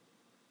different.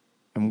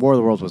 And War of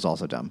the Worlds was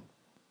also dumb.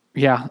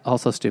 Yeah,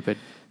 also stupid.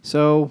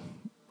 So,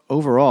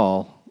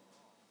 overall,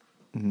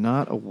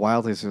 not a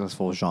wildly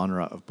successful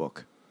genre of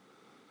book,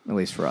 at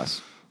least for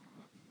us.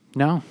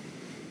 No,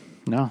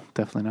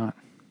 definitely not.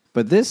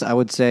 But this, I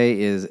would say,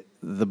 is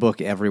the book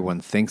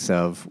everyone thinks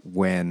of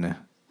when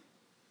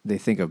they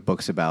think of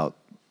books about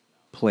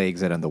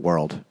plagues that end the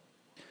world.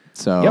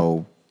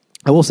 So,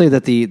 I will say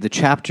that the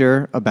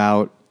chapter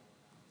about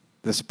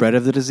the spread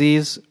of the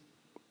disease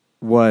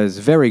was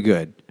very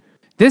good.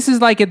 This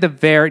is like at the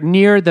very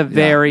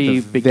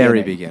very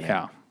beginning.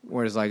 Yeah.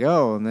 Where it's like,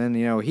 oh, and then,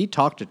 you know, he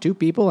talked to 2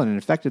 people and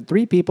infected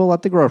 3 people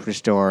at the grocery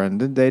store, and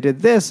then they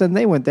did this, and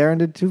they went there and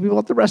did 2 people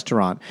at the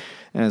restaurant.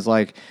 And it's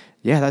like,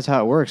 yeah, that's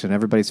how it works, and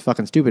everybody's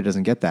fucking stupid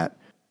doesn't get that.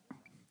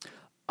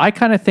 I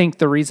kind of think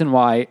the reason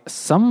why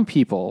some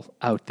people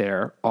out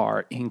there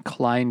are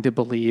inclined to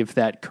believe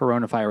that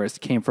coronavirus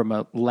came from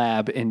a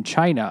lab in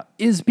China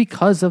is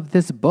because of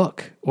this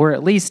book, or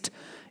at least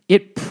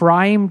it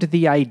primed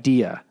the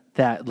idea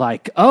that,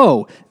 like,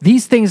 oh,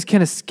 these things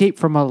can escape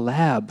from a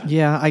lab.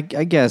 Yeah, I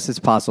guess it's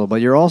possible,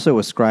 but you're also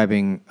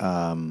ascribing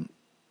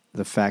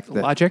the fact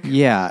that logic.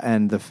 Yeah,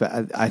 and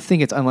I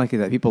think it's unlikely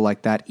that people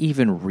like that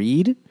even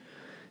read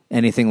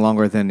anything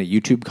longer than the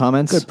YouTube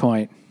comments. Good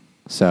point.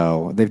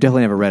 So they've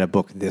definitely never read a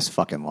book this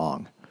fucking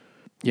long.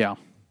 Yeah.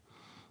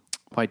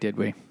 Why did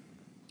we?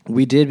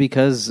 We did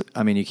because,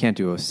 I mean, you can't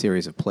do a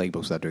series of plague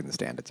books without doing the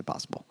stand. It's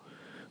impossible.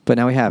 But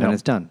now we have, and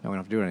it's done. Now we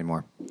don't have to do it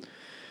anymore.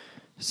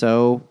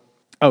 So,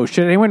 Oh,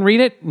 should anyone read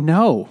it?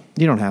 No.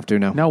 you don't have to,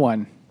 no. No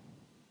one.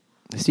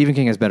 Stephen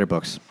King has better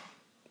books.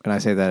 And I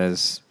say that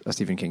as a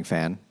Stephen King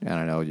fan. And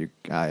I know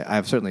I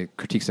have certainly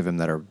critiques of him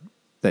that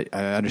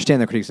I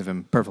understand the critiques of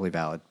him perfectly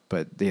valid,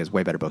 but he has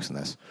way better books than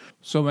this.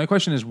 So my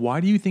question is, why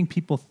do you think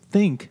people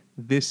think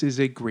this is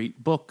a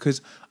great book?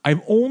 Because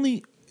I've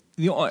only...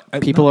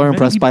 People are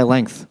impressed by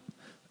length.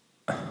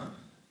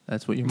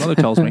 That's what your mother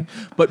tells me.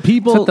 But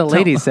people... That's what the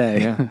ladies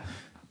say. Yeah.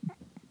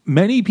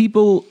 Many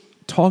people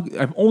talk...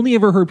 I've only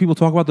ever heard people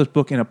talk about this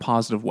book in a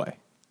positive way.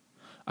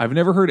 I've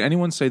never heard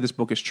anyone say this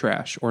book is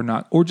trash or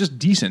not, or just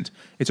decent.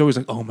 It's always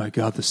like, oh my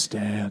God, The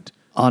Stand.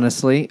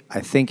 Honestly,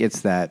 I think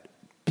it's that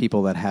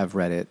people that have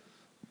read it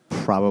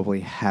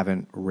probably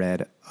haven't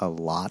read a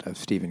lot of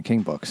Stephen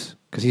King books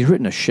because he's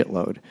written a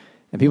shitload.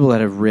 And people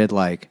that have read,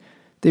 like,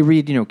 they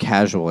read,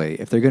 casually.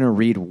 If they're going to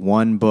read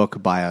one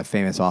book by a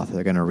famous author,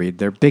 they're going to read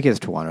their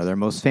biggest one or their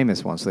most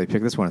famous one. So they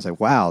pick this one and say,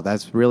 wow,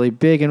 that's really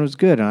big and it was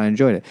good and I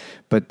enjoyed it.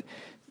 But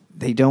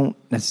they don't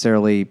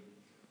necessarily,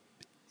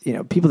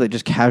 people that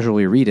just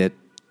casually read it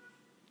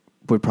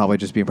would probably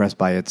just be impressed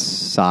by its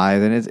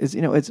size. And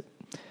it's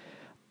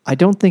I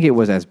don't think it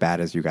was as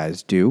bad as you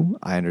guys do.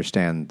 I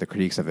understand the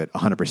critiques of it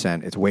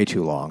 100%. It's way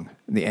too long.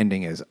 The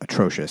ending is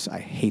atrocious. I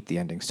hate the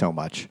ending so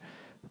much.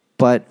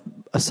 But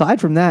aside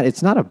from that,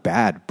 it's not a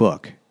bad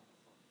book.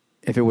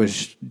 If it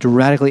was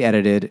dramatically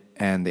edited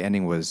and the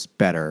ending was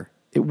better,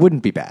 it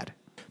wouldn't be bad.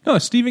 No,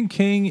 Stephen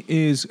King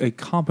is a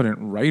competent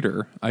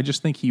writer. I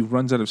just think he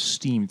runs out of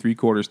steam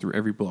 3/4 through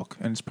every book.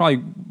 And it's probably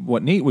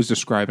what Nate was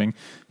describing.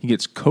 He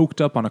gets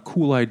coked up on a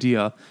cool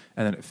idea,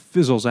 and then it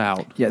fizzles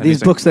out. Yeah, and these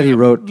he's books like, that he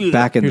wrote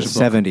back in the here's a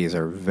book. 70s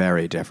are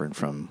very different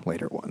from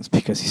later ones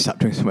because he stopped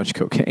doing so much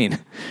cocaine.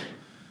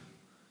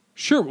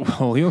 Sure.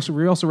 Well, we also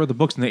read the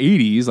books in the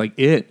 80s, like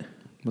It.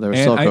 Well, there was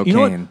And still you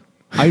know what? cocaine.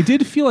 I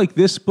did feel like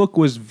this book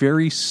was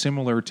very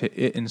similar to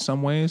It in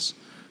some ways.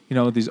 You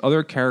know, these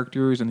other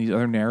characters and these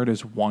other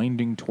narratives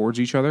winding towards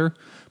each other.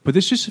 But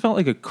this just felt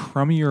like a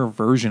crummier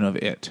version of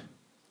It.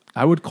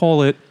 I would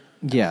call it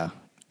Yeah.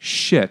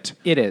 shit.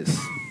 It is.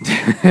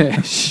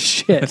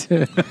 Shit.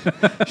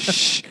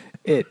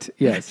 It.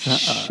 Yes.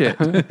 Shit.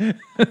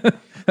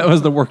 That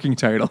was the working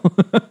title.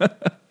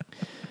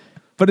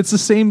 But it's the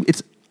same.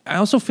 I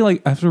also feel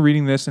like after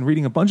reading this and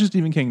reading a bunch of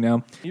Stephen King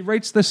now, he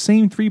writes the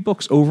same 3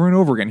 books over and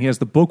over again. He has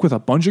the book with a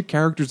bunch of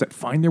characters that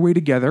find their way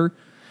together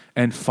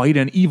and fight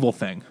an evil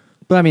thing.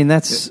 But I mean,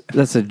 that's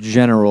a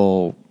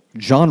general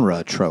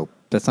genre trope.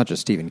 That's not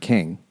just Stephen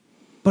King.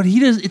 But he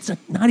does. It's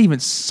not even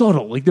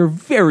subtle. Like they're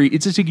very.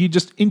 It's just like you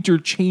just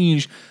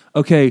interchange.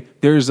 Okay,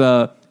 there's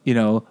a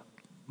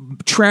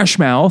trash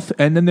mouth,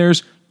 and then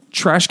there's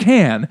trash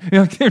can.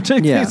 Like they're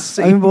taking Yeah. the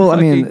same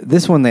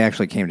This one they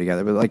actually came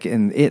together, but like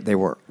in It, they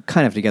were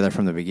kind of together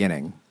from the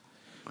beginning.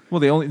 Well,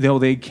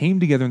 they came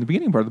together in the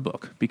beginning part of the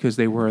book because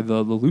they were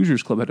the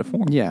Losers Club had to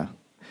form. Yeah.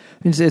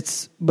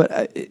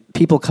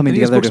 People coming And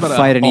he has together to books about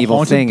fight an a evil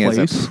haunted thing is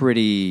place. a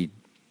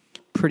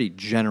pretty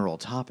general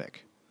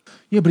topic.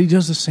 Yeah, but he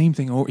does the same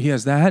thing. He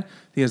has that.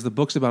 He has the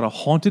books about a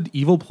haunted,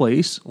 evil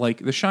place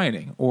like The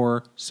Shining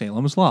or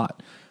Salem's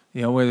Lot.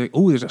 You know, where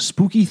there's a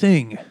spooky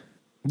thing.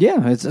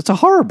 Yeah, it's a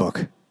horror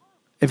book.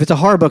 If it's a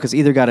horror book, it's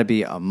either got to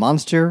be a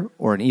monster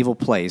or an evil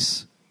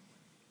place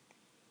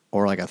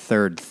or like a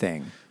third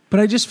thing. But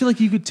I just feel like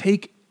you could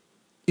take,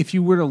 if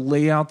you were to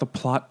lay out the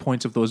plot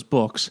points of those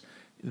books,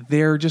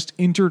 they're just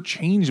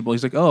interchangeable.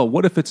 He's like, oh,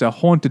 what if it's a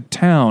haunted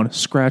town?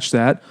 Scratch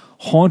that.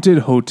 Haunted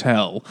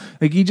hotel.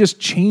 Like he just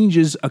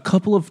changes a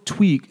couple of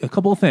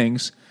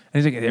things,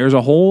 and he's like, there's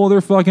a whole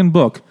other fucking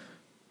book,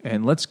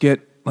 and let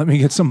me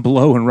get some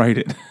blow and write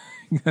it.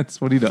 That's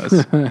what he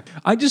does.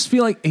 I just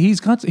feel like he's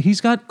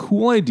got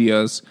cool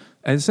ideas.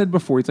 As I said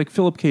before, it's like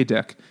Philip K.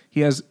 Dick. He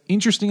has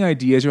interesting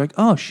ideas. You're like,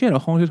 oh shit, a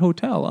haunted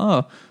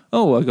hotel.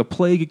 Oh, like a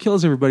plague, it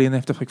kills everybody, and they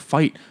have to like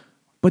fight.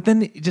 But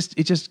then it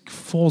just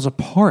falls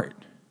apart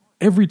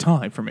every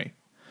time for me.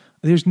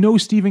 There's no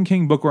Stephen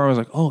King book where I was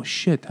like, oh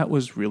shit, that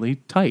was really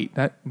tight.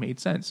 That made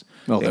sense.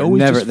 Well,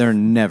 They they're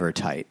never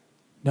tight.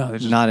 No, they're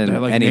just not in they're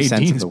like any sense of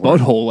Nadine's the word.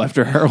 butthole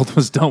after Harold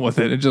was done with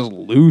it. It's just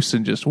loose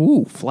and just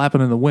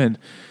flapping in the wind.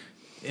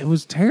 It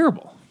was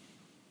terrible.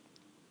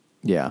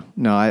 Yeah.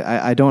 No,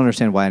 I don't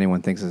understand why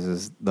anyone thinks this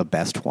is the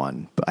best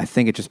one. But I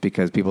think it's just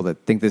because people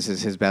that think this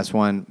is his best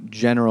one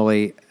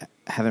generally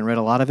haven't read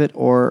a lot of it,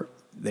 or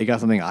they got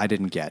something I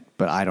didn't get,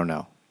 but I don't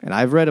know. And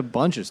I've read a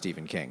bunch of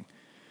Stephen King.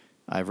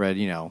 I've read,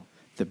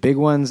 the big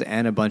ones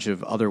and a bunch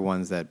of other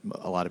ones that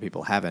a lot of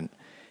people haven't.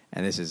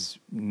 And this is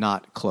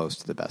not close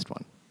to the best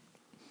one.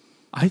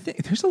 I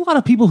think there's a lot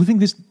of people who think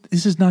this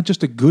is not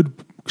just a good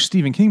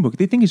Stephen King book.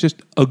 They think it's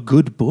just a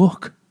good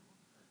book.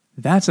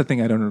 That's the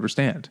thing I don't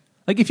understand.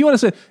 Like, if you want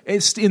to say,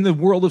 it's in the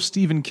world of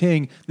Stephen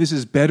King, this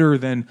is better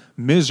than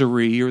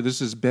Misery or this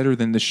is better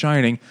than The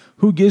Shining,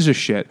 who gives a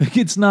shit? Like,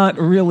 it's not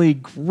really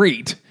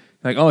great.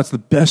 Like, oh, it's the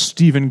best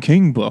Stephen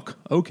King book.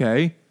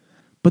 Okay.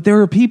 But there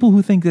are people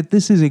who think that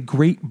this is a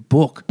great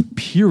book,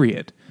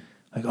 period.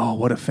 Like, oh,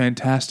 what a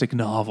fantastic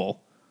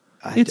novel.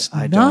 It's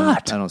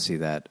not. I don't see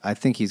that. I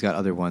think he's got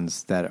other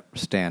ones that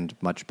stand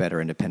much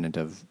better independent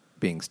of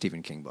being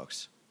Stephen King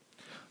books.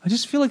 I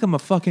just feel like I'm a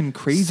fucking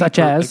crazy Such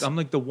as? like, I'm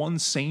like the one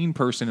sane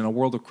person in a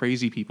world of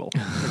crazy people.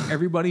 Like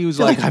everybody who's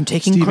Like I'm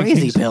taking Stephen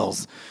crazy King's-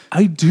 pills.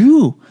 I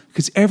do.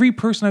 Because every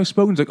person I've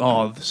spoken to is like,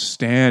 oh, The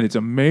Stand, it's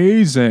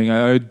amazing.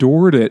 I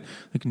adored it.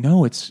 Like,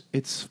 no, it's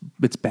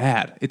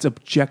bad. It's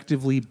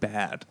objectively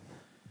bad.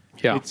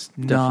 Yeah, It's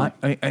not.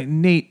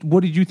 Nate, what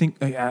did you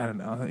think? I don't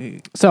know.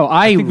 So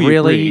I think we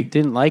really agree.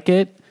 didn't like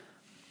it.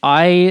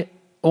 I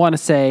want to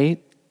say,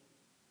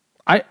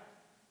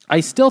 I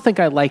still think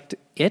I liked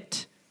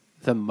it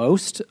the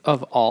most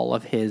of all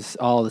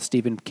the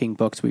Stephen King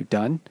books we've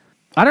done.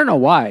 I don't know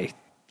why.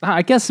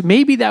 I guess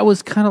maybe that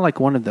was kind of like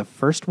one of the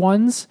first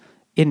ones,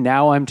 and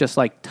now I'm just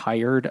like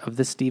tired of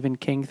the Stephen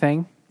King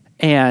thing.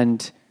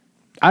 And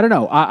I don't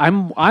know.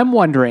 I'm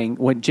wondering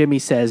when Jimmy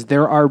says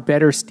there are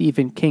better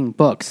Stephen King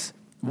books.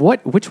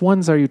 Which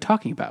ones are you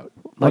talking about?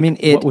 I mean,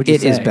 what would you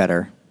it is say?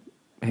 better,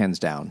 hands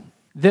down.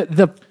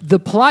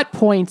 The plot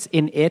points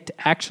in it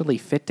actually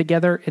fit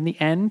together in the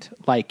end.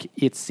 Like,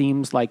 it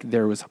seems like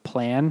there was a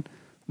plan.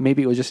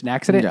 Maybe it was just an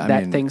accident Yeah, I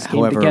that mean, things came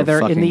however together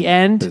in fucking the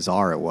end.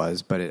 bizarre it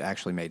was, but it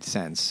actually made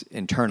sense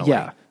internally.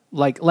 Yeah.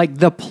 Like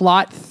the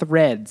plot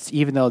threads,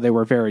 even though they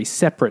were very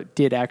separate,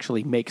 did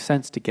actually make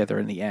sense together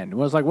in the end. It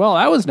was like, well,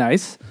 that was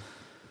nice.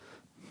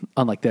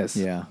 Unlike this.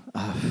 Yeah.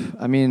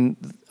 I mean,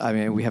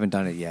 we haven't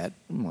done it yet.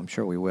 Well, I'm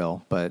sure we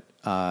will, but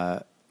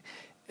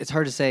it's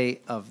hard to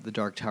say of the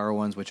Dark Tower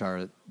ones which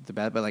are the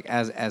bad, but like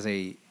as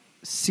a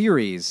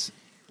series,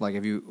 like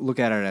if you look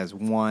at it as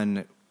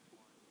one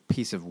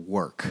piece of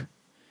work,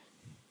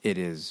 it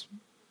is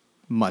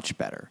much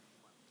better.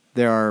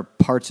 There are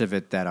parts of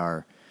it that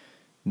are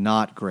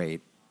not great,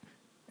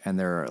 and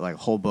there are like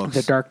whole books.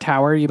 The Dark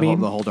Tower, you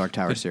mean? The whole Dark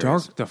Tower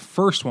series. The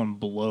first one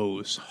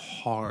blows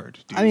hard,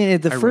 dude. I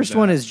mean, the I first read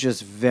one that. is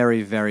just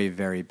very, very,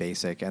 very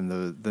basic, and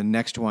the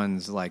next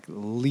ones like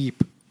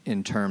leap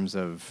in terms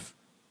of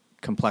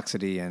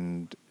complexity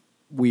and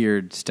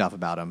weird stuff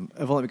about him.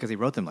 Only because he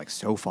wrote them like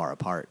so far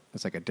apart.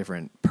 It's like a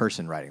different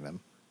person writing them,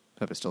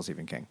 except it's still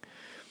Stephen King.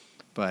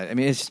 But I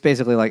mean, it's just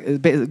basically like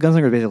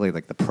Gunslinger is basically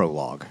like the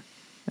prologue,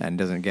 and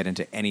doesn't get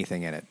into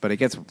anything in it. But it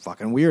gets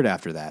fucking weird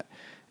after that,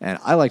 and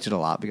I liked it a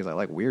lot because I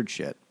like weird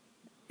shit.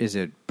 Is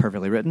it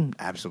perfectly written?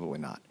 Absolutely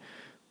not.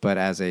 But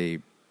as a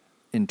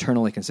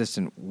internally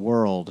consistent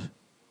world,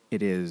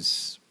 it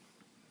is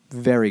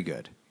very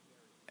good.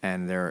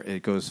 And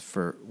it goes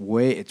for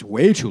it's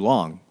way too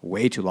long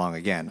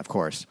again, of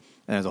course.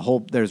 And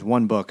there's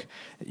one book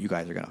that you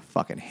guys are going to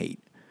fucking hate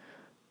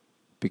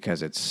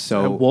because it's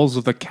so... Wolves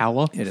of the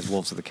Calla? It is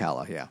Wolves of the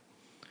Calla, yeah.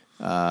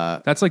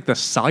 That's like the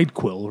side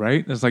quill,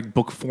 right? It's like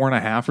book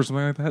 4.5 or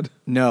something like that?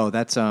 No,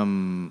 that's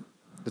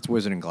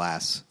Wizard and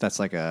Glass. That's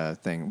like a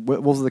thing.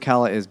 Wolves of the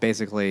Calla is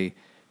basically...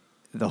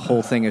 The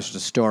whole thing is just a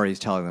story he's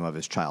telling them of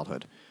his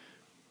childhood.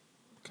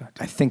 God.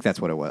 I think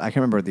that's what it was. I can't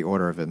remember the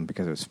order of them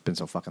because it's been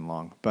so fucking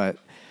long. But,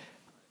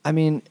 I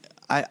mean,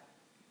 I'm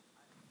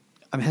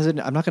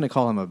hesitant. I'm not going to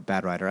call him a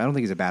bad writer. I don't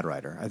think he's a bad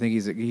writer. I think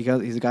he's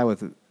a guy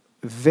with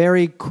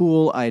very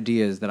cool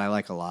ideas that I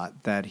like a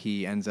lot that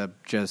he ends up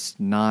just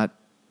not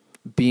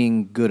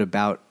being good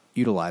about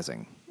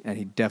utilizing. And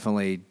he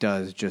definitely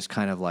does just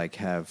kind of like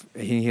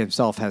he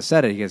himself has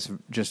said it, he gets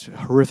just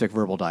horrific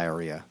verbal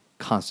diarrhea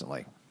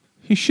constantly.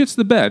 He shits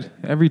the bed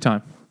every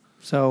time.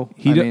 So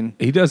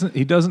he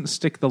doesn't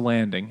stick the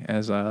landing,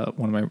 as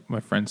one of my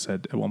friends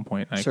said at one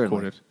point. I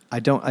quoted. I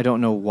don't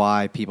know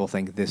why people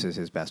think this is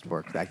his best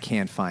work. I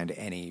can't find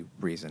any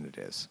reason it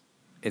is.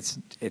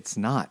 It's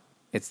not.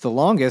 It's the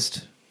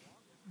longest,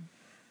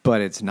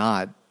 but it's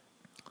not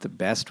the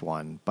best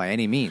one by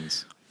any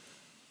means.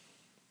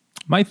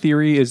 My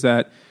theory is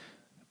that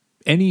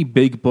any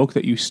big book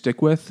that you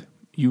stick with,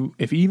 even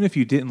if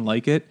you didn't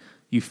like it,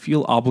 you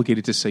feel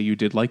obligated to say you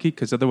did like it,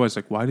 because otherwise,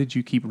 like, why did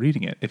you keep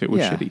reading it if it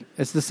was shitty?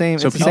 It's the same.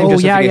 So it's the same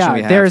justification we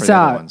have for the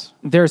other ones.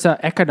 There's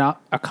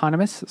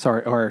economists,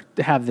 or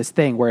have this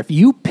thing where if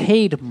you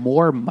paid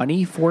more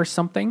money for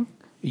something,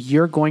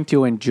 you're going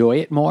to enjoy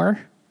it more.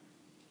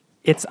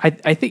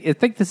 I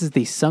think this is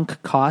the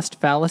sunk cost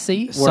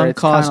fallacy. Where Sunk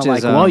cost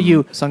is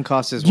sunk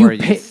cost is where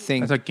you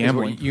think that's like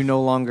gambling. You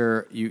no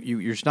longer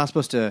you're not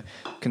supposed to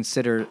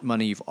consider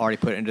money you've already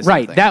put into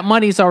right. something. That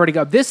money's already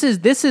gone. This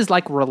is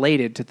like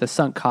related to the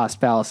sunk cost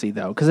fallacy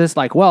though, because it's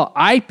like, well,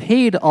 I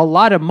paid a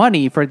lot of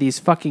money for these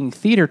fucking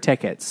theater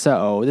tickets,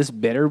 so this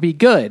better be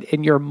good,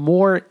 and you're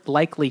more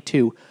likely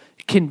to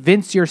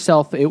convince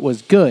yourself it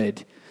was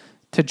good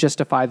to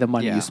justify the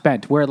money you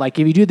spent. Where like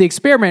if you do the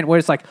experiment where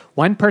it's like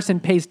one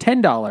person pays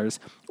 $10,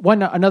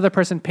 another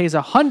person pays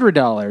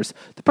 $100,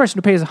 the person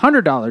who pays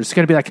 $100 is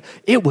going to be like,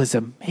 it was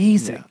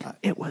amazing. Yeah.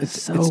 It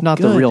was it's not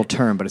good. the real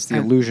term, but it's the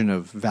illusion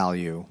of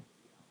value.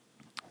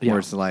 Yeah. Where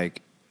it's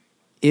like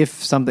if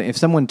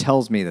someone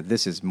tells me that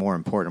this is more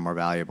important, more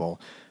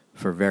valuable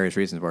for various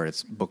reasons, where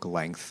it's book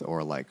length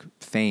or like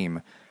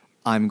fame,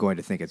 I'm going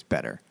to think it's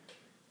better.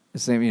 The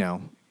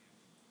same,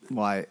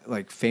 why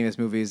like famous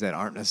movies that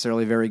aren't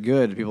necessarily very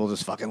good, people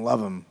just fucking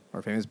love them,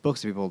 or famous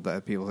books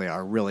that people say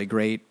are really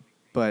great,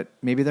 but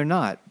maybe they're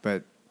not,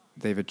 but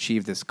they've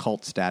achieved this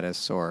cult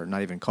status, or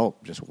not even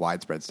cult, just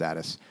widespread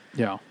status.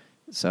 Yeah.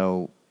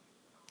 So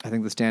I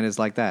think The Stand is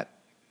like that.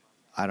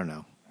 I don't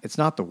know. It's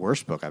not the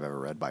worst book I've ever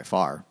read by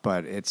far,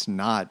 but it's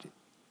not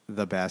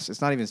the best.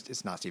 It's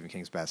not Stephen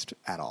King's best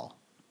at all.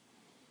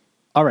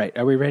 All right.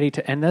 Are we ready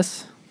to end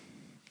this?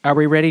 Are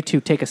we ready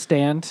to take a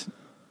stand?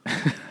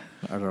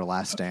 Our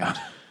last stand.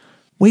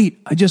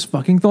 Wait, I just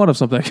fucking thought of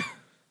something.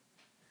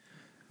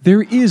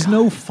 There is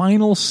no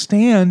final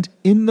stand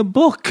in the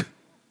book.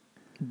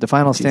 The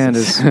final stand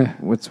is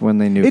what's when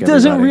they nuke It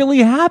doesn't everybody. really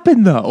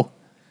happen, though.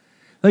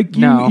 Like,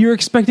 you're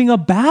expecting a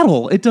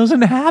battle. It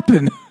doesn't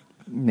happen.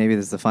 Maybe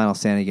this is the final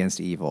stand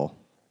against evil.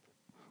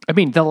 I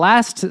mean, the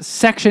last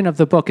section of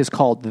the book is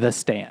called The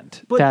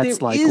Stand. But that's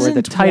there like where the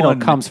isn't title one.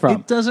 comes from.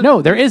 It doesn't-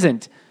 No, there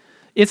isn't.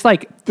 It's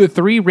like the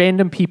three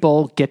random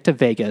people get to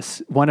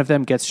Vegas. One of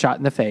them gets shot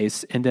in the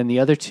face, and then the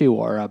other two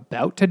are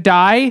about to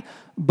die,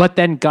 but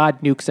then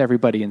God nukes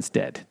everybody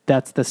instead.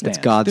 That's the stand.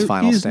 It's God's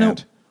final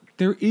stand.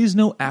 There is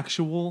no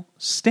actual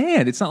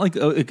stand. It's not like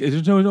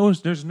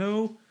there's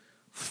no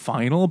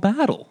final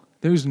battle.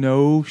 There's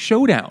no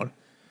showdown.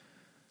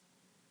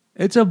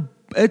 It's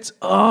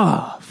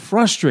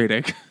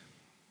frustrating.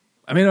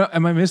 I mean,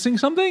 am I missing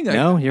something?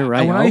 No, you're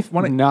right.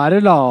 Not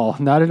at all.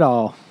 Not at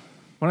all.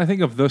 When I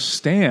think of The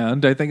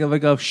Stand, I think of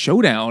like a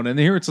showdown, and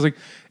here it's like,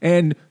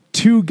 and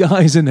two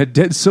guys and a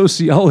dead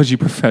sociology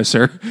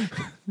professor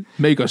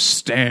make a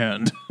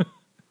stand.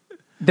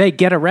 they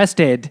get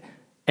arrested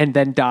and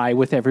then die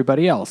with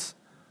everybody else.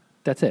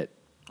 That's it.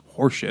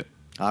 Horseshit.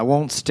 I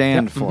won't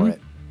stand for it.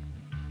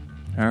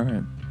 All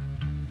right.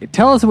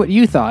 Tell us what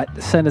you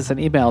thought. Send us an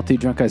email to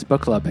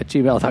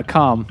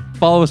drunkguysbookclub@gmail.com.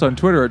 Follow us on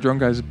Twitter at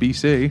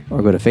DrunkGuysBC.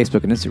 Or go to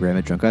Facebook and Instagram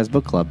at Drunk Guys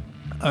Book Club.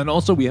 And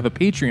also, we have a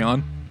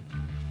Patreon.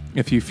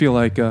 If you feel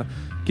like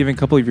giving a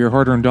couple of your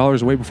hard-earned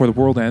dollars away before the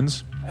world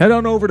ends, head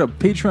on over to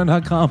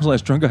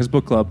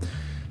patreon.com/DrunkGuysBookClub,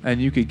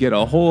 and you could get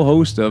a whole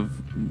host of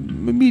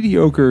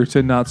mediocre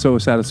to not so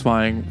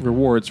satisfying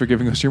rewards for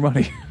giving us your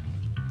money.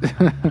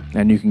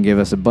 And you can give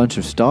us a bunch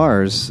of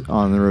stars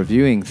on the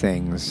reviewing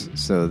things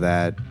so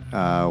that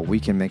we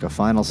can make a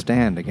final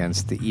stand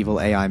against the evil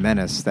AI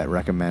menace that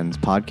recommends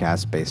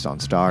podcasts based on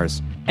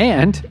stars.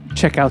 And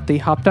check out the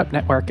Hopped Up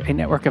Network, a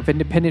network of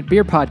independent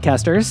beer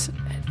podcasters.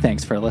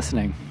 Thanks for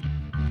listening.